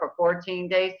 Alara, for 14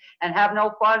 days and have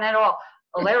no fun at all.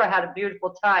 Alara had a beautiful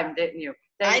time, didn't you?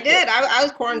 I did. I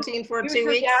was quarantined for 2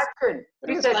 weeks. Action.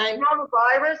 You said,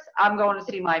 coronavirus, I'm going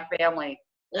to see my family.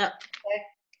 Yeah. Okay?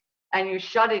 And you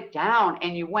shut it down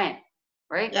and you went,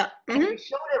 right? Yeah. And you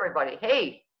showed everybody,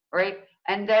 hey, right?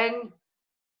 And then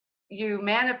you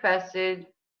manifested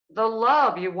the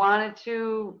love you wanted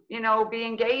to, you know, be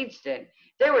engaged in.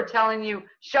 They were telling you,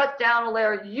 shut down,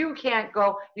 Alara, you can't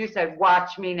go. You said,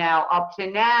 watch me now, up to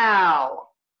now.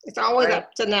 It's always right?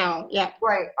 up to now, yeah.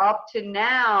 Right, up to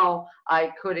now,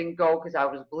 I couldn't go because I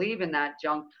was believing that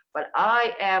junk, but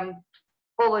I am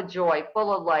full of joy,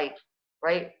 full of light,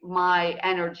 right? My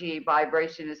energy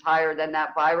vibration is higher than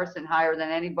that virus and higher than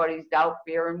anybody's doubt,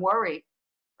 fear, and worry,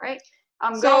 right?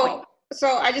 I'm going.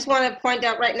 So I just want to point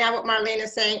out right now what Marlene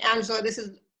is saying. Angela, this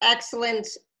is excellent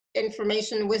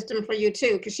information and wisdom for you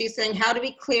too, because she's saying, how do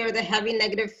we clear the heavy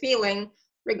negative feeling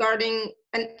regarding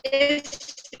an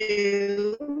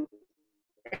issue,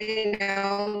 you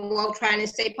know, while trying to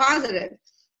stay positive?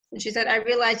 And she said, I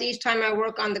realize each time I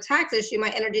work on the tax issue, my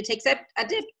energy takes a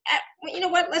dip. You know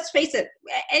what, let's face it,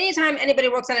 anytime anybody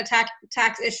works on a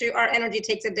tax issue, our energy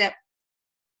takes a dip.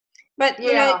 But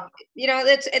you know,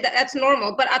 that's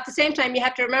normal. But at the same time, you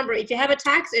have to remember, if you have a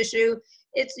tax issue,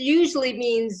 it usually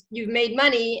means you've made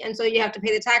money, and so you have to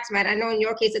pay the tax man. I know in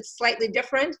your case it's slightly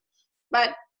different,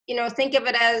 but you know, think of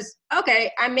it as,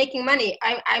 okay, I'm making money,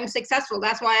 I'm successful.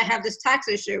 That's why I have this tax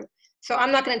issue. So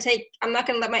I'm not going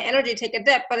to let my energy take a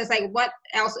dip. But it's like, what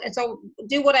else? And so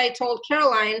do what I told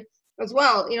Caroline as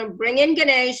well. You know, bring in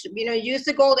Ganesh. You know, use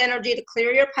the gold energy to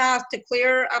clear your path, to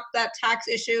clear up that tax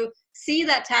issue. See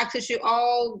that tax issue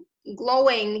all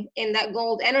glowing in that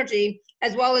gold energy,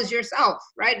 as well as yourself,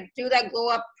 right? Do that glow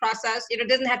up process. You know, it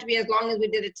doesn't have to be as long as we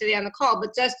did it today on the call,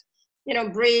 but just, you know,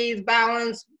 breathe,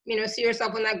 balance, you know, see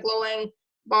yourself in that glowing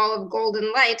ball of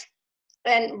golden light,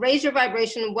 and raise your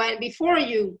vibration before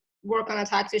you work on a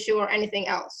tax issue or anything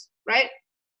else, right?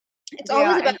 It's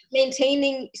always about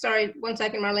maintaining, sorry, 1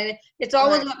 second, Marlene. It's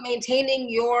always about maintaining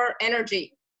your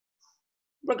energy,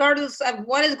 regardless of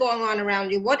what is going on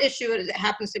around you, what issue it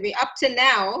happens to be. Up to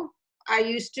now, I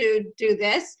used to do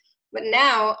this, but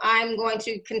now I'm going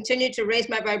to continue to raise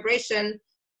my vibration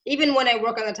even when I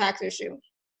work on the tax issue.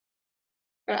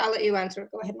 But I'll let you answer.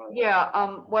 Go ahead, Marlene. Yeah,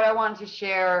 what I want to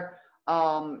share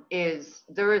is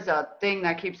there is a thing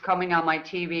that keeps coming on my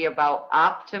TV about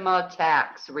Optima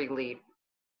tax relief.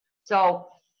 So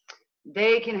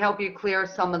they can help you clear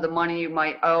some of the money you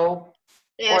might owe.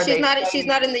 Yeah, she's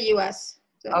not in the US.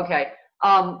 So. Okay,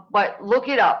 but look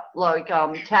it up, like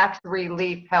tax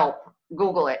relief help,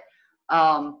 Google it,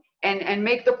 and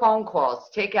make the phone calls,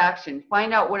 take action,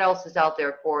 find out what else is out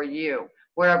there for you,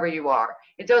 wherever you are.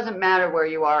 It doesn't matter where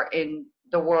you are in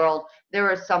the world,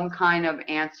 there is some kind of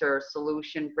answer,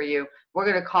 solution for you. We're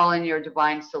going to call in your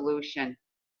divine solution,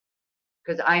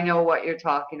 because I know what you're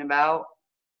talking about.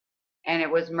 And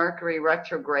it was Mercury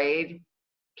retrograde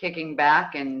kicking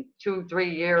back, and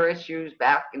 2-3 year issues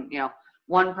back. And, you know,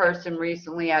 one person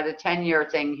recently had a 10-year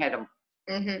thing hit them.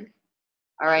 Mm-hmm.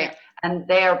 All right. Yeah. And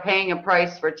they are paying a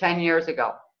price for 10 years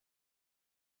ago.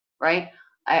 Right.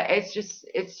 It's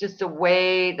just a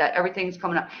way that everything's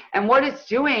coming up. And what it's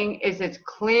doing is it's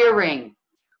clearing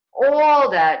all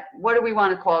that, what do we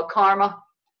want to call it? Karma,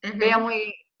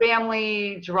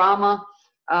 family drama,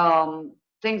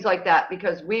 things like that,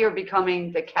 because we are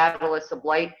becoming the catalyst of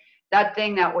light. That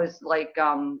thing that was like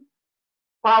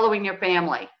following your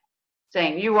family,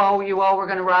 saying, you owe, we're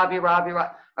going to rob you. All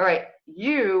right,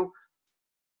 you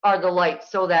are the light.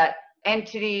 So that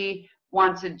entity,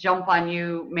 want to jump on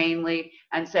you mainly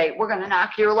and say, we're going to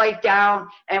knock your life down,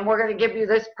 and we're going to give you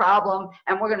this problem,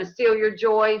 and we're going to steal your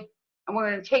joy, and we're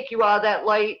going to take you out of that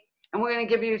light, and we're going to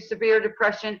give you severe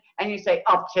depression, and you say,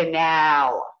 up to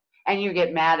now, and you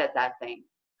get mad at that thing.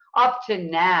 Up to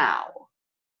now,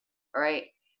 all right?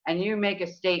 And you make a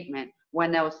statement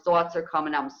when those thoughts are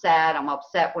coming. I'm sad, I'm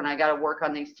upset when I got to work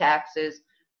on these taxes.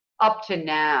 Up to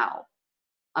now,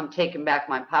 I'm taking back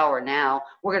my power now.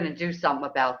 We're going to do something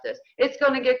about this. It's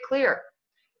going to get clear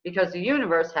because the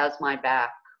universe has my back.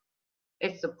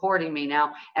 It's supporting me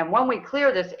now. And when we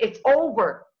clear this, it's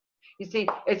over. You see,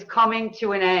 it's coming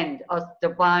to an end. A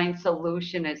divine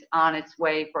solution is on its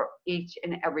way for each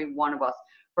and every one of us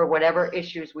for whatever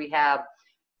issues we have.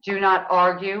 Do not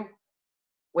argue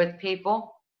with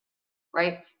people,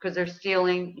 right? Because they're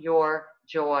stealing your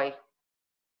joy,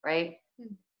 right?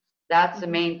 That's the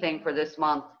main thing for this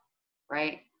month,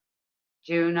 right?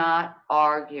 Do not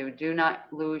argue. Do not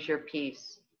lose your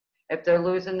peace. If they're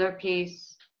losing their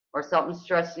peace or something's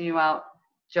stressing you out,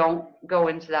 don't go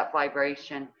into that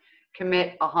vibration.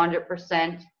 Commit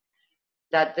 100%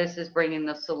 that this is bringing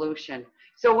the solution.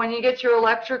 So when you get your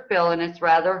electric bill and it's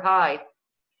rather high,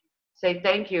 say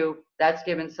thank you. That's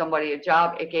giving somebody a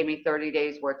job. It gave me 30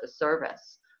 days worth of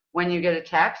service. When you get a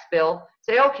tax bill,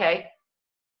 say, okay,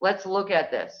 let's look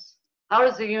at this. How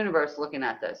is the universe looking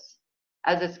at this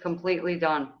as it's completely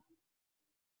done?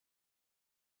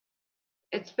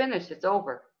 It's finished. It's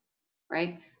over,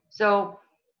 right? So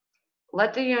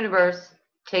let the universe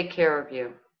take care of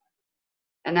you.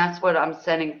 And that's what I'm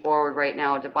sending forward right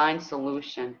now, a divine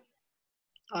solution.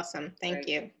 Awesome. Thank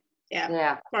you. Yeah.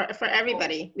 Yeah. For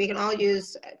everybody, we can all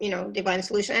use, divine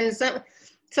solution. And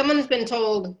someone's been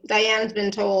told, Diane's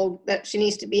been told that she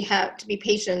needs to be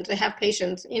patient, to have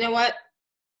patience. You know what?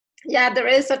 Yeah, there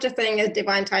is such a thing as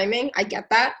divine timing. I get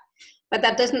that. But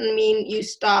that doesn't mean you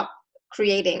stop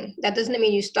creating. That doesn't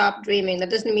mean you stop dreaming.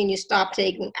 That doesn't mean you stop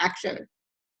taking action.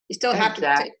 You still have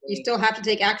to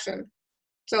take action.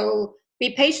 So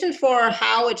be patient for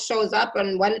how it shows up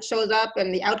and when it shows up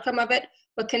and the outcome of it,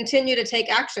 but continue to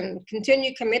take action.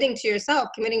 Continue committing to yourself,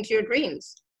 committing to your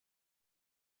dreams.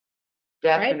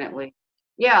 Definitely. Right?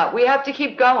 Yeah, we have to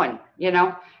keep going,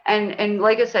 and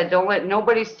like I said, don't let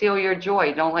nobody steal your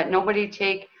joy. Don't let nobody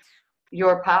take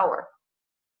your power,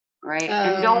 right?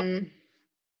 And don't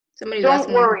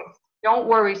worry. Don't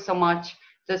worry so much.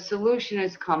 The solution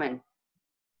is coming.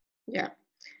 Yeah.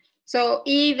 So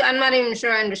Eve, I'm not even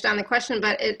sure I understand the question,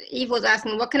 but Eve was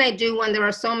asking, what can I do when there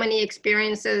are so many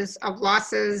experiences of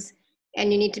losses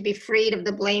and you need to be freed of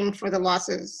the blame for the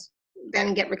losses?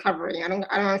 Then get recovery. I don't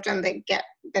understand the get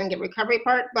recovery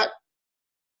part, but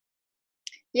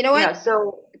you know what? Yeah,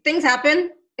 so things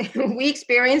happen. We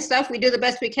experience stuff. We do the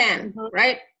best we can,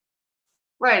 right?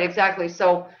 Right, exactly.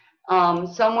 So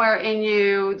somewhere in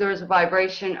you, there's a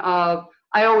vibration of,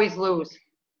 I always lose.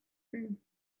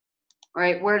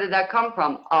 Right? Where did that come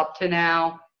from? Up to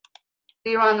now.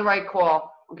 So you're on the right call,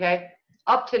 okay?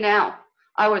 Up to now,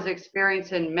 I was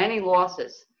experiencing many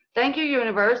losses. Thank you,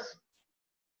 universe.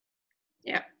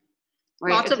 Yeah.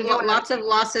 Right? Lots of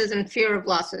losses and fear of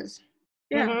losses.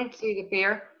 Yeah. See the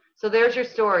fear? So there's your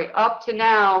story. Up to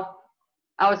now,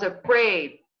 I was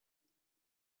afraid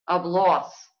of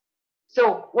loss.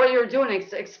 So what you're doing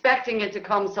is expecting it to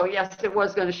come. So yes, it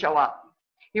was going to show up.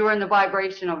 You were in the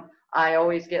vibration of, I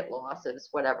always get losses,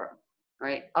 whatever,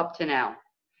 right? Up to now.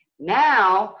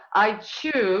 Now I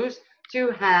choose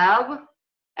to have,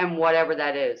 and whatever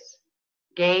that is,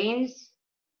 gains,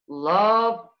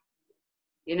 love,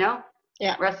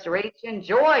 restoration,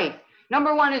 joy.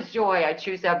 Number one is joy. I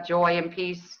choose to have joy and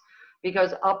peace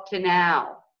because up to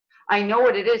now, I know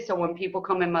what it is. So when people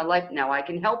come in my life now, I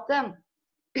can help them.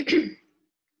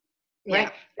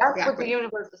 Right? That's what the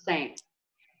universe is saying.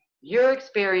 Your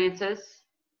experiences,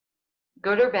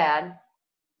 good or bad,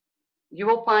 you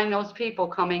will find those people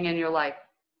coming in your life.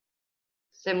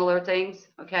 Similar things,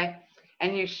 okay?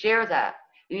 And you share that.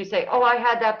 And you say, oh, I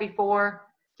had that before.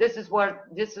 This is what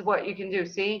you can do.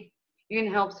 See? You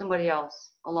can help somebody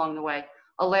else along the way.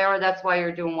 Alara, that's why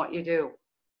you're doing what you do.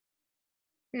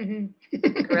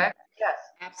 Correct? Yes.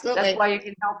 Absolutely. That's why you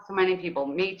can help so many people.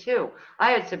 Me too.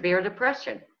 I had severe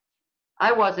depression.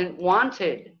 I wasn't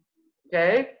wanted.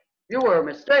 Okay? You were a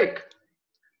mistake.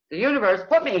 The universe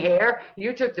put me here.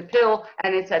 You took the pill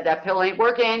and it said that pill ain't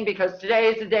working because today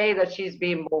is the day that she's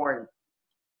being born.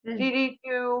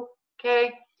 DD2.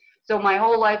 Okay? So my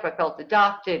whole life I felt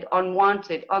adopted,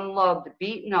 unwanted, unloved,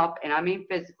 beaten up, and I mean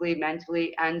physically,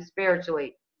 mentally, and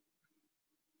spiritually.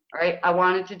 All right? I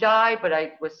wanted to die, but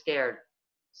I was scared.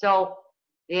 So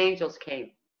the angels came.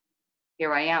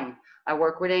 Here I am. I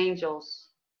work with angels.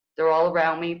 They're all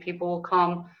around me. People will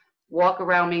come, walk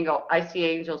around me and go, I see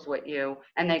angels with you.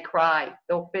 And they cry.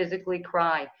 They'll physically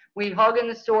cry. We hug in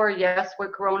the store, yes,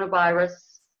 with coronavirus.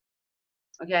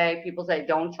 Okay, people say,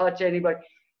 don't touch anybody.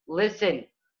 Listen,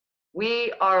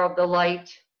 we are of the light.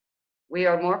 We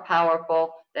are more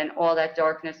powerful than all that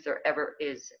darkness there ever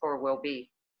is or will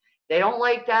be. They don't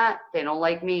like that. They don't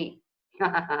like me.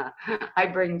 I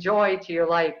bring joy to your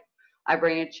life. I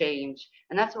bring a change.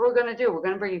 And that's what we're going to do. We're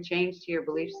going to bring a change to your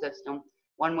belief system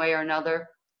one way or another.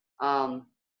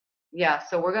 Yeah,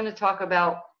 so we're going to talk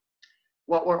about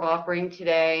what we're offering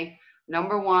today.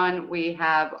 Number one, we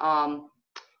have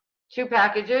 2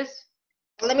 packages.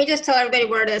 Let me just tell everybody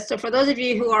where it is. So for those of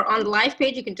you who are on the live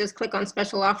page, you can just click on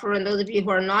special offer. And those of you who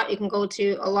are not, you can go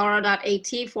to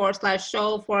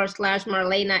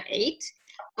alara.at/show/Marlenea8.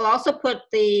 I'll also put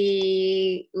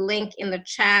the link in the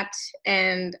chat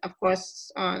and of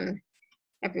course on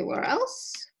everywhere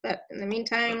else. But in the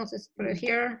meantime, let's just put it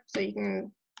here so you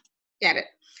can get it.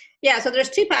 Yeah, so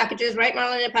there's 2 packages, right,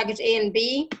 Marlenea? Package A and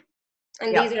B.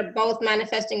 And Yep. these are both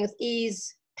manifesting with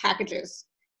ease packages.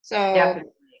 So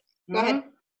Definitely. Go ahead.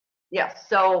 Yes,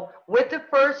 so with the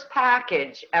first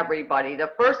package, everybody,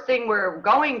 the first thing we're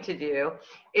going to do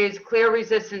is clear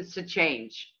resistance to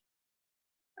change.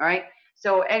 All right,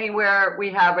 so anywhere we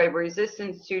have a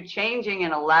resistance to changing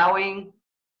and allowing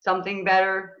something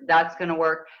better, that's going to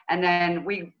work. And then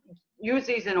we use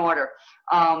these in order.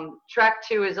 Track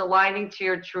 2 is aligning to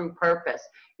your true purpose.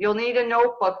 You'll need a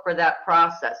notebook for that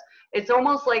process. It's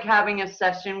almost like having a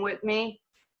session with me.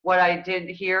 What I did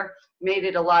here made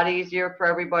it a lot easier for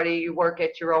everybody. You work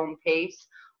at your own pace.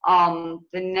 The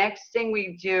next thing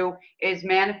we do is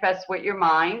manifest with your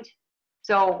mind.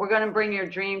 So we're going to bring your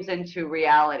dreams into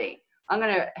reality. I'm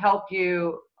going to help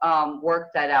you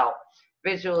work that out.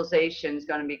 Visualization is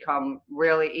going to become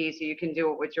really easy. You can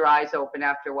do it with your eyes open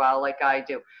after a while, like I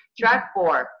do. Track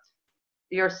 4,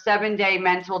 your 7-day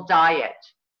mental diet,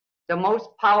 the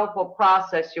most powerful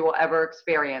process you will ever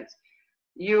experience.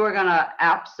 You are going to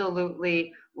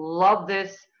absolutely love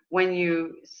this when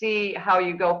you see how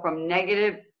you go from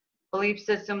negative belief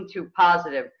system to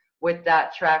positive with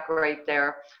that track right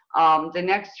there. The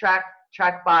next track,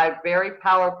 track 5, very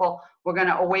powerful. We're going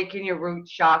to awaken your root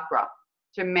chakra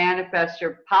to manifest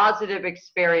your positive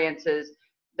experiences.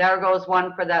 There goes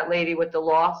one for that lady with the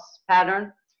loss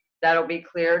pattern. That'll be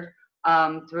cleared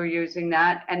through using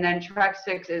that. And then track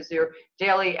 6 is your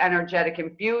daily energetic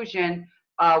infusion.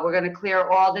 We're going to clear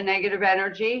all the negative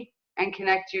energy and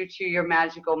connect you to your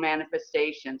magical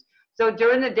manifestations. So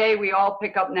during the day, we all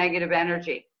pick up negative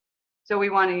energy. So we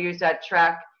want to use that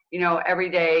track, you know, every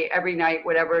day, every night,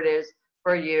 whatever it is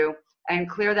for you, and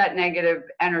clear that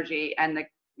negative energy and the,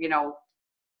 you know,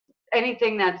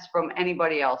 anything that's from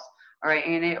anybody else. All right.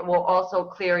 And it will also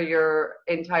clear your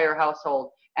entire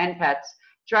household and pets.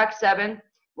 Track 7,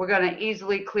 we're going to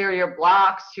easily clear your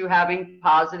blocks to having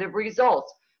positive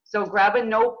results. So grab a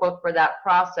notebook for that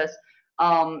process.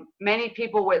 Many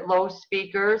people with low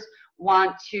speakers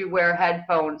want to wear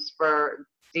headphones for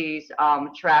these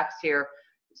tracks here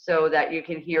so that you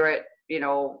can hear it, you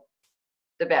know,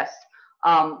 the best.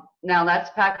 Now that's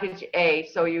package A,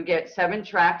 so you get 7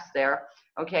 tracks there.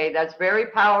 Okay, that's very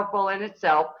powerful in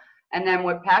itself. And then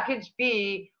with package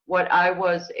B, what I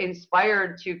was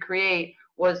inspired to create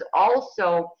was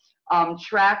also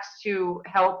tracks to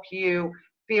help you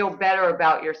feel better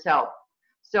about yourself.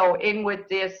 So in with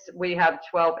this, we have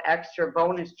 12 extra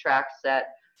bonus tracks that,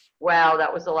 wow,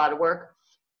 that was a lot of work.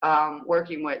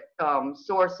 Working with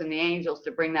Source and the Angels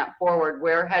to bring that forward.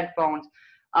 Wear headphones.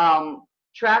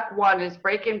 Track 1 is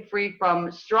breaking free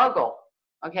from struggle.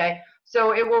 Okay,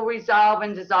 so it will resolve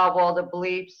and dissolve all the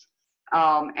beliefs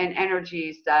and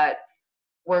energies that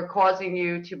were causing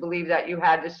you to believe that you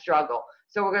had to struggle.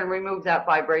 So we're going to remove that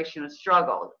vibration of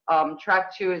struggle.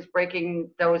 Track 2 is breaking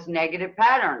those negative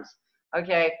patterns.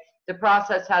 Okay, the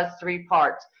process has 3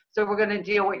 parts. So we're going to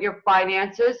deal with your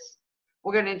finances.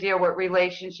 We're going to deal with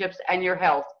relationships and your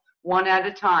health, one at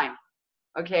a time.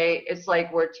 Okay, it's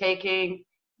like we're taking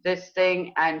this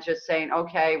thing and just saying,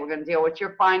 okay, we're going to deal with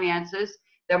your finances.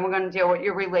 Then we're going to deal with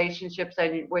your relationships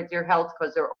and with your health,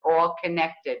 because they're all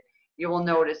connected. You will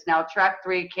notice. Now, track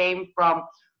 3 came from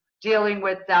dealing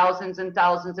with thousands and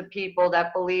thousands of people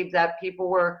that believed that people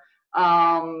were,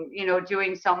 you know,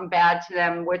 doing something bad to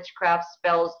them, witchcraft,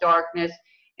 spells, darkness,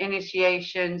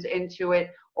 initiations into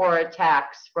it, or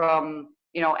attacks from,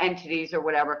 you know, entities or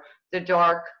whatever, the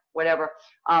dark, whatever.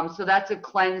 So that's a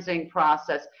cleansing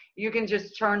process. You can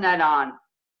just turn that on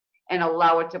and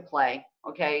allow it to play,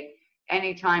 okay?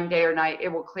 Anytime, day or night, it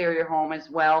will clear your home as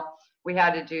well. We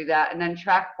had to do that. And then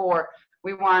track 4,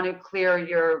 we want to clear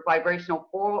your vibrational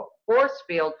force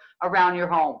field around your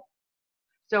home.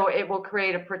 So it will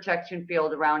create a protection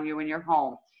field around you in your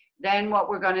home. Then what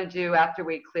we're going to do after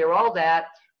we clear all that,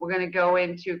 we're going to go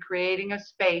into creating a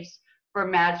space for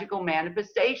magical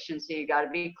manifestation. So you got to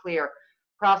be clear.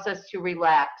 Process to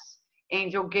relax.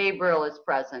 Angel Gabriel is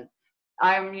present.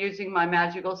 I'm using my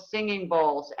magical singing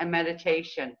bowls and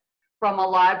meditation from a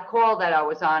live call that I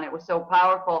was on. It was so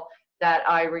powerful that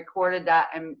I recorded that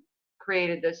and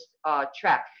created this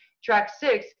track. Track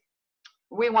 6,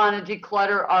 we want to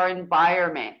declutter our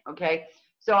environment, okay?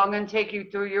 So I'm going to take you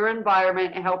through your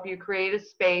environment and help you create a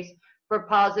space for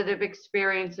positive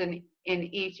experience in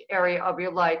each area of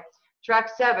your life. Track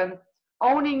 7,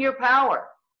 owning your power,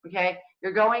 okay?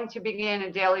 You're going to begin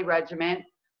a daily regimen.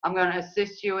 I'm going to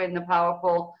assist you in the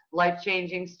powerful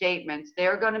life-changing statements.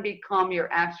 They're going to become your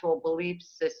actual belief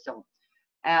system.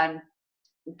 And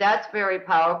that's very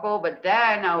powerful. But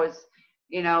then I was,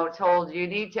 told you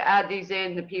need to add these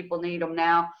in. The people need them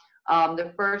now.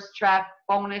 The first track,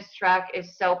 bonus track,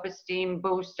 is self-esteem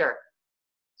booster.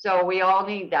 So we all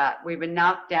need that. We've been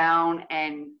knocked down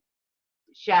and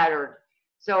shattered.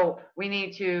 So we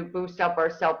need to boost up our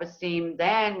self-esteem.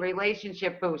 Then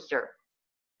relationship booster.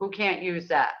 Who can't use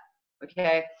that?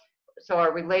 Okay. So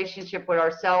our relationship with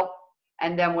ourselves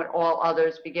and then with all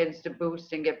others begins to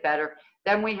boost and get better.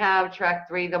 Then we have track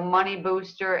 3, the money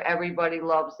booster. Everybody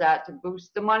loves that, to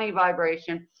boost the money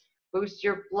vibration, boost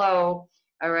your flow.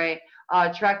 All right.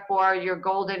 Track 4, your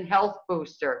golden health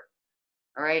booster.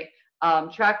 All right.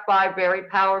 Track 5, very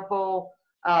powerful,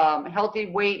 healthy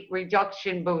weight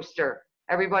reduction booster.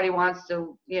 Everybody wants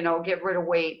to, get rid of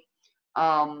weight.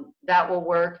 That will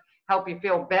work, help you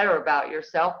feel better about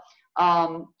yourself.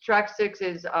 Track 6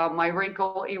 is my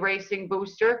wrinkle erasing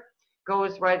booster.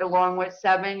 Goes right along with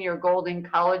 7, your golden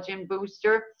collagen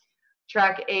booster.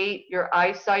 Track 8, your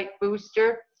eyesight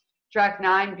booster. Track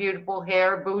 9, beautiful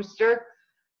hair booster.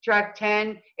 Track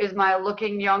 10 is my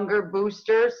looking younger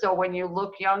booster. So when you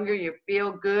look younger, you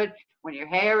feel good. When your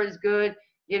hair is good,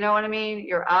 you know what I mean?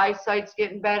 Your eyesight's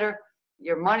getting better.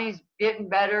 Your money's getting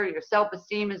better. Your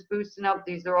self-esteem is boosting up.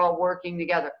 These are all working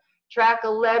together. Track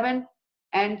 11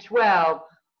 and 12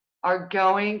 are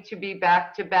going to be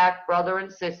back-to-back brother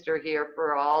and sister here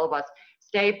for all of us.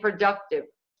 Stay productive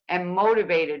and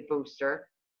motivated booster,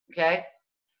 okay?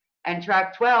 And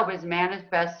track 12 is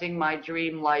manifesting my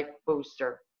dream life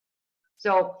booster.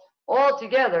 So all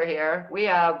together here, we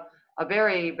have a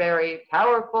very, very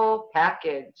powerful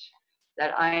package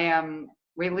that I am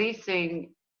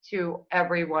releasing to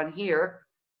everyone here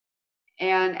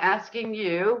and asking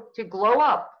you to glow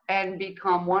up and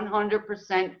become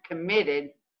 100%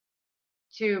 committed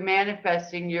to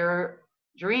manifesting your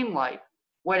dream life,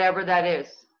 whatever that is.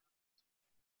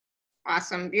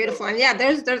 Awesome, beautiful. And yeah,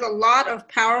 there's a lot of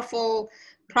powerful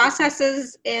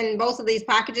processes in both of these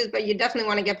packages, but you definitely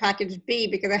want to get package B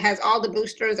because it has all the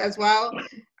boosters as well.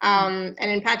 And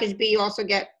in package B, you also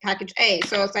get package A.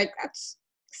 So it's like that's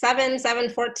 7,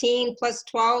 14 plus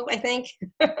 12, I think.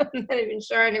 I'm not even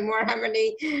sure anymore how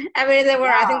many there were.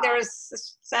 I think there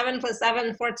was 7 plus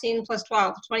 7, 14 plus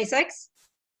 12, 26.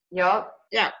 Yep.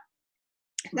 Yeah.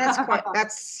 That's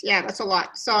a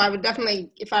lot. So I would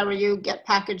definitely, if I were you, get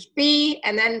package B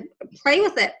and then play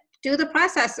with it. Do the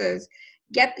processes.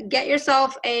 Get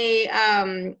yourself a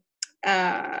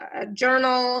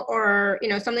journal or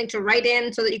something to write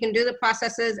in so that you can do the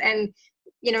processes and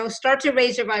start to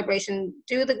raise your vibration.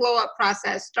 Do the glow up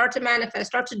process. Start to manifest.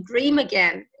 Start to dream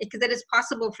again because it is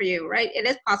possible for you, right? It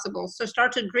is possible. So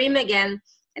start to dream again.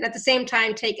 And at the same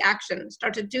time, take action.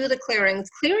 Start to do the clearings.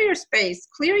 Clear your space.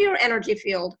 Clear your energy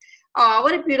field. Oh,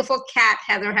 what a beautiful cat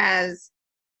Heather has.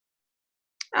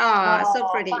 Oh, so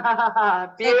pretty.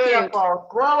 Beautiful. So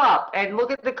glow up and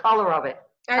look at the color of it.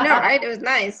 I know, right? It was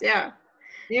nice. Yeah.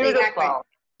 Beautiful. Exactly.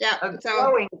 Yeah. A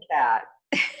glowing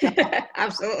cat.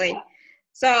 Absolutely.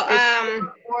 So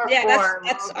yeah,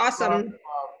 that's awesome.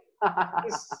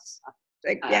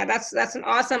 That's an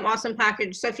awesome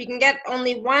package. So if you can get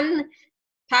only one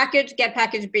package, get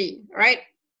package B, right?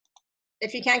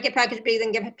 If you can't get package B,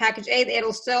 then get package A.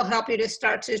 It'll still help you to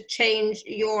start to change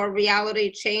your reality,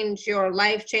 change your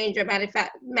life, change your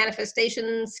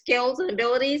manifestation skills and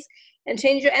abilities, and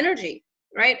change your energy,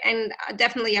 right? And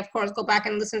definitely, of course, go back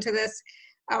and listen to this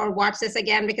or watch this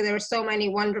again because there were so many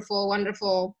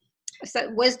wonderful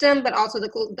wisdom, but also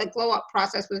the glow up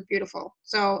process was beautiful.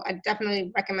 So I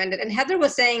definitely recommend it. And Heather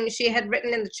was saying she had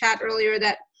written in the chat earlier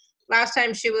that last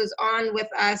time she was on with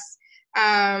us,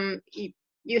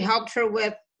 you helped her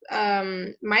with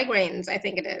migraines, I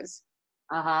think it is.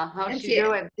 How's she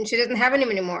doing? And she doesn't have any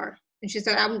anymore. And she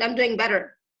said, I'm doing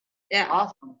better. Yeah.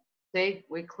 Awesome. See,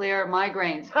 we clear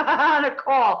migraines on a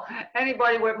call.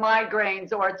 Anybody with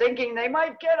migraines or thinking they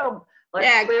might get them,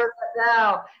 let's clear that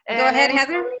now. And Go ahead,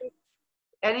 Heather.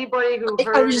 Anybody who I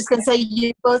heard, was just gonna say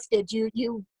you both did.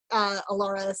 You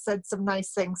Alora said some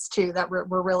nice things too that were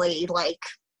really like.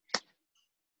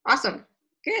 Awesome.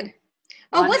 Good.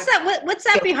 Oh, what's that? What's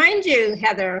that behind you,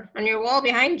 Heather, on your wall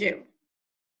behind you?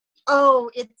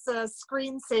 Oh, it's a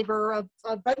screensaver of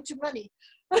a bunch of money.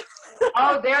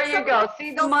 oh, there you go.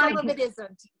 See the money. Some of it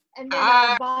isn't. And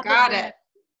then got it.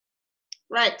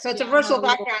 Right. So it's a virtual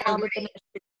background.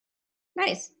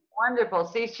 Nice. Wonderful.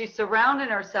 See, she's surrounding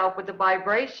herself with the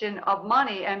vibration of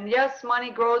money. And yes, money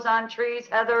grows on trees,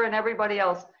 Heather, and everybody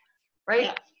else, right?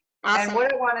 Yeah. Awesome. And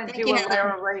what I want to do,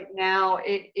 Alara, right now,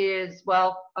 it is,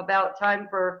 well, about time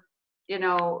for, you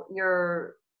know,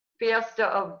 your fiesta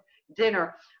of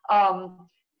dinner.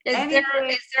 Is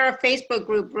there a Facebook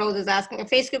group, Rose is asking? A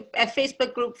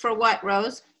Facebook group for what,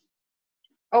 Rose?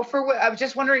 Oh, for what? I was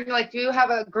just wondering, like, do you have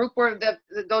a group where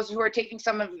those who are taking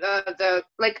some of the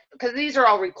like, because these are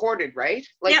all recorded, right?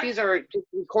 Like, these are just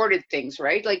recorded things,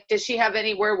 right? Like, does she have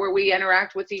anywhere where we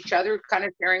interact with each other, kind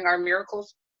of sharing our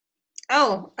miracles?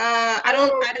 Oh, I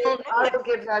don't. I'll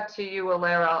give that to you,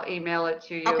 Alara. I'll email it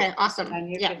to you. Okay, awesome.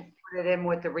 And you can put it in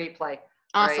with the replay.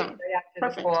 Awesome. Right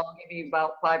after the call, I'll give you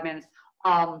about 5 minutes.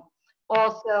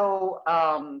 Also,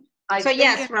 I think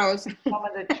yes, Rose. some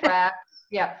of the tracks,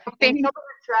 in some of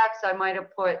the tracks I might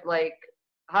have put like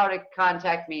how to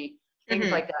contact me, things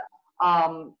like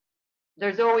that.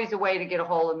 There's always a way to get a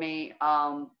hold of me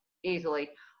easily.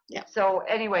 Yeah. So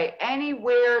anyway,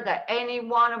 anywhere that any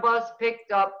one of us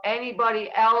picked up anybody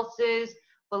else's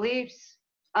beliefs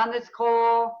on this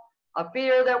call, a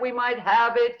fear that we might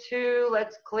have it too,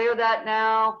 let's clear that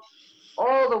now.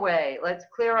 All the way. Let's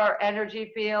clear our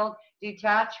energy field.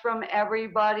 Detach from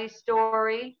everybody's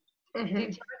story.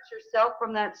 Detach yourself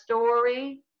from that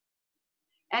story.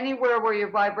 Anywhere where your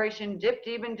vibration dipped,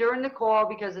 even during the call,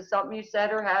 because of something you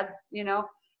said or had, you know,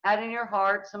 had in your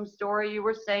heart, some story you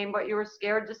were saying, but you were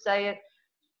scared to say it.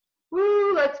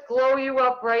 Woo, let's glow you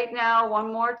up right now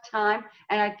one more time.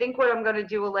 And I think what I'm going to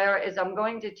do, Alara, is I'm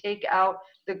going to take out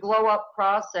the glow up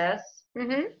process.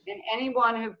 And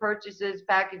anyone who purchases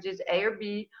packages A or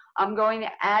B, I'm going to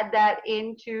add that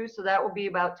into, so that will be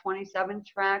about 27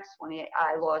 tracks, 28,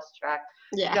 I lost track.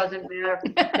 Yeah. It doesn't matter.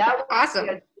 That would awesome.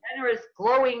 Be a generous,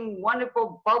 glowing,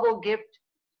 wonderful bubble gift.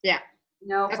 Yeah. You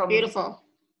know, that's from beautiful.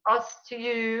 Us to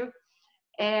you.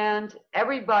 And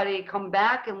everybody come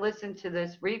back and listen to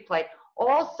this replay.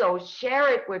 Also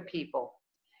share it with people,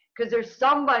 because there's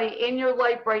somebody in your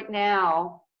life right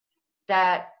now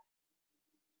that,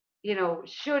 you know,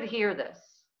 should hear this,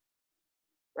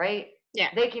 right? Yeah.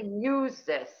 They can use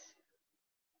this,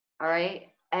 all right?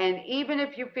 And even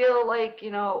if you feel like, you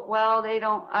know, well, I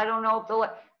don't know if they'll,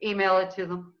 email it to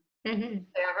them. Say,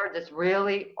 I heard this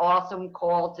really awesome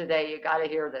call today. You got to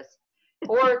hear this.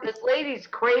 Or this lady's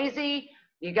crazy.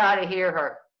 You got to hear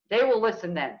her. They will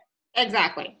listen then.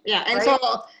 Exactly. Yeah. And right?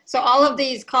 so all of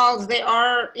these calls, they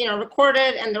are, you know,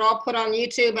 recorded, and they're all put on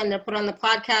YouTube, and they're put on the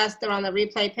podcast. They're on the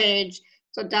replay page.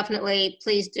 So definitely,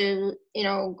 please do, you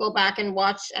know, go back and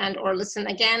watch and or listen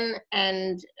again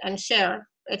and share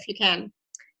if you can.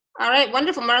 All right.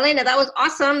 Wonderful. Marlena, that was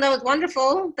awesome. That was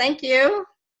wonderful. Thank you.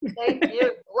 Thank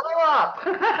you. Blow up.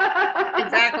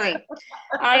 Exactly.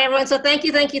 All right, everyone. So thank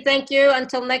you.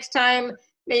 Until next time,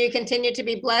 may you continue to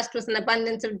be blessed with an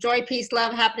abundance of joy, peace,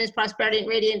 love, happiness, prosperity, and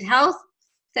radiant health.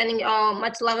 Sending you all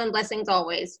much love and blessings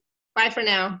always. Bye for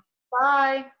now.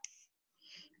 Bye.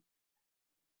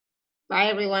 Bye,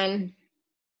 everyone.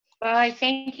 Bye.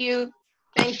 Thank you.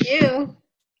 Thank you.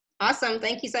 Awesome.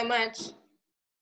 Thank you so much.